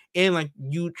world, and like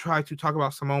you try to talk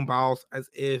about Simone Biles as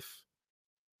if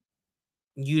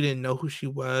you didn't know who she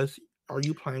was. Are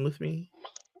you playing with me?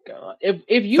 God,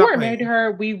 if you weren't married to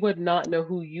her, we would not know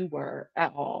who you were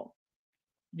at all.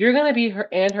 You're gonna be her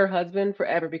and her husband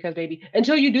forever because, baby,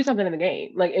 until you do something in the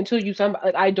game, like until you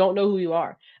like I don't know who you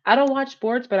are. I don't watch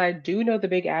sports, but I do know the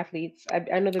big athletes.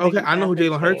 I know the big I know who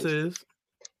Jalen Hurts is.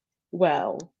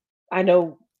 Well, I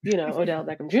know Odell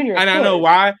Beckham Jr. And I know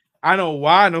why. I know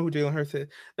why I know who Jalen Hurts is.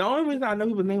 The only reason I know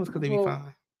his name was because they be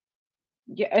fine.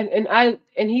 Yeah,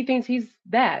 and he thinks he's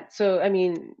that. So I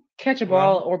mean, catch a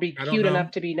ball or be cute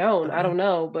enough to be known. I don't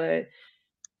know, but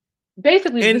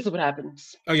basically this is what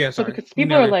happens. Oh yeah, sorry. So because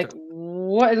people are like,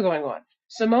 what is going on?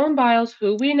 Simone Biles,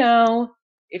 who we know,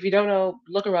 if you don't know,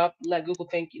 look her up. Let Google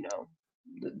think you know.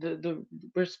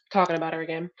 We're talking about her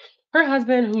again. Her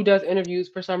husband, who does interviews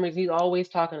for some reason, he's always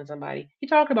talking to somebody. He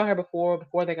talked about her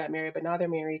before they got married, but now they're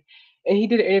married. And he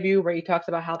did an interview where he talks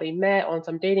about how they met on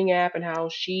some dating app and how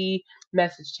she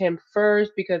messaged him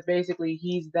first because basically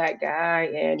he's that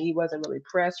guy and he wasn't really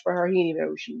pressed for her. He didn't even know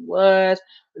who she was.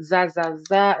 Za.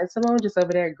 And Simone just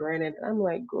over there grinning. I'm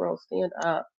like, girl, stand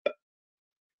up.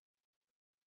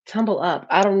 Tumble up.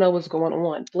 I don't know what's going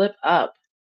on. Flip up.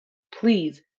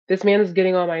 Please. This man is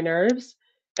getting on my nerves.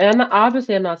 And I'm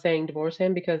not saying divorce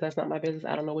him because that's not my business.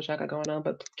 I don't know what y'all got going on,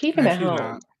 but keep him at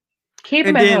home. Keep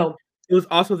him at home. It was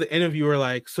also the interviewer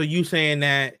like, so you saying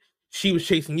that she was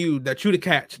chasing you, that you the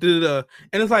catch, and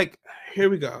it's like, here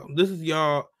we go. This is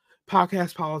y'all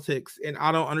podcast politics, and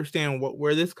I don't understand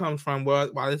where this comes from.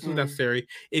 Why this is necessary?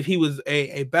 If he was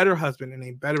a better husband and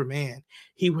a better man,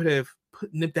 he would have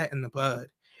nipped that in the bud,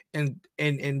 and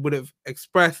would have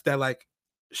expressed that like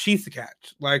she's the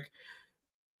catch, like.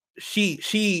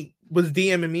 She was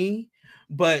DMing me,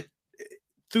 but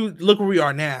look where we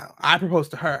are now. I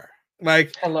proposed to her.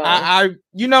 Like, hello. I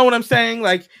you know what I'm saying?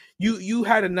 Like, you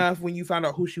had enough when you found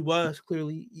out who she was.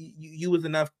 Clearly, you was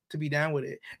enough to be down with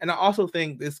it. And I also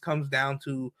think this comes down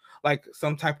to like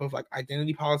some type of like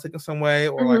identity politics in some way,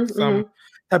 or like some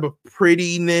type of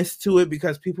prettiness to it,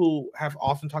 because people have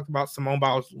often talked about Simone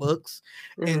Biles' looks,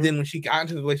 and then when she got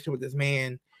into the relationship with this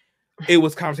man, it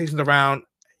was conversations around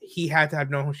he had to have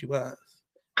known who she was.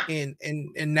 And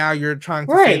now you're trying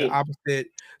to say the opposite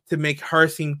to make her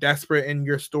seem desperate in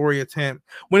your story attempt,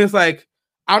 when it's like,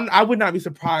 I would not be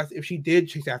surprised if she did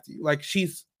chase after you. Like,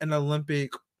 she's an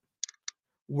Olympic,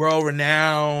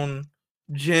 world-renowned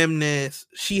gymnast.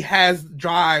 She has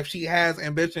drive. She has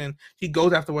ambition. She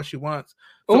goes after what she wants.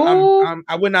 So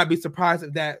I would not be surprised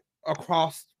if that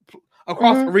across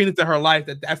arenas of her life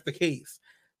that's the case.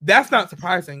 That's not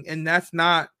surprising, and that's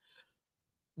not.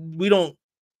 We don't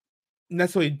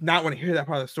necessarily not want to hear that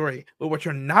part of the story. But what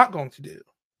you're not going to do,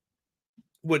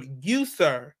 what you,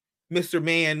 sir, Mr.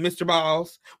 Man, Mr.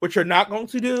 Boss, what you're not going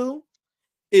to do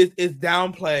is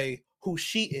downplay who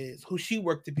she is, who she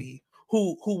worked to be,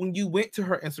 who when you went to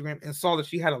her Instagram and saw that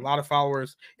she had a lot of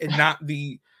followers and not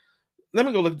the. Let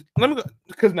me go because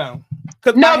because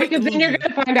then you're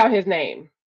gonna find out his name.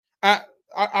 I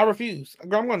refuse. I'm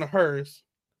going to hers.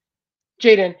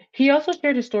 Jaden, he also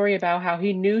shared a story about how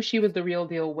he knew she was the real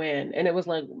deal when, and it was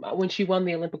like when she won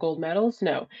the Olympic gold medals.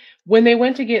 No, when they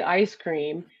went to get ice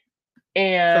cream,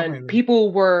 and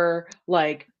people were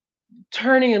like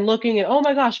turning and looking and, oh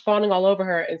my gosh, fawning all over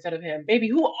her instead of him. Baby,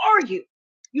 who are you?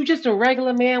 You just a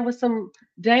regular man with some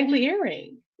dangly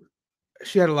earring.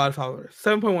 She had a lot of followers.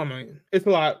 7.1 million. It's a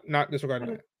lot, not disregarding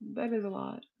that. That is a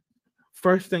lot.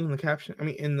 First thing in the caption,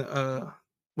 in the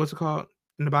what's it called?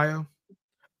 In the bio?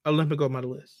 Olympic gold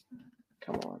medalist.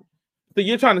 Come on. So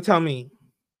you're trying to tell me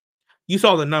you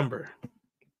saw the number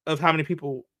of how many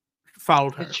people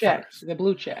followed her. The check, the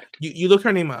blue check. You looked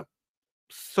her name up,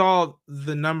 saw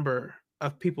the number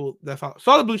of people that followed,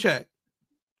 saw the blue check,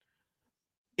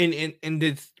 and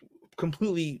did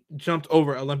completely jumped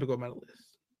over Olympic gold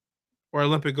medalist or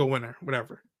Olympic gold winner,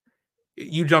 whatever.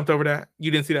 You jumped over that. You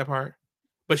didn't see that part,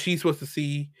 but she's supposed to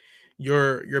see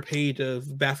your page of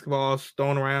basketballs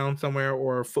thrown around somewhere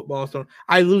or football thrown.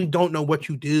 I literally don't know what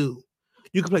you do.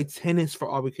 You can play tennis for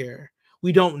all we care.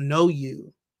 We don't know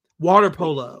you. Water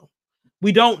polo.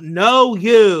 We don't know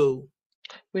you.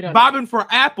 We don't bobbing for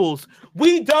apples.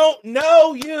 We don't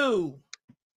know you.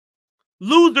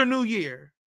 Loser New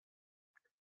Year.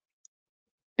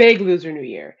 Big loser New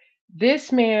Year.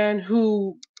 This man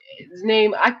who his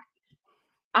name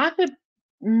I could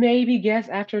maybe guess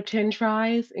after 10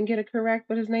 tries and get it correct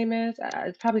what his name is.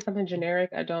 It's probably something generic.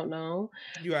 I don't know.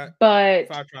 You got but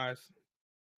 5 tries.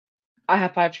 I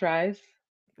have 5 tries.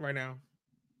 Right now.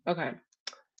 Okay.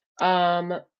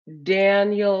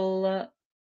 Daniel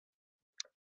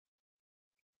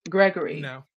Gregory.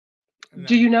 No.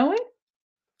 Do you know it?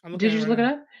 Did you just look it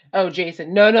up? Oh,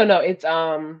 Jason. No. It's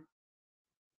Owen.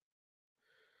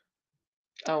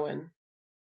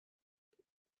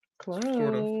 Close.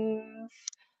 Sort of.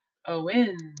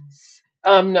 Owens.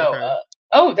 No.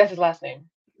 Okay. That's his last name.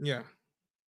 Yeah.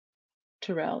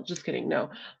 Terrell. Just kidding. No.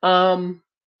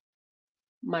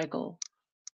 Michael.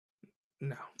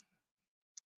 No.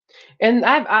 And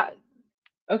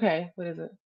okay, what is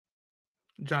it?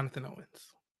 Jonathan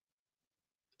Owens.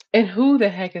 And who the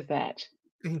heck is that?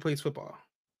 He plays football.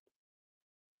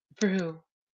 For who?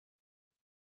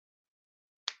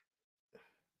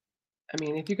 I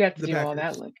mean, if you got to do all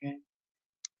that looking.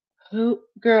 Who,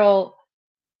 girl?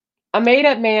 A made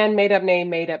up man, made up name,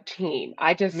 made up team.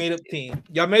 Made up team.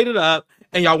 Y'all made it up,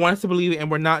 and y'all want us to believe it, and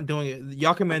we're not doing it.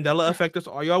 Y'all can Mandela effect us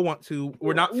all y'all want to.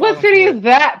 We're not. What city is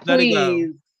that?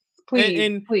 Please,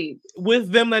 please.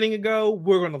 With them letting it go,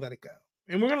 we're gonna let it go,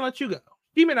 and we're gonna let you go.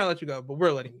 He may not let you go, but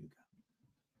we're letting you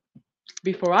go.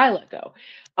 Before I let go,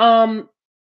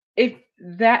 if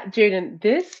that Jaden,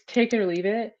 this take it or leave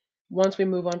it. Once we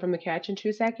move on from the catch in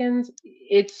 2 seconds,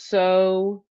 it's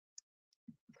so.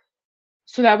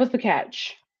 So that was the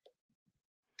catch.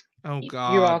 Oh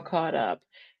God! You're all caught up.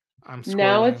 I'm scrolling.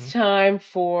 Now it's time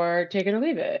for take it or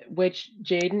leave it, which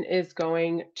Jaden is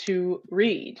going to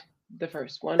read the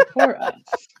first one for us.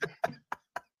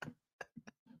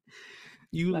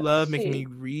 You love making me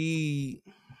read.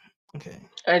 Okay.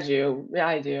 I do. Yeah,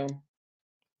 I do.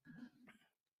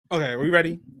 Okay, are we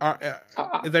ready?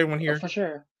 Is everyone here? For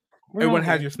sure. Everyone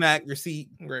has your snack, your seat.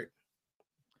 Great.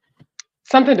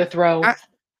 Something to throw.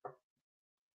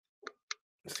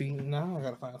 See, now I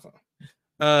gotta find something.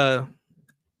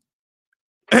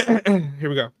 Here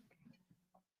we go.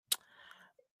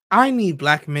 I need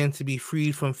Black men to be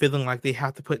freed from feeling like they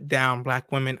have to put down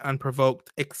Black women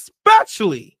unprovoked,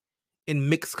 especially in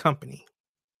mixed company.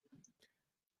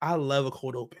 I love a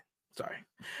cold open. Sorry.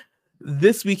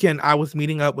 This weekend, I was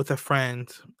meeting up with a friend,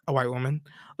 a white woman.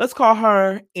 Let's call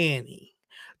her Annie.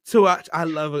 To watch, I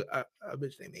love a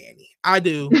bitch named Annie. I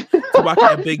do. To watch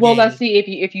a big Well, game. let's see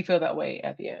if you feel that way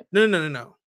at the end.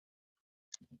 No.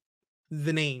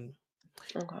 The name.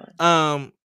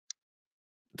 Okay.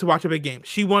 To watch a big game.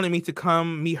 She wanted me to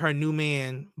come meet her new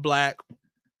man, Black.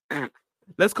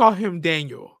 Let's call him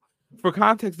Daniel. For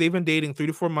context, they've been dating 3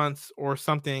 to 4 months or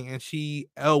something, and she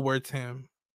L words him.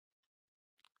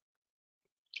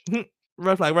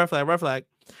 Red flag.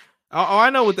 Oh, I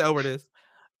know what the L word is.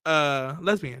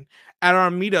 Lesbian. At our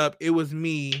meetup, it was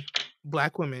me,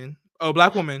 black woman,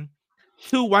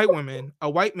 2 white women, a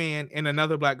white man, and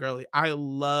another black girlie. I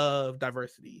love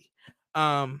diversity.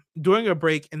 During a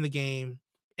break in the game,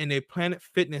 and a Planet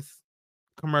Fitness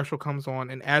commercial comes on,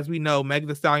 and as we know, Meg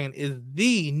Thee Stallion is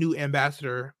the new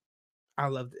ambassador. I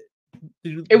loved it.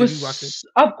 Did you watch it?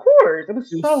 Of course, it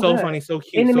was It was so so good. funny, so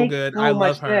cute, And it so makes good. I so love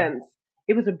much her. sense.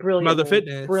 It was a brilliant Mother move.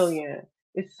 Fitness. Brilliant.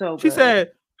 It's so She good.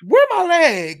 said, "Where are my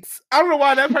legs?" I don't know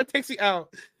why that part takes me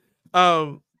out.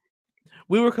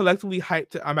 We were collectively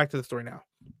hyped I'm back to the story now.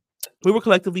 We were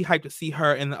collectively hyped to see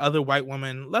her, and the other white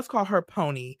woman, let's call her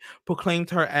Pony, proclaimed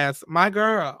her as my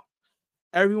girl.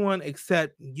 Everyone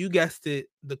except, you guessed it,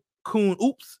 the coon.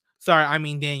 Oops. Sorry, I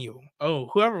mean Daniel. Oh,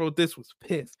 whoever wrote this was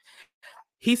pissed.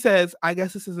 He says, I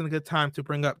guess this isn't a good time to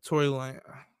bring up Toyland.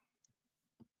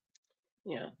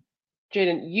 Yeah.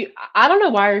 Jaden, I don't know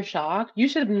why you're shocked. You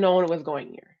should have known it was going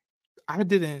here. I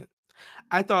didn't.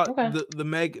 I thought Okay. the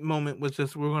Meg moment was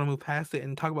just we're gonna move past it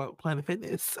and talk about Planet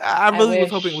Fitness. I I really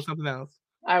was hoping it was wish. something else.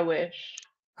 I wish.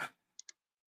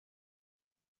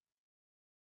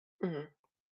 Mhm.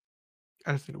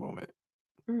 I just need a moment.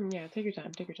 Yeah, take your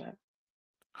time. Take your time.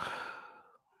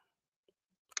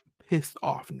 Pissed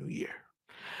off New Year.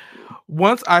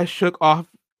 Once I shook off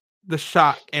the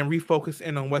shock and refocused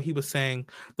in on what he was saying,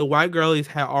 the white girlies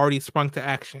had already sprung to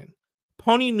action.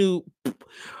 Pony knew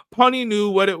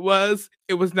what it was.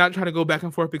 It was not trying to go back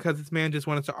and forth because this man just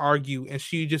wanted to argue and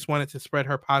she just wanted to spread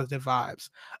her positive vibes.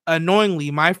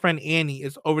 Annoyingly, my friend Annie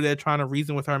is over there trying to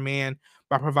reason with her man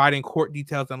by providing court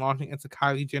details and launching into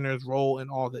Kylie Jenner's role in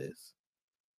all this.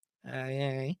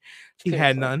 She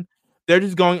had none. They're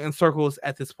just going in circles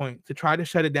at this point. To try to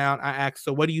shut it down, I asked,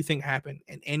 so what do you think happened?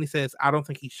 And Annie says, I don't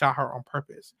think he shot her on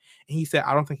purpose. And he said,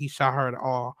 I don't think he shot her at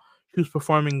all. She was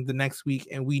performing the next week,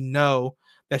 and we know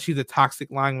that she's a toxic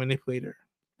lying manipulator.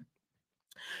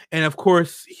 And of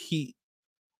course, he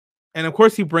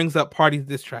brings up Party's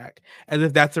diss track as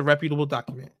if that's a reputable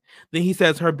document. Then he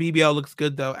says her BBL looks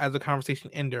good though as a conversation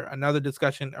ender. Another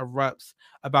discussion erupts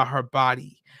about her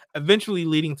body, eventually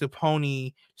leading to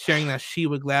Pony sharing that she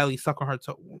would gladly suck on her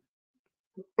toe.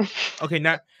 Okay,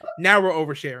 now we're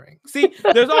oversharing. See,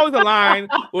 there's always a line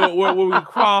where we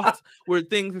cross, where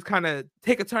things just kind of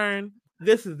take a turn.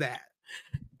 This is that.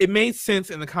 It made sense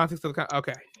in the context of the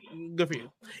okay. Good for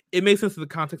you. It made sense in the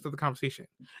context of the conversation.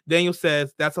 Daniel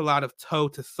says that's a lot of toe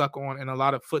to suck on and a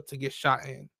lot of foot to get shot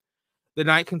in. The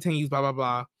night continues, blah, blah,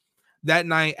 blah. That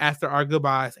night, after our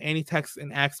goodbyes, Annie texts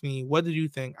and asks me, what did you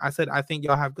think? I said, I think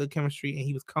y'all have good chemistry and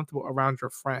he was comfortable around your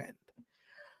friend.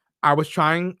 I was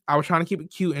trying to keep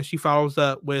it cute, and she follows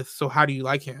up with, so how do you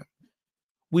like him?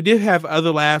 We did have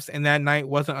other laughs, and that night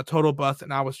wasn't a total bust,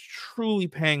 and I was truly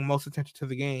paying most attention to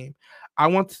the game. I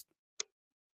want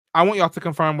y'all to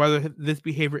confirm whether this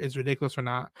behavior is ridiculous or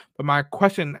not. But my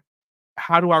question,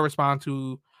 how do I respond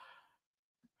to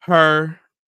her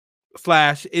 /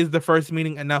 is the first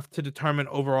meeting enough to determine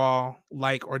overall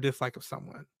like or dislike of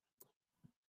someone?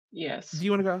 Yes. Do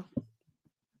you want to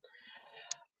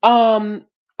go?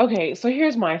 Okay, so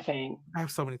here's my thing. I have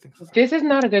so many things to say. This is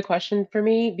not a good question for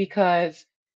me because,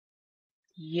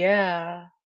 yeah,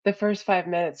 the first 5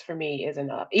 minutes for me is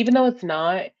enough. Even though it's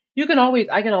not, I can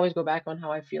always go back on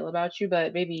how I feel about you,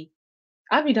 but maybe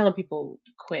I'd be done with people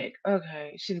quick.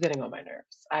 Okay, she's getting on my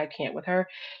nerves. I can't with her.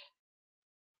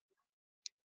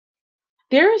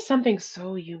 There is something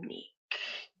so unique,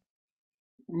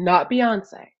 not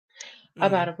Beyonce,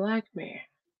 about a black man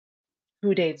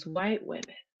who dates white women.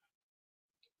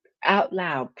 Out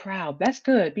loud, proud. That's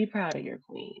good. Be proud of your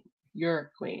queen.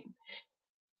 Your queen.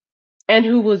 And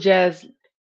who will just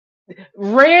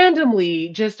randomly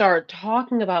just start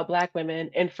talking about black women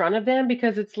in front of them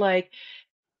because it's like,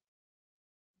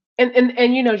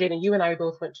 and you know, Jaden, you and I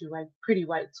both went to like pretty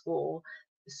white school.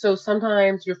 So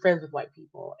sometimes you're friends with white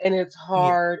people and it's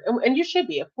hard, and you should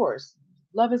be, of course.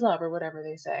 Love is love, or whatever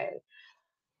they say.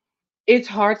 It's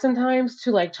hard sometimes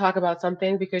to like talk about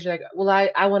something because you're like, well,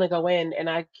 I want to go in and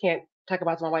I can't talk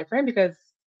about it to my white friend because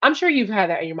I'm sure you've had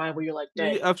that in your mind where you're like,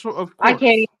 dang, Of I course. can't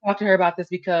even talk to her about this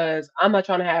because I'm not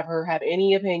trying to have her have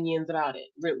any opinions about it.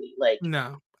 Really, like,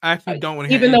 No, I actually don't want to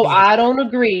hear even though anything about I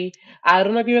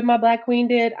don't agree with my Black Queen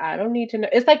did. I don't need to know.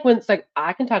 It's like when it's like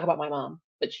I can talk about my mom,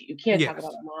 but you can't talk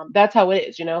about Yes. my mom. That's how it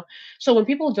is, you know. So when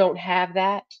people don't have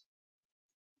that,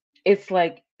 it's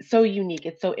like so unique.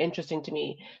 It's so interesting to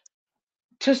me.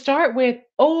 To start with,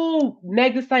 oh,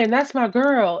 Meg Thee Stallion, that's my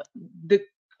girl. The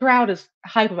crowd is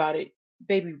hype about it.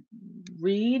 Baby,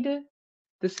 read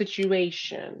the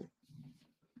situation.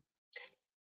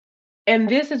 And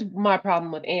this is my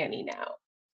problem with Annie now.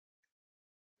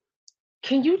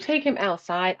 Can you take him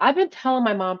outside? I've been telling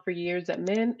my mom for years that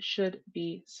men should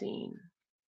be seen,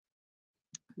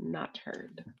 not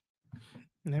heard.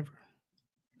 Never.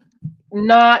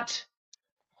 Not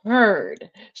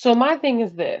heard. So my thing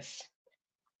is this.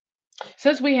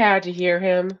 Since we had to hear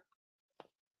him,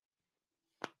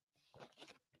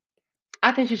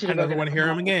 I think she should I have never broken want up to with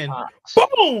hear him him on the again. spot.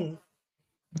 Boom!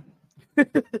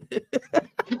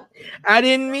 I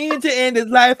didn't mean to end his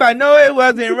life. I know it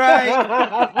wasn't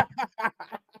right.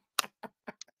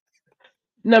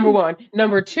 Number one.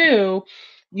 Number two,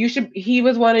 he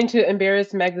was wanting to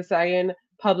embarrass Meg Thee Stallion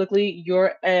publicly.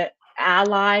 You're an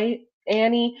ally,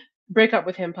 Annie. Break up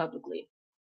with him publicly.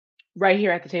 Right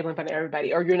here at the table in front of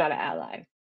everybody, or you're not an ally.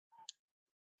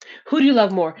 Who do you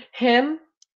love more? Him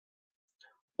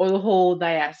or the whole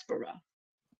diaspora?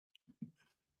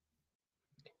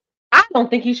 I don't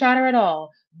think he shot her at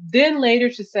all. Then later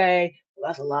to say, well,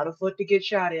 that's a lot of foot to get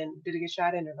shot in. Did it get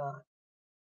shot in or not?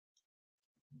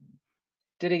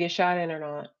 Did it get shot in or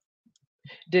not?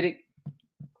 Did it?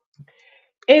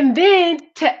 And then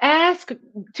to ask,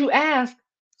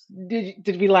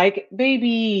 did we like it?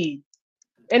 Baby?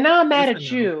 And now I'm mad Yes, I at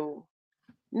know. you.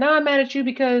 Now I'm mad at you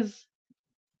because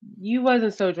you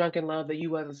wasn't so drunk in love that you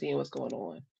wasn't seeing what's going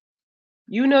on.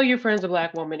 You know your friend's a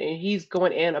Black woman, and he's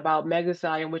going in about Meg Thee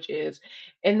Stallion, which is,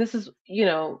 and this is,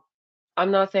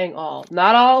 I'm not saying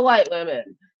not all white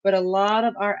women, but a lot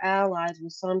of our allies will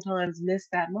sometimes miss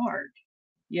that mark.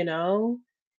 You know,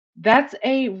 that's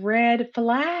a red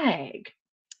flag.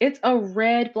 It's a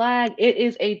red flag. It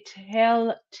is a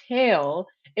telltale.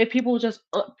 If people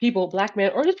people, Black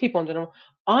men, or just people in general,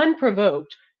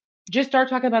 unprovoked, just start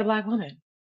talking about a Black woman.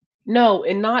 No,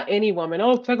 and not any woman.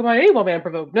 Oh, talk about any woman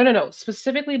unprovoked. No, no, no.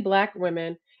 Specifically Black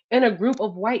women in a group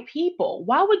of white people.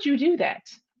 Why would you do that,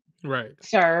 Right.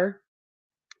 sir?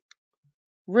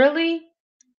 Really?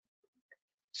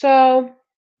 So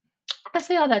I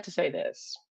say all that to say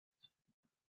this.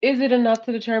 Is it enough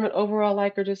to determine overall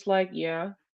like or dislike?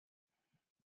 Yeah.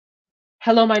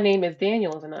 Hello, my name is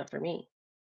Daniel is enough for me.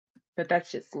 But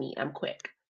that's just me. I'm quick.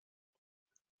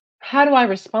 How do I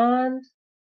respond?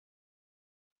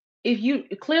 If you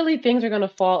clearly things are going to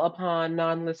fall upon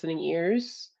non-listening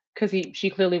ears because she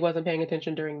clearly wasn't paying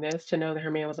attention during this to know that her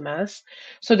man was a mess.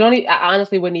 So I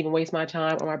honestly wouldn't even waste my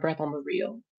time or my breath on the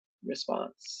real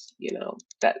response.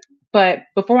 That. But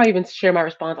before I even share my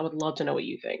response, I would love to know what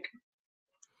you think.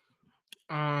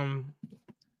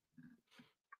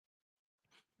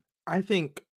 I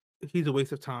think he's a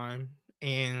waste of time,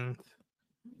 and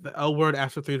the L word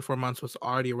after 3 to 4 months was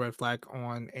already a red flag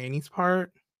on Annie's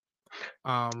part.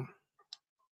 It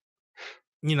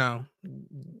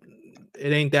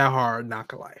ain't that hard, not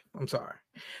gonna lie. I'm sorry.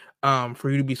 For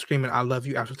you to be screaming "I love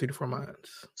you" after 3 to 4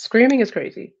 months. Screaming is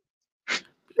crazy.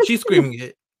 She's screaming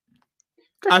it.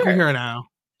 I can hear her now.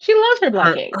 She loves her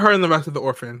Black King. Her and the rest of the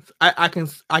orphans. I can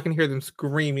hear them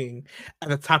screaming at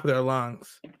the top of their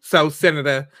lungs. So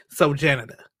Senator, so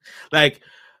janitor. Like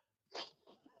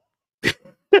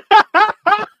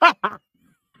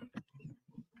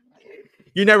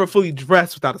you're never fully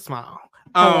dressed without a smile.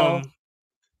 Hello.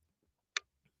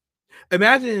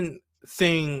 Imagine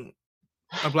seeing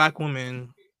a Black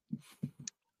woman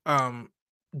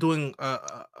doing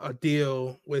a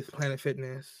deal with Planet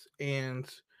Fitness, and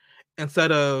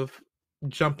instead of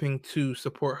jumping to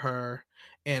support her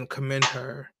and commend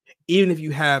her, even if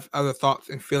you have other thoughts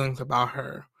and feelings about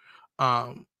her,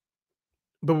 but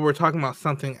we're talking about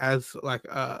something as like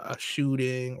a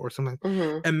shooting or something.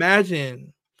 Mm-hmm.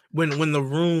 Imagine when the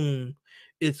room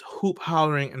is hoop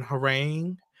hollering and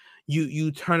haranguing,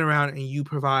 you turn around and you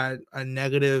provide a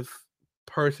negative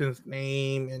person's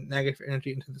name and negative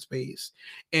energy into the space,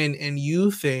 and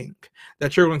you think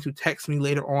that you're going to text me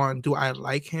later on, do I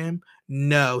like him?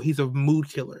 No, he's a mood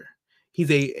killer.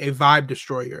 He's a vibe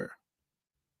destroyer.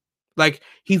 Like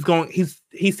he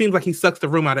seems like he sucks the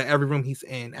room out of every room he's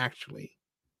in, actually.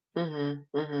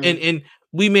 Mm-hmm. Mm-hmm. And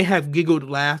we may have giggled,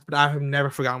 laughed, but I have never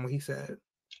forgotten what he said.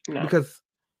 No. Because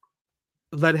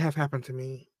let it have happened to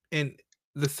me, and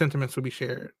the sentiments will be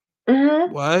shared.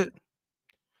 What?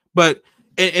 But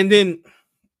and then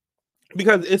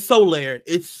because it's so layered.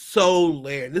 It's so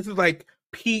layered. This is like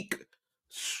peak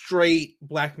straight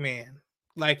black man.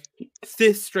 Like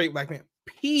cis straight black man.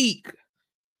 Peak.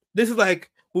 This is like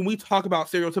when we talk about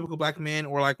stereotypical black men,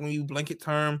 or like when you blanket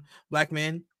term black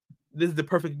men, this is the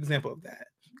perfect example of that.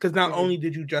 Because not only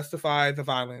did you justify the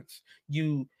violence,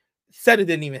 you said it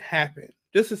didn't even happen.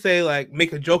 Just to say, like,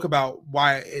 make a joke about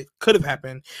why it could have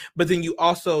happened, but then you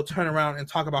also turn around and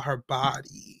talk about her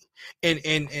body and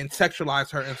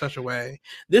sexualize her in such a way.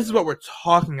 This is what we're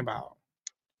talking about.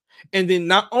 And then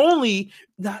not only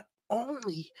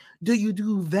do you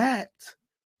do that,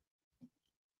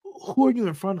 who are you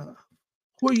in front of?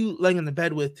 Who are you laying in the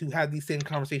bed with to have these same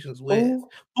conversations with? Oh.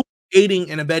 Who's aiding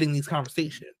and abetting these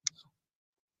conversations?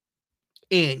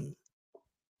 And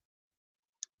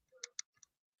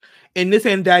this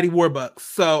ain't Daddy Warbucks,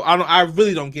 so I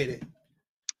really don't get it.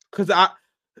 Cause at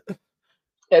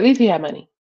least he had money.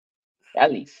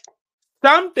 At least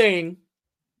something.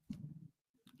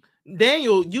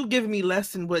 Daniel, you giving me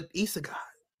less than what Issa got,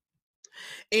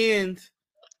 and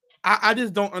I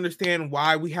just don't understand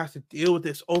why we have to deal with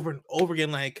this over and over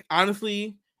again. Like,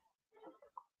 honestly,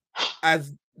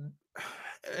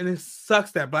 and it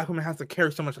sucks that Black women have to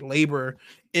carry so much labor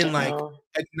in like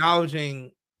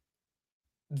acknowledging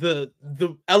the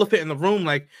elephant in the room.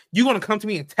 Like, you gonna come to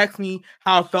me and text me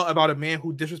how I felt about a man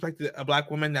who disrespected a Black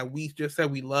woman that we just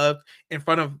said we loved in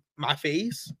front of my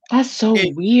face? That's so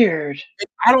weird.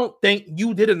 I don't think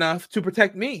you did enough to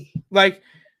protect me. Like,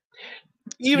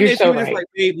 even You're if so you were right. just like,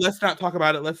 babe, let's not talk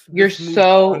about it. You're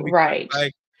so right.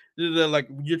 Like,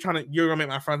 you're gonna make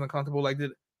my friends uncomfortable. Like,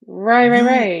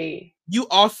 right. You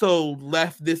also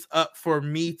left this up for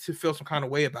me to feel some kind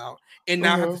of way about, and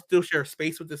now I have to still share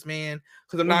space with this man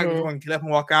because I'm not just going to get up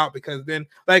and walk out, because then,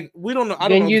 like, we don't know. I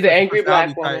don't know. You the angry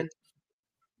Black woman.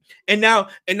 And now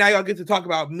y'all get to talk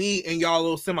about me and y'all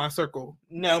little semicircle.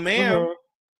 No, ma'am.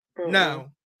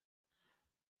 No.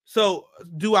 So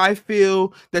do I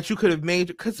feel that you could have made?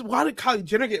 Because why did Kylie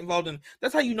Jenner get involved in?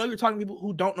 That's how you know you're talking to people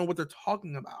who don't know what they're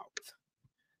talking about.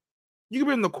 You can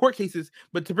bring in the court cases,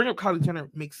 but to bring up Kylie Jenner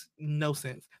makes no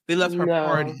sense. They left her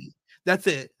party. That's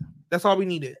it. That's all we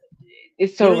needed.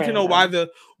 It's so we need to know why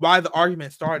the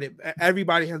argument started.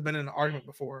 Everybody has been in an argument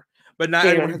before, but not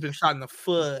everyone has been shot in the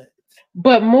foot.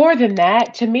 But more than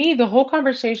that, to me, the whole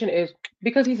conversation is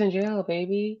because he's in jail,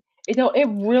 baby. It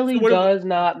really does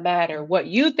not matter what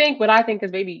you think, what I think,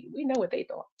 because baby, we know what they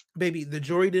thought. Baby, the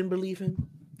jury didn't believe him.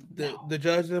 The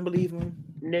judge didn't believe him.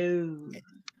 No.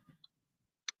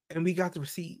 And we got the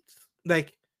receipts.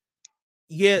 Like,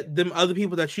 yeah, them other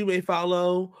people that you may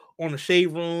follow on the Shade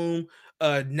Room,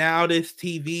 Now This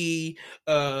TV,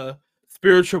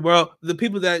 Spiritual World, the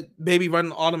people that maybe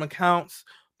running all them accounts,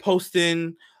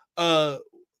 posting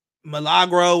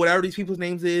Milagro, whatever these people's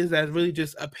names is, that's really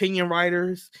just opinion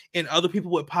writers, and other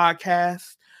people with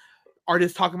podcasts are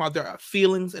just talking about their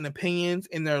feelings and opinions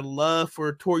and their love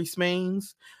for Tory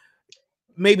Smains.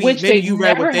 Maybe you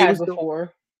read what they was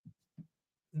before.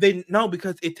 They know,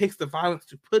 because it takes the violence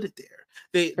to put it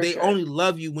there. They only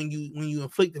love you when you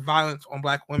inflict the violence on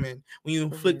Black women, when you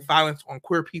inflict violence on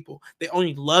queer people. They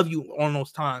only love you on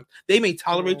those times. They may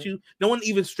tolerate you. No one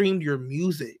even streamed your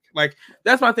music. Like,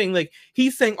 that's my thing. Like,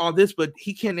 he's saying all this, but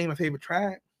he can't name a favorite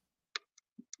track.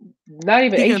 Not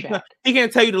even a track. He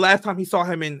can't tell you the last time he saw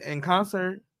him in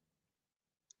concert.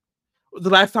 The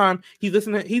last time he's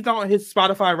on his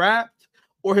Spotify Wrapped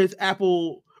or his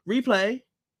Apple Replay.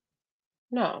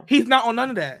 No, he's not on none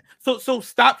of that. So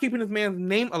stop keeping this man's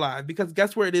name alive, because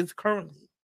guess where it is currently?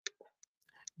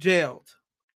 Jailed.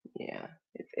 Yeah,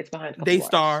 it's behind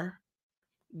Daystar,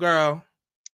 girl.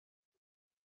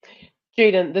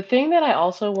 Jaden, the thing that I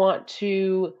also want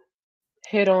to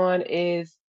hit on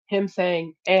is him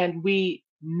saying, and we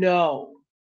know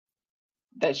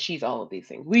that she's all of these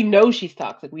things. We know she's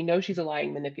toxic. We know she's a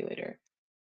lying manipulator.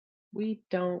 We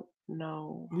don't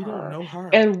know her. We don't know her.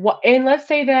 And let's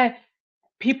say that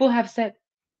people have said,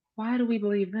 why do we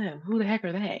believe them? Who the heck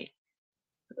are they?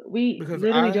 We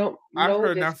literally don't know. I've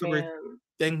heard not so great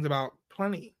things about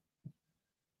plenty.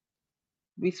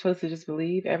 We supposed to just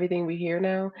believe everything we hear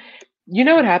now? You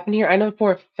know what happened here? I know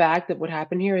for a fact that what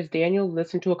happened here is Daniel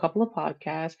listened to a couple of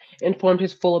podcasts and formed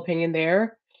his full opinion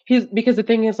there. Because the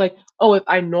thing is, like, oh, if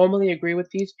I normally agree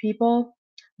with these people,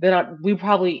 then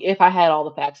if I had all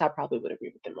the facts, I probably would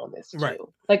agree with them on this too. Right.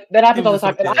 Like, that happens all the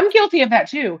time. And I'm guilty of that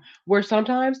too, where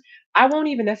sometimes I won't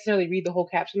even necessarily read the whole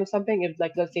caption of something. If,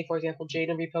 like, let's say, for example,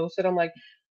 Jaden reposted, I'm like,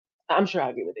 I'm sure I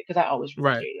agree with it, because I always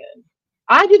read Jaden.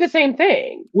 I do the same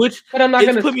thing. But I'm not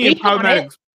going to speak on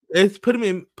it. It's put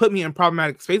me in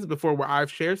problematic spaces before, where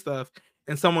I've shared stuff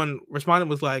and someone responded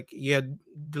was like, yeah,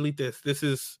 delete this. This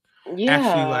is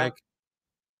actually Yeah. like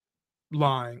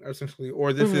lying essentially,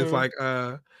 or this is Mhm. like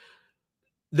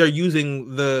they're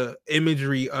using the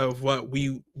imagery of what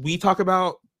we talk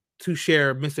about to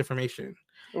share misinformation.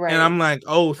 Right. And I'm like,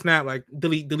 oh snap, like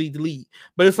delete.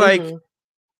 But it's like,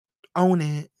 own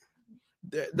it.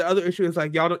 The other issue is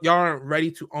like y'all aren't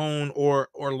ready to own or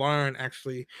learn.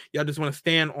 Actually, y'all just want to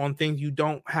stand on things you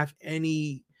don't have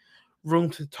any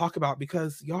room to talk about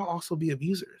because y'all also be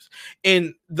abusers.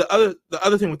 And the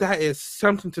other thing with that is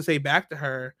something to say back to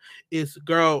her is,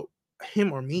 girl,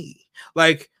 him or me.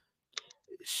 Like,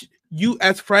 you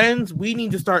as friends, we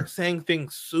need to start saying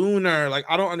things sooner. Like,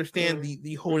 I don't understand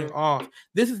the holding off.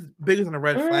 This is bigger than a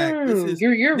red flag. This is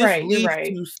You're this right. You're leads right.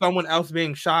 to someone else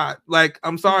being shot. Like,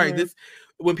 I'm sorry. This,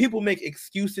 when people make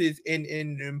excuses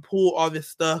and pull all this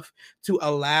stuff to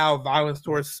allow violence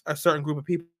towards a certain group of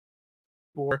people,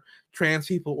 or trans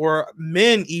people, or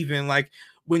men, even, like,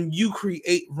 when you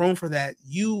create room for that,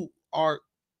 you are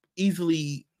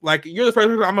easily, like, you're the first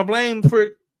person I'm gonna blame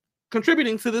for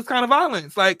contributing to this kind of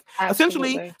violence. Like,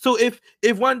 essentially, Absolutely. so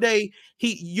if one day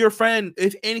your friend,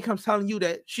 if Annie comes telling you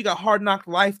that she got hard knocked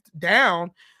life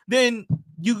down, then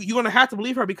you're gonna have to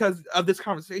believe her because of this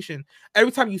conversation.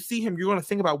 Every time you see him, you're gonna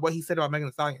think about what he said about Megan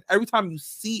Thee Stallion. Every time you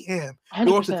see him, you're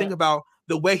going to think 100%. about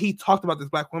the way he talked about this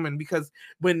black woman, because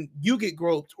when you get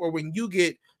groped or when you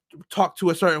get talked to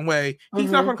a certain way,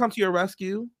 he's not gonna come to your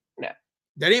rescue. No.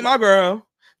 That ain't my girl.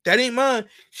 That ain't mine.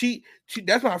 She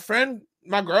that's my friend,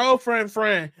 my girlfriend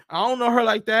friend. I don't know her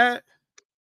like that.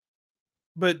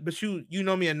 But you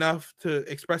know me enough to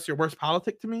express your worst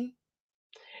politic to me.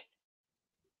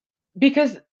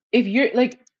 Because if you're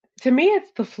like, to me,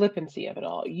 it's the flippancy of it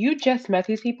all. You just met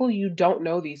these people, you don't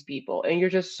know these people, and you're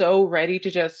just so ready to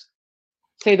just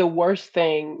say the worst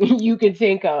thing you can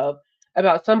think of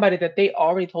about somebody that they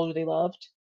already told you they loved.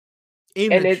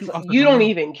 Even And that it's, you also you don't don't know.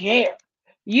 even care.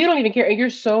 You don't even care. And you're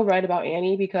so right about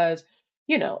Annie because,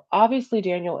 obviously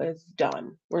Daniel is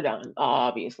done. We're done.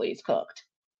 Obviously, it's cooked.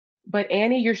 But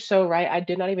Annie, you're so right. I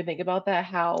did not even think about that.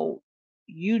 How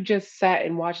you just sat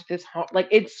and watched this, like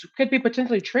it's could be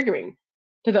potentially triggering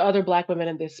to the other black women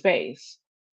in this space.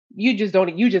 You just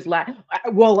don't. You just laugh.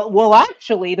 Well,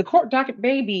 actually, the court docket,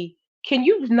 baby. Can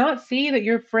you not see that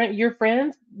your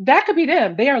friends, that could be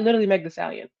them. They are literally Meg Thee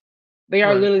Stallion. They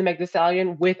are Right. literally Meg Thee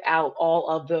Stallion without all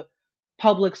of the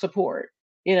public support.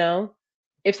 You know,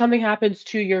 if something happens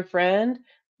to your friend,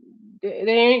 there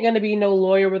ain't gonna be no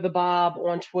lawyer with a bob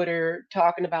on Twitter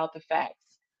talking about the facts.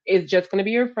 It's just gonna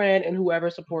be your friend and whoever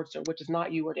supports her, which is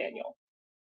not you or Daniel.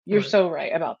 You're Right. so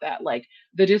right about that. Like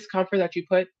the discomfort that you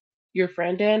put your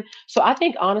friend in. So I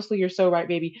think honestly, you're so right,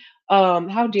 baby.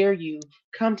 How dare you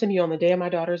come to me on the day of my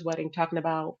daughter's wedding talking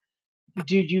about,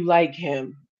 did you like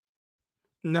him?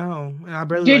 No, and I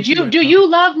barely Did like you you right do now. you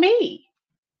love me?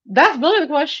 That's really the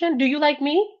question. Do you like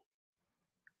me?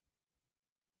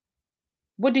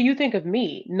 What do you think of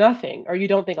me? Nothing. Or you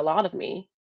don't think a lot of me.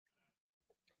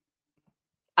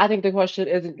 I think the question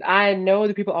is, I know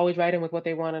that people always write in with what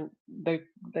they want, and the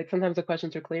like sometimes the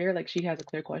questions are clear. Like she has a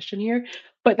clear question here,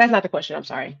 but that's not the question. I'm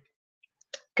sorry,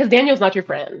 because Daniel's not your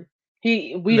friend.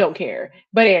 We No. don't care,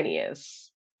 but Annie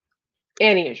is.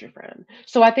 Annie is your friend.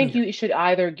 So I think Yeah. you should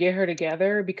either get her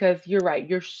together, because you're right.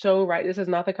 You're so right. This is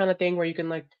not the kind of thing where you can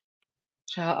like,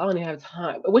 child, I don't even have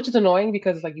time, which is annoying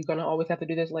because it's like you're gonna always have to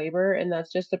do this labor, and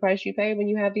that's just the price you pay when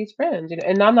you have these friends.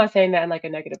 And I'm not saying that in like a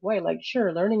negative way. Like,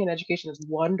 sure, learning and education is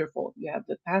wonderful if you have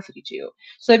the capacity to.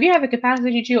 So if you have the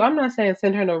capacity to, I'm not saying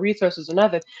send her no resources or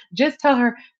nothing. Just tell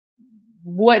her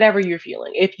whatever you're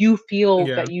feeling. If you feel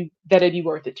Yeah. that it'd be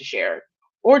worth it to share,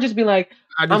 or just be like,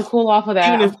 I I'm just, cool off of that.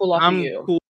 even I'm if cool off of I'm you.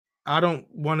 cool, I don't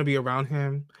want to be around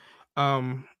him.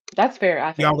 That's fair,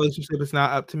 I Y'all think. relationship is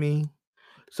not up to me,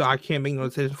 so I can't make no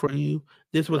decision for you.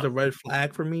 This was No, a red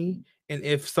flag for me. And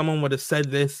if someone would have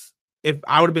said this, if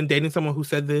I would have been dating someone who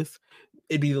said this,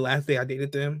 it'd be the last day I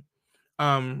dated them. But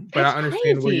I that's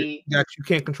understand crazy. that you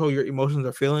can't control your emotions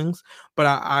or feelings. But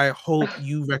I hope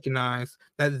you recognize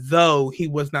that though he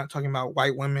was not talking about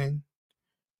white women,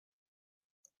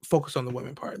 focus on the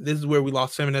women part. This is where we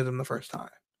lost feminism the first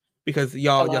time, because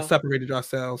y'all Hello. separated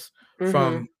yourselves Mm-hmm.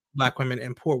 from black women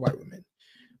and poor white women.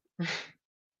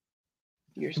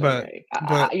 You're so But right.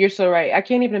 but You're so right. I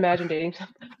can't even imagine dating.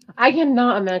 I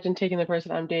cannot imagine taking the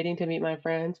person I'm dating to meet my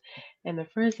friends, and the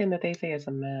first thing that they say is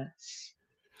a mess.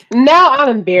 Now I'm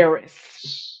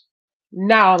embarrassed.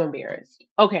 Now I'm embarrassed.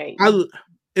 Okay,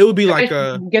 it would be like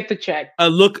guys, get the check. a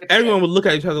look. Get the check. Everyone would look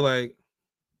at each other like,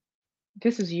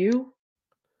 This is you.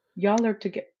 Y'all are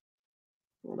together.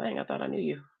 Well, dang, I thought I knew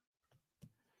you.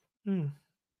 hmm.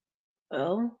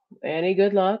 Well, Annie,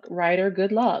 good luck. Ryder,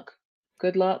 good luck.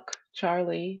 Good luck,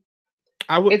 Charlie.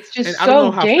 I would, It's and just I don't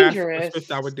know so how fast or swift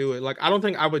dangerous. I would do it. Like, I don't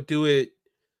think I would do it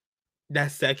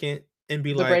that second and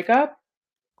be The like, breakup?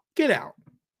 get out.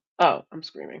 Oh, I'm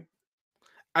screaming.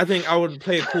 I think I would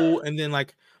play it cool, and then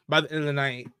like by the end of the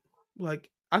night, like,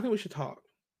 I think we should talk.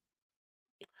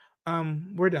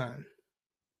 We're done.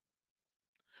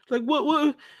 Like,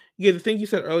 what? Yeah, the thing you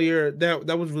said earlier,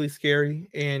 that was really scary,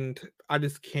 and I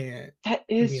just can't That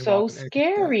be is so involved in anything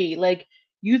like that. scary. Like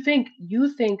you think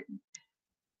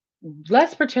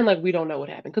let's pretend like we don't know what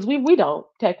happened because we don't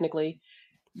technically.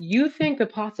 You think the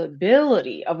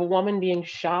possibility of a woman being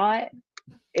shot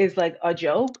is like a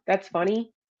joke? That's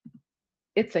funny.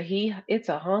 It's a he, it's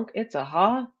a hunk, it's a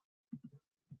ha.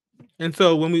 And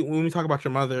so when we talk about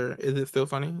your mother, is it still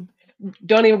funny?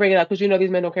 Don't even bring it up because you know these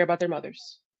men don't care about their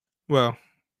mothers. Well,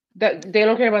 That they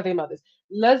don't care about their mothers.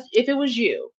 Let's if it was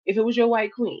you, if it was your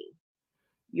white queen,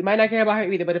 you might not care about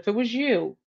her either. But if it was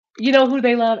you, you know who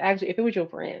they love actually. If it was your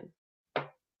friend,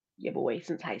 your boy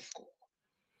since high school,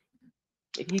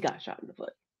 if he got shot in the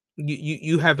foot,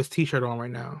 you have his T-shirt on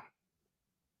right now.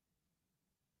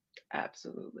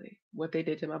 absolutely. What they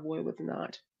did to my boy was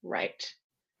not right.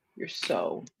 You're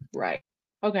so right.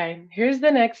 Okay, here's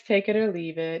the next take it or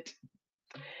leave it.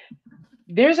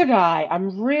 There's a guy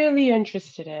I'm really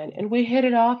interested in, and we hit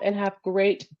it off and have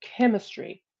great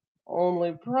chemistry.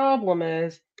 Only problem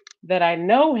is that I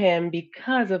know him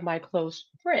because of my close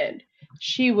friend.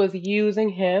 She was using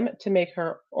him to make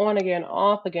her on again,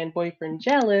 off again boyfriend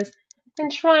jealous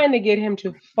and trying to get him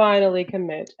to finally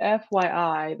commit.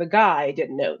 FYI, the guy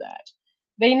didn't know that.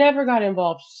 They never got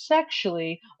involved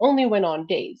sexually, only went on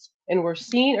dates, and were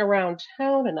seen around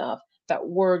town enough that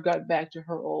word got back to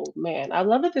her old man. I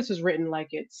love that this is written like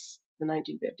it's the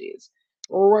 1950s.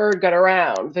 Word got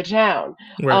around the town.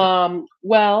 Right.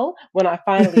 Well, when I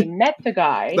finally met the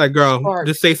guy, Like, girl, sparks.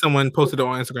 just say someone posted it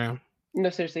on Instagram. No,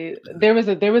 seriously, there was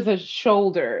a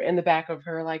shoulder in the back of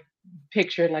her like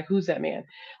picture, and like who's that man?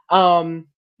 Um,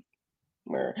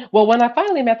 well, when I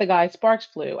finally met the guy, sparks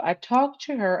flew. I talked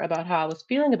to her about how I was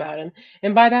feeling about him,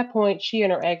 and by that point, she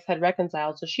and her ex had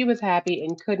reconciled, so she was happy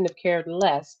and couldn't have cared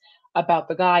less about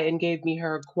the guy and gave me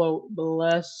her quote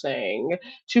blessing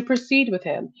to proceed with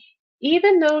him.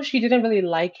 Even though she didn't really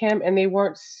like him and they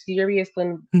weren't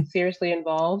seriously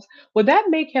involved, would that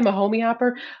make him a homie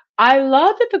hopper? I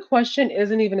love that the question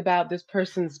isn't even about this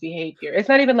person's behavior. It's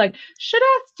not even like, should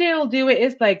I still do it?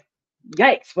 It's like,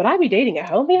 yikes, would I be dating a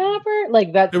homie hopper?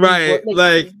 Like that's these Right. words.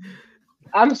 Like Like,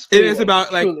 I'm it is screaming,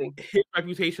 about like truly. his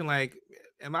reputation. Like,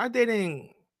 am I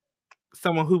dating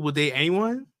someone who will date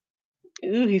anyone?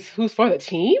 Ooh, he's who's for the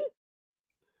team?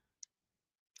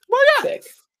 Well, Sick.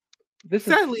 yes. This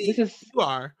Sadly, is you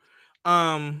are.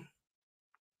 Um,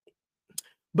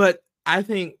 but I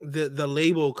think the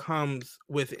label comes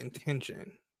with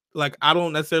intention. Like, I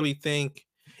don't necessarily think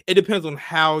it depends on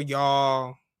how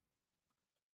y'all.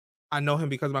 I know him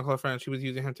because of my close friend. She was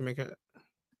using him to make it.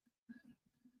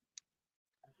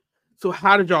 So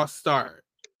how did y'all start?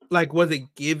 Like, was it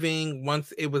giving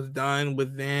once it was done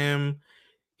with them?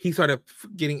 He started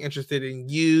getting interested in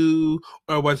you,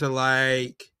 or was it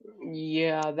like,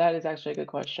 yeah, that is actually a good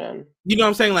question. you know what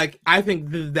I'm saying? Like, I think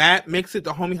that makes it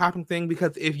the homie hopping thing,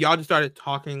 because if y'all just started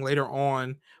talking later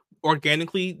on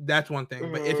organically, that's one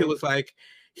thing. But if it Mhm. was like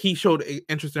he showed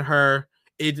interest in her,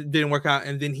 it didn't work out,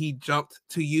 and then he jumped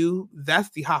to you, that's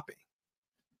the hopping.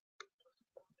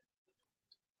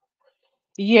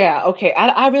 Yeah, okay.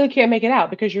 I really can't make it out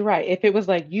because you're right. If it was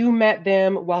like you met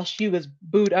them while she was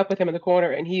booed up with him in the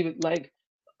corner and he was like,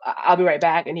 I'll be right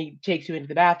back, and he takes you into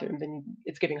the bathroom, then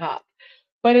it's giving hot.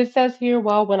 But it says here,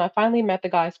 well, when I finally met the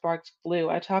guy, sparks flew.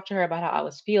 I talked to her about how I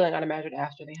was feeling, I'd imagine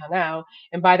after they hung out.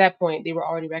 And by that point, they were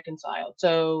already reconciled.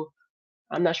 So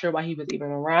I'm not sure why he was even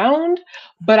around.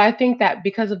 But I think that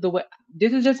because of the way,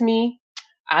 this is just me.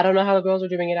 I don't know how the girls are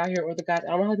doing it out here or the guys.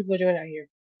 I don't know how people are doing it out here.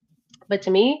 But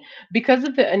to me, because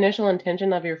of the initial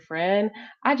intention of your friend,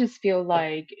 I just feel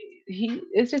like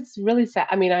it's just really sad.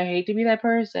 I mean, I hate to be that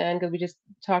person because we just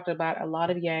talked about a lot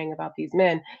of yang about these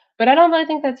men, but I don't really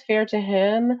think that's fair to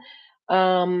him.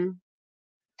 Um,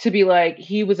 to be like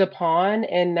he was a pawn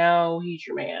and now he's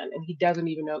your man and he doesn't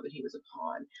even know that he was a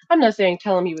pawn. I'm not saying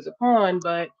tell him he was a pawn,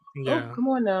 but oh, Yeah. come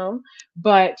on now.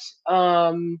 But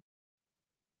I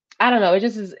don't know. It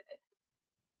just is.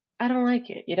 I don't like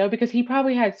it, because he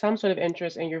probably had some sort of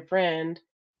interest in your friend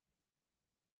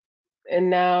and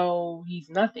now he's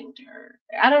nothing to her.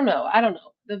 I don't know. I don't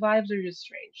know. The vibes are just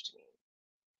strange to me.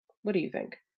 What do you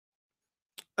think?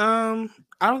 I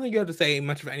don't think you have to say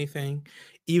much of anything,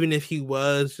 even if he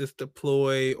was just a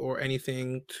ploy or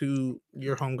anything to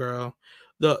your homegirl.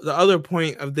 the other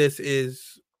point of this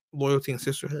is loyalty and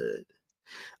sisterhood.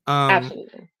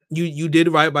 Absolutely. You did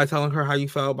right by telling her how you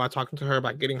felt, by talking to her,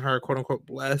 by getting her quote unquote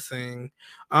blessing.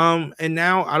 And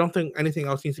now I don't think anything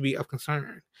else needs to be of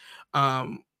concern.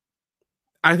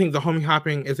 I think the homie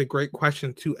hopping is a great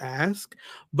question to ask,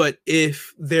 but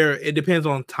it depends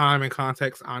on time and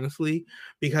context, honestly,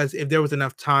 because if there was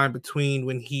enough time between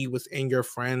when he was in your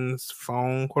friend's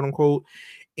phone, quote unquote,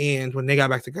 and when they got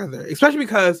back together, especially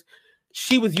because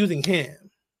she was using him.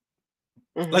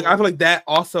 Like, I feel like that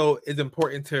also is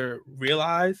important to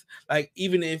realize. Like,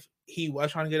 even if he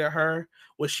was trying to get at her,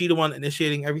 was she the one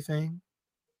initiating everything?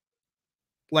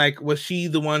 Like, was she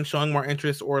the one showing more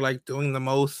interest or like doing the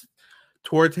most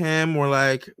towards him, or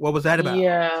like what was that about?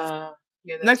 Yeah.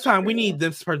 Next time we need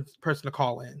this person to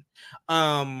call in.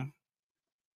 But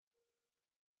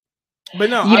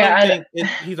no, I don't think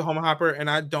he's a homo hopper, and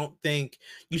I don't think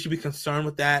you should be concerned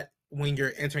with that when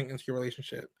you're entering into your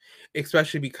relationship,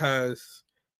 especially because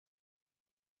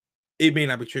it may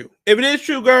not be true. If it is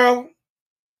true, girl,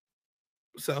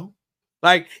 so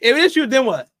like if it is true, then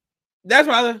what? That's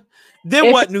rather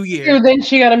then what? New Year. True, then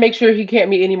she got to make sure he can't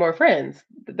meet any more friends.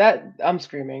 That I'm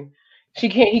screaming. He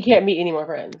can't meet any more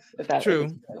friends if that true.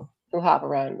 If he'll hop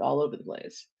around all over the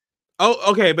place.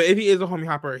 Oh, okay, but if he is a homie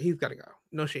hopper, he's got to go.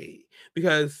 No shade,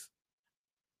 because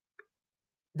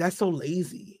that's so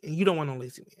lazy, and you don't want no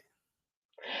lazy man.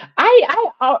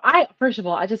 I first of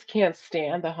all, I just can't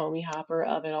stand the homie hopper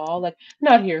of it all. Like,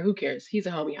 not here, who cares? He's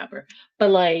a homie hopper.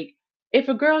 But like, if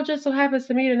a girl just so happens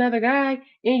to meet another guy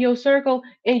in your circle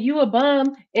and you a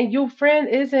bum and your friend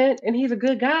isn't and he's a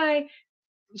good guy,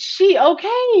 she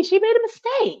okay. She made a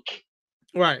mistake.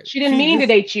 Right. She didn't mean to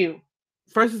date you.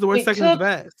 First is the worst, second is the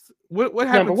best. What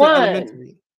happened number to one.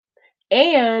 elementary?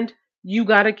 And you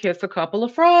gotta kiss a couple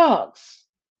of frogs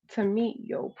to meet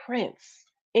your prince.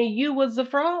 And you was the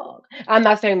frog. I'm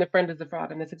not saying the friend is the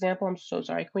frog in this example. I'm so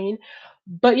sorry, Queen.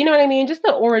 But you know what I mean? Just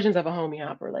the origins of a homie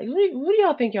hopper. Like, who do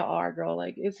y'all think y'all are, girl?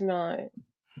 Like, it's not.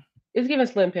 It's giving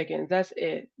slim pickings. That's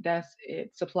it. That's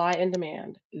it. Supply and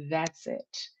demand. That's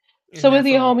it. And So is that's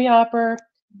he a all. homie hopper?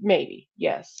 Maybe.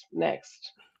 Yes.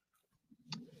 Next.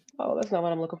 Oh, that's not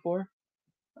what I'm looking for.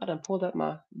 I done pulled up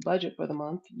my budget for the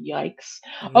month. Yikes.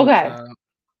 Okay.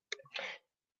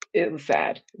 It was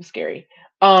sad. It was scary.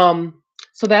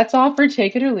 So that's all for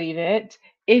take it or leave it.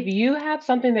 If you have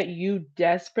something that you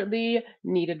desperately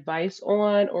need advice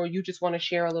on, or you just want to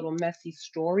share a little messy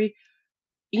story,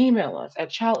 email us at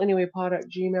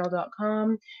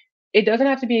childanyways@gmail.com. It doesn't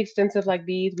have to be extensive like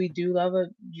these. We do love a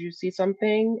juicy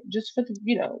something just for the,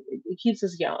 it keeps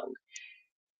us young,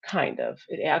 kind of.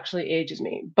 It actually ages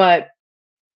me, but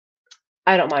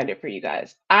I don't mind it for you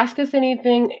guys. Ask us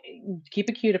anything, keep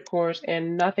it cute, of course,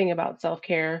 and nothing about self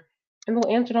care, and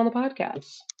we'll answer it on the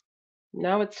podcast.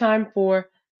 Now it's time for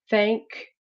Thank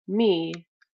Me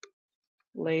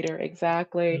Later.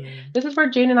 Exactly. This is where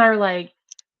Jane and I are like,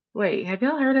 wait, have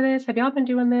y'all heard of this? Have y'all been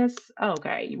doing this?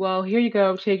 Okay, well, here you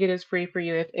go. Take it as free for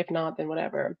you. If not, then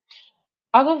whatever.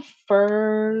 I'll go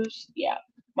first. Yeah.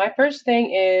 My first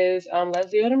thing is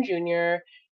Leslie Odom Jr.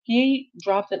 He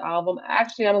dropped an album.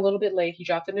 Actually, I'm a little bit late. He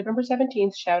dropped it November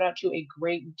 17th. Shout out to a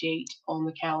great date on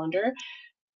the calendar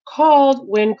called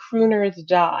When Crooners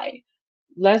Die.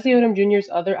 Leslie Odom Jr.'s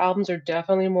other albums are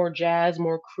definitely more jazz,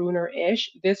 more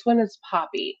crooner-ish. This one is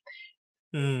poppy.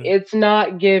 It's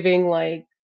not giving like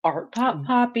art pop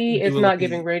poppy. It's not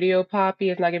giving radio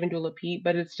poppy. It's not giving Dula Peep,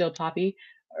 but it's still poppy.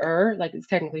 Like it's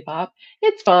technically pop.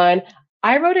 It's fun.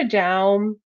 I wrote it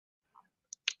down.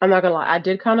 I'm not gonna lie. I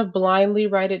did kind of blindly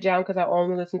write it down because I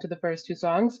only listened to the first two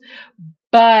songs.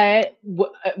 But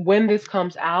when this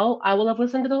comes out, I will have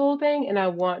listened to the whole thing, and I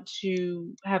want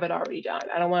to have it already done.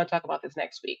 I don't want to talk about this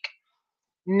next week.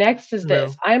 Next is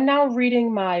this. I am now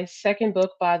reading my second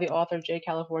book by the author J.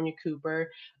 California Cooper.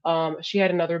 She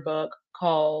had another book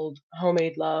called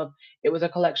Homemade Love. It was a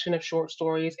collection of short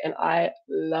stories, and I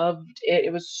loved it.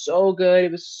 It was so good.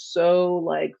 It was so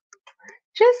like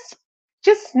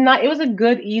just not. It was a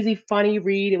good, easy, funny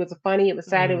read. It was funny. It was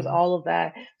sad. It was all of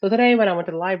that. So today, when I went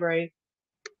to the library,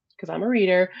 because I'm a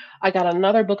reader, I got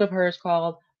another book of hers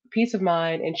called Peace of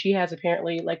Mind, and she has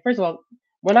apparently like first of all,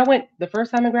 when I went the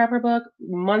first time I grabbed her book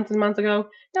months and months ago,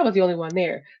 that was the only one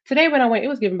there. Today when I went, it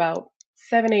was giving about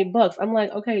 7, 8 books. I'm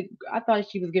like, okay, I thought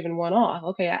she was giving one off.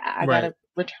 Okay, I gotta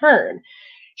return.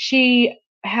 She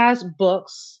has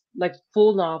books like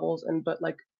full novels and but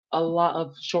like a lot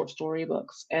of short story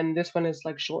books, and this one is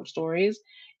like short stories.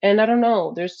 And I don't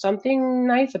know, there's something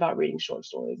nice about reading short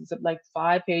stories. It's like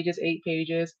 5 pages, 8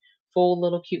 pages, full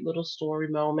little cute little story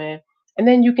moment. And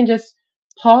then you can just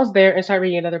pause there and start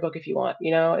reading another book if you want.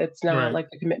 It's not Right. like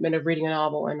the commitment of reading a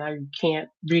novel and I can't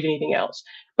read anything else.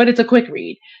 But it's a quick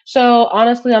read. So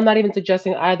honestly, I'm not even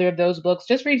suggesting either of those books.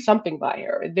 Just read something by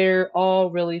her. They're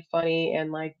all really funny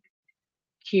and like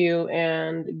cute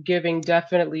and giving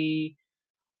definitely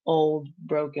old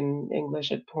broken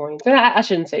English at points. And I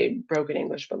shouldn't say broken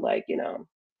English, but like,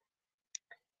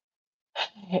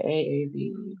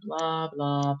 AAB, blah,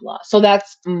 blah, blah. So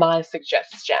that's my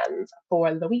suggestions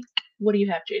for the week. What do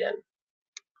you have, Jaden?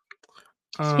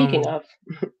 Speaking of.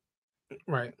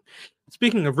 Right.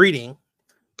 Speaking of reading,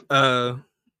 I'm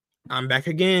back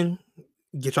again.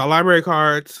 Get y'all library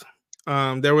cards.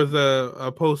 There was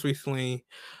a post recently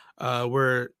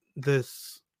where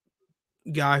this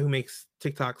guy who makes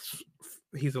TikToks,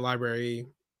 he's a library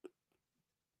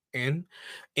and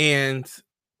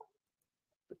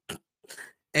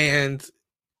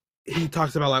he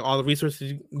talks about like all the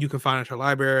resources you can find at your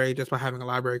library just by having a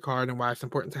library card and why it's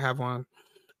important to have one.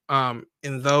 And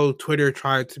though Twitter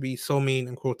tried to be so mean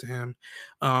and cruel to him,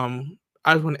 I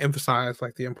just want to emphasize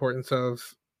like the importance of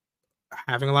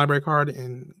having a library card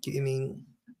and getting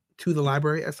to the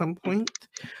library at some point.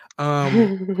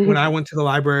 When I went to the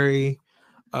library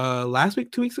last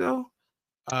week, 2 weeks ago,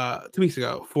 2 weeks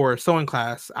ago for sewing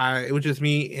class, it was just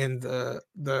me and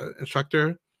the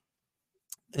instructor,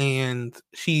 and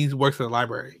she works at the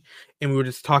library, and we were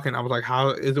just talking. I was like,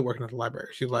 how is it working at the library?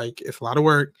 She's like, it's a lot of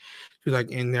work. She's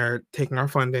like, and they're taking our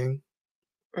funding.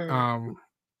 And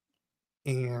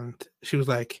she was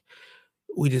like,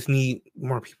 we just need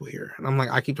more people here. And I'm like,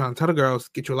 I keep trying to tell the girls,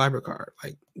 get your library card.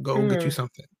 Like, go get you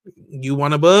something. You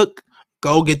want a book?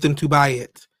 Go get them to buy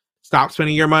it. Stop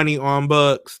spending your money on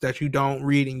books that you don't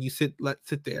read and you sit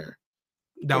there.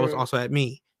 That was also at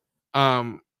me.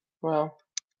 Well,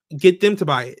 get them to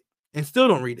buy it and still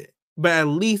don't read it. But at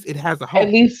least it has a home. At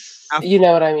least you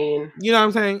know what I mean. You know what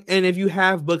I'm saying? And if you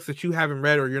have books that you haven't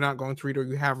read or you're not going to read or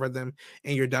you have read them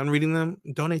and you're done reading them,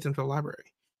 donate them to the library.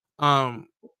 But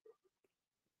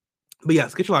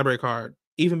yes, get your library card.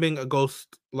 Even being a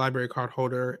ghost library card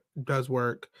holder does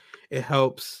work. It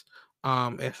helps.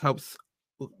 It helps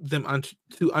them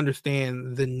to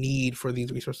understand the need for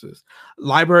these resources.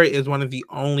 Library is one of the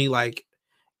only like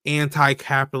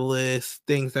anti-capitalist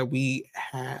things that we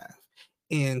have.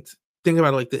 And think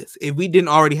about it like this: if we didn't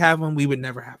already have them, we would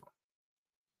never have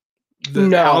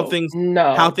them. How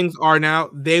things are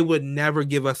now, they would never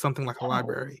give us something like a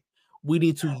library. We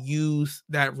need to use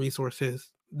that resource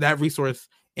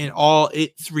and all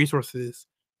its resources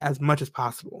as much as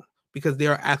possible because they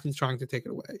are actually trying to take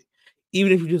it away.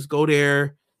 Even if you just go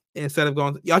there instead of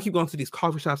y'all keep going to these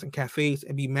coffee shops and cafes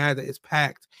and be mad that it's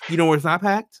packed. You know where it's not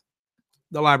packed?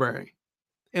 The library.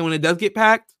 And when it does get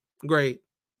packed, great.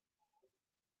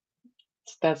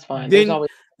 That's fine. Then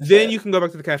you can go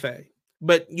back to the cafe.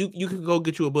 But you can go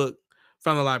get you a book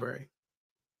from the library.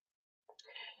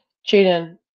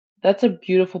 Jaden, that's a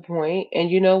beautiful point.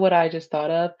 And you know what I just thought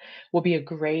of would be a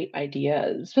great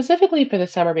idea, specifically for the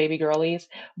summer baby girlies.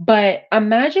 But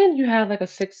imagine you have like a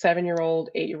 6,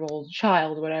 7-year-old, 8-year-old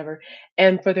child, whatever,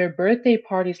 and for their birthday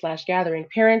party / gathering,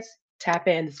 parents tap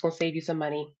in. It's going to save you some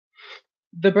money.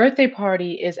 The birthday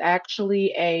party is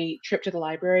actually a trip to the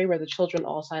library where the children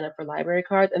all sign up for library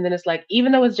cards. And then it's like,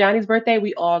 even though it's Johnny's birthday,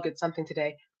 we all get something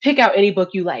today. Pick out any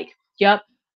book you like. Yep.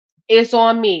 It's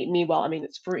on me. Meanwhile, I mean,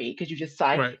 it's free because you just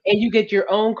sign right. And you get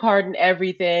your own card and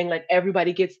everything. Like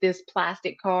everybody gets this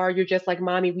plastic card. You're just like,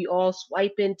 mommy, we all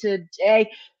swipe in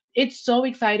today. It's so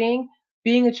exciting.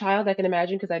 Being a child, I can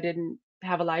imagine because I didn't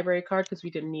have a library card because we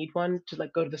didn't need one to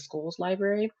like go to the school's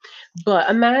library. But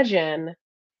imagine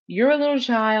you're a little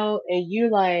child and you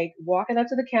like walking up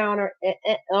to the counter,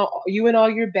 you and all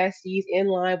your besties in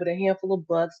line with a handful of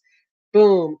books.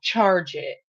 Boom, charge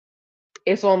it.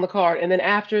 It's on the card. And then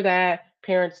after that,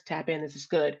 parents tap in. This is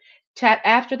good. Tap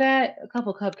after that, a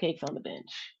couple cupcakes on the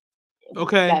bench.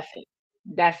 Okay.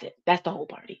 That's it. That's the whole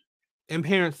party. And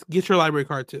parents, get your library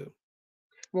card too.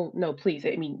 Well, no, please.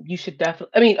 I mean, you should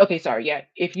definitely. I mean, okay, sorry. Yeah,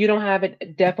 if you don't have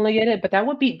it, definitely get it. But that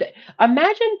would be.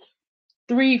 Imagine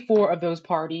 3, 4 of those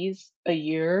parties a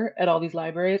year at all these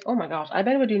libraries. Oh my gosh, I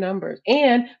bet it would do numbers.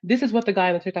 And this is what the guy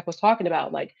on the TikTok was talking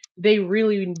about. Like they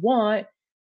really want,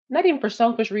 not even for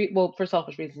selfish for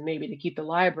selfish reasons maybe to keep the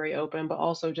library open, but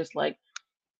also just like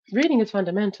reading is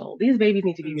fundamental. These babies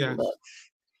need to be reading books.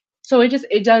 So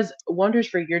it does wonders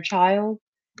for your child.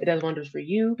 It does wonders for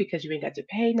you because you ain't got to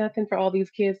pay nothing for all these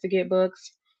kids to get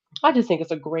books. I just think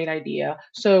it's a great idea.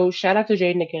 So shout out to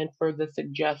Jaden again for the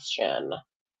suggestion.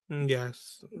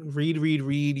 Yes. Read.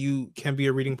 You can be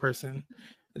a reading person.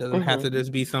 It doesn't have to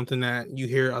just be something that you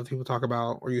hear other people talk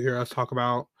about or you hear us talk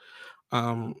about.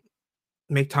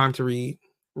 Make time to read.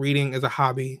 reading is a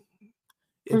hobby.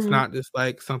 It's Mhm. not just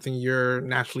like something you're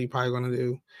naturally probably going to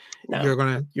do. No.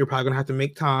 You're probably going to have to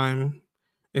make time.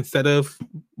 Instead of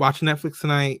watching Netflix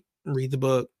tonight, read the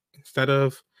book. Instead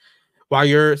of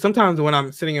sometimes when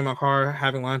I'm sitting in my car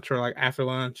having lunch or like after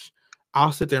lunch,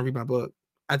 I'll sit there and read my book.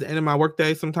 At the end of my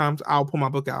workday, sometimes I'll pull my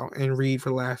book out and read for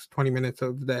the last 20 minutes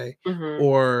of the day,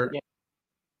 or Yeah.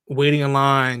 waiting in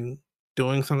line,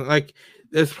 doing something like.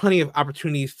 There's plenty of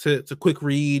opportunities to quick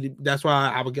read. That's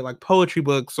why I would get like poetry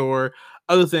books or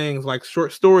other things like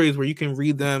short stories where you can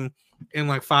read them in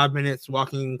like 5 minutes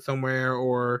walking somewhere,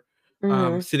 or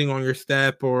sitting on your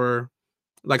step, or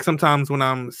like sometimes when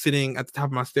I'm sitting at the top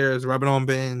of my stairs rubbing on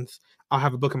bins, I'll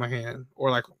have a book in my hand,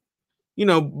 or like,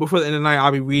 before the end of the night,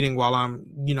 I'll be reading while I'm,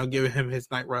 giving him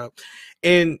his night rub.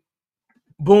 And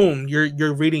boom,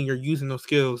 you're reading, you're using those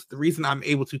skills. The reason I'm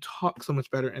able to talk so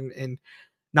much better and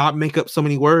not make up so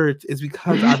many words is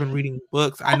because I've been reading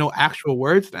books. I know actual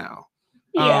words now.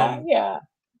 Yeah.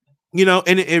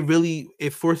 And it really,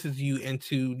 it forces you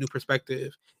into new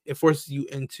perspective. It forces you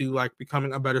into like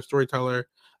becoming a better storyteller,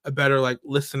 a better like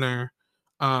listener,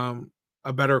 a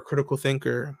better critical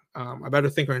thinker, a better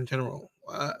thinker in general.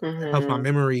 It helps my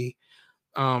memory.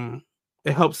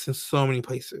 It helps in so many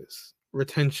places.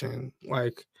 Retention,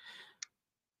 like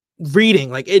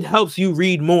reading, like it helps you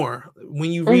read more.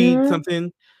 When you read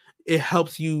something, it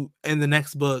helps you in the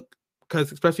next book,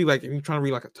 because especially like if you're trying to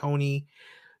read like a Tony,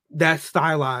 that's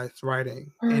stylized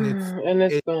writing, and it's gonna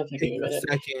take takes you a a minute.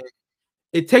 second.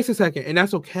 It takes a second, and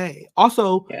that's okay.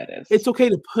 Also, Yeah, it is. it's okay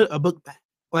to put a book back.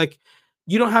 Like,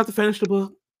 you don't have to finish the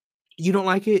book. You don't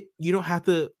like it, you don't have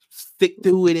to stick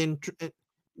through it. And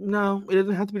no, it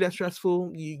doesn't have to be that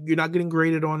stressful. You're not getting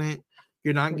graded on it.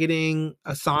 You're not getting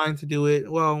assigned to do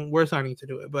it. Well, we're assigning to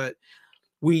do it, but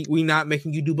we not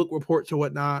making you do book reports or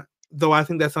whatnot. Though I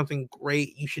think that's something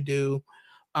great you should do.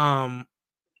 It's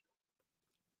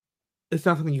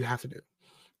not something you have to do.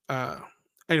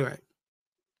 Anyway,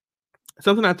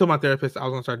 something I told my therapist I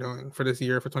was gonna start doing for this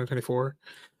year, for 2024,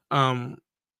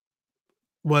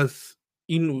 was,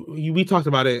 we talked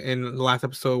about it in the last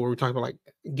episode where we talked about like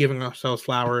giving ourselves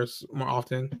flowers more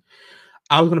often.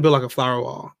 I was gonna build like a flower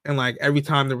wall, and like every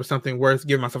time there was something worth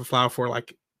giving myself a flower for,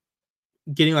 like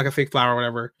getting like a fake flower or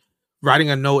whatever,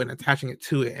 writing a note and attaching it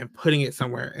to it and putting it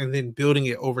somewhere, and then building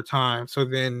it over time. So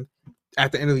then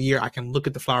at the end of the year, I can look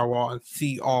at the flower wall and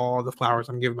see all the flowers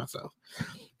I'm giving myself.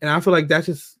 And I feel like that's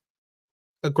just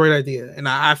a great idea, and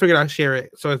I figured I'd share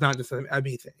it so it's not just a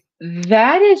me thing.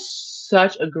 That is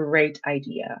such a great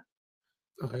idea.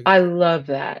 Okay, I love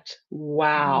that.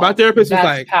 Wow. my therapist was That's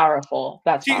like, powerful.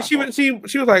 That's she powerful.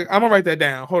 was like, I'm gonna write that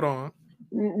down. Hold on.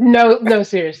 No,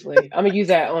 seriously. I'm gonna use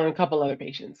that on a couple other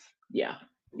patients. Yeah.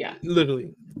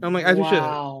 Literally, I'm like, as you should.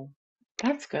 Wow.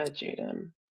 That's good, Jaden.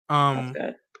 That's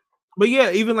good. But yeah,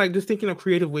 even like just thinking of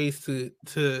creative ways to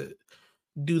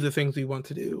do the things we want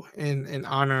to do, and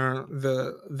honor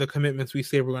the commitments we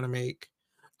say we're gonna make.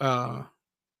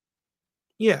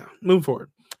 Yeah, moving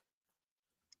forward.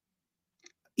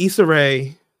 Issa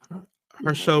Rae,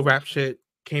 her show Rap Shit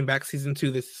came back season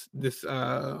 2 this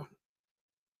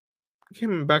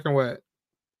came back in what,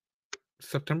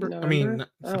 September? November? I mean,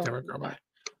 September, girl, bye.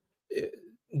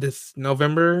 This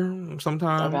November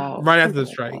sometime, right after the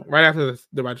strike, right after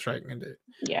the writer strike ended.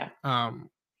 Yeah.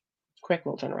 Quick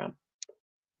little turnaround.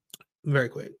 Very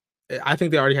quick. I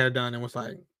think they already had it done and was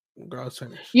like, girl, it's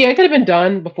finished. Yeah, it could have been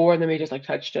done before, and then they just like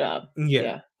touched it up.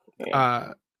 Yeah.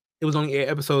 It was only 8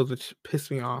 episodes, which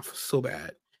pissed me off so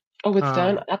bad. Oh, it's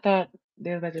done? I thought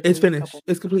they were it's finished.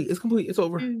 It's complete. It's complete. It's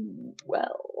over.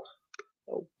 Well,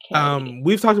 okay.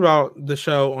 We've talked about the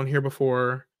show on here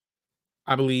before,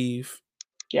 I believe.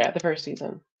 Yeah, the first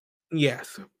season.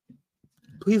 Yes.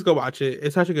 Please go watch it.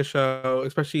 It's such a good show.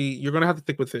 Especially, you're gonna have to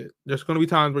stick with it. There's gonna be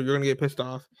times where you're gonna get pissed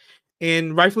off,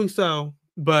 and rightfully so.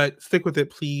 But stick with it,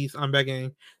 please. I'm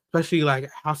begging. Especially like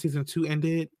how season 2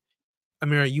 ended.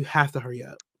 Amira, you have to hurry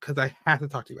up because I have to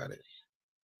talk to you about it.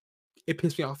 It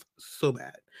pissed me off so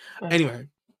bad. Anyway,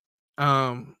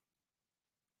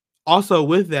 also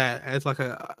with that, as like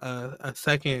a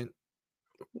second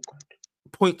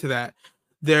point to that,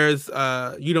 there's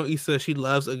Issa, she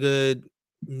loves a good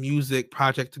music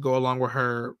project to go along with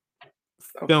her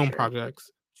film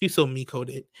projects. She's so me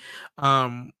coded.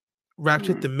 Rap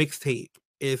Shit the mixtape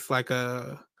is like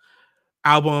a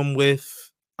album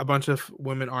with a bunch of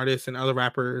women artists and other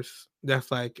rappers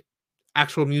that's like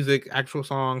actual music, actual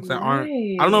songs that aren't,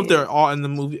 I don't know if they're all in the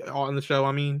movie, all in the show.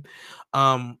 I mean,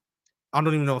 I don't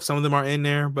even know if some of them are in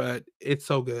there, but it's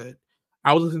so good.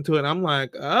 I was listening to it and I'm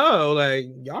like, oh, like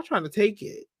y'all trying to take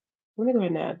it. Let me go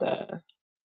ahead and add that.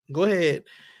 Go ahead.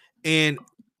 And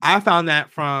I found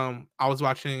that from I was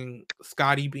watching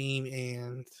Scotty Beam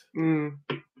and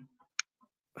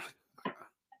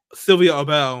Sylvia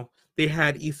Obell. They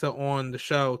had Issa on the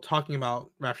show talking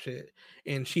about rap shit,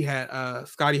 and she had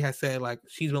Scotty had said like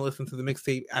she's been listening to the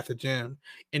mixtape at the gym,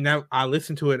 and now I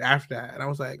listened to it after that, and I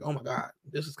was like, oh my god,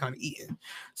 this is kind of eating.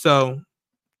 So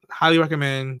highly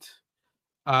recommend.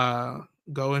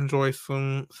 Go enjoy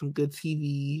some good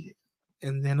TV,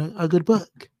 and then a good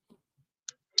book.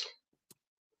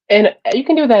 And you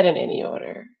can do that in any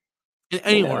order. In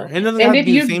any order. It doesn't have to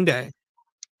be the same day.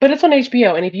 But it's on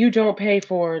HBO, and if you don't pay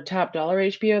for top dollar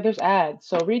HBO, there's ads.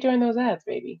 So rejoin those ads,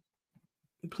 baby.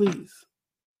 Please.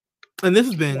 And this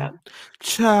has been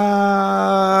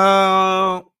Ciao.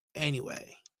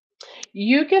 Anyway.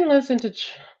 You can listen to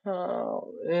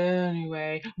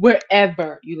anyway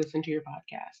wherever you listen to your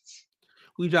podcasts.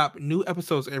 We drop new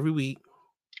episodes every week.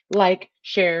 Like,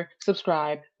 share,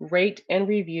 subscribe, rate, and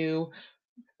review.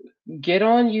 Get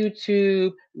on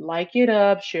YouTube, like it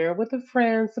up, share it with a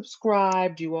friend,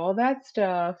 subscribe, do all that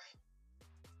stuff.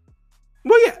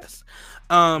 Well, yes.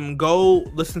 Go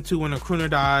listen to When a Crooner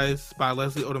Dies by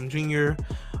Leslie Odom Jr.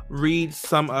 Read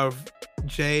some of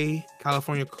J.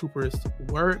 California Cooper's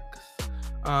works.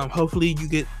 Hopefully you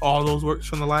get all those works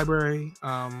from the library.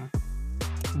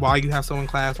 While you have someone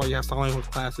class, while you have sign language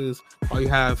classes, while you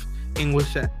have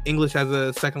English as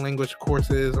a second language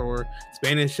courses, or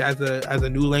Spanish as a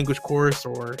new language course,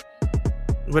 or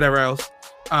whatever else.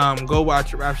 Go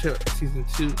watch Rap Shit Season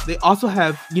 2. They also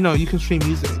have, you can stream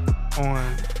music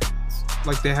on,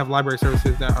 like, they have library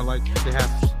services that are like, they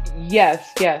have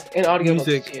yes, and audio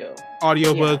music, too.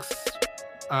 Audiobooks.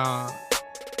 I'm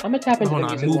gonna tap into the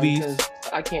music movies. because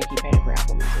I can't keep paying for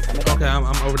Apple Music. Okay, I'm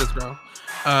over this, girl.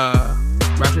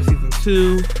 Rap Shit Season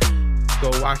 2. Go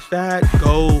watch that.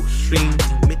 Go stream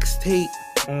the mixtape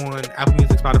on Apple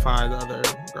Music, Spotify, the other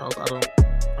girls.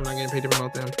 I'm not getting paid to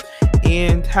promote them.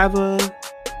 And have a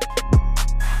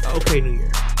okay New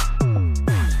Year.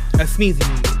 A sneezy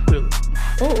New Year, clearly.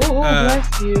 Oh,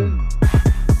 bless you.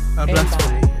 A blessed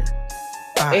New Year.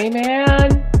 Bye.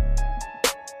 Amen.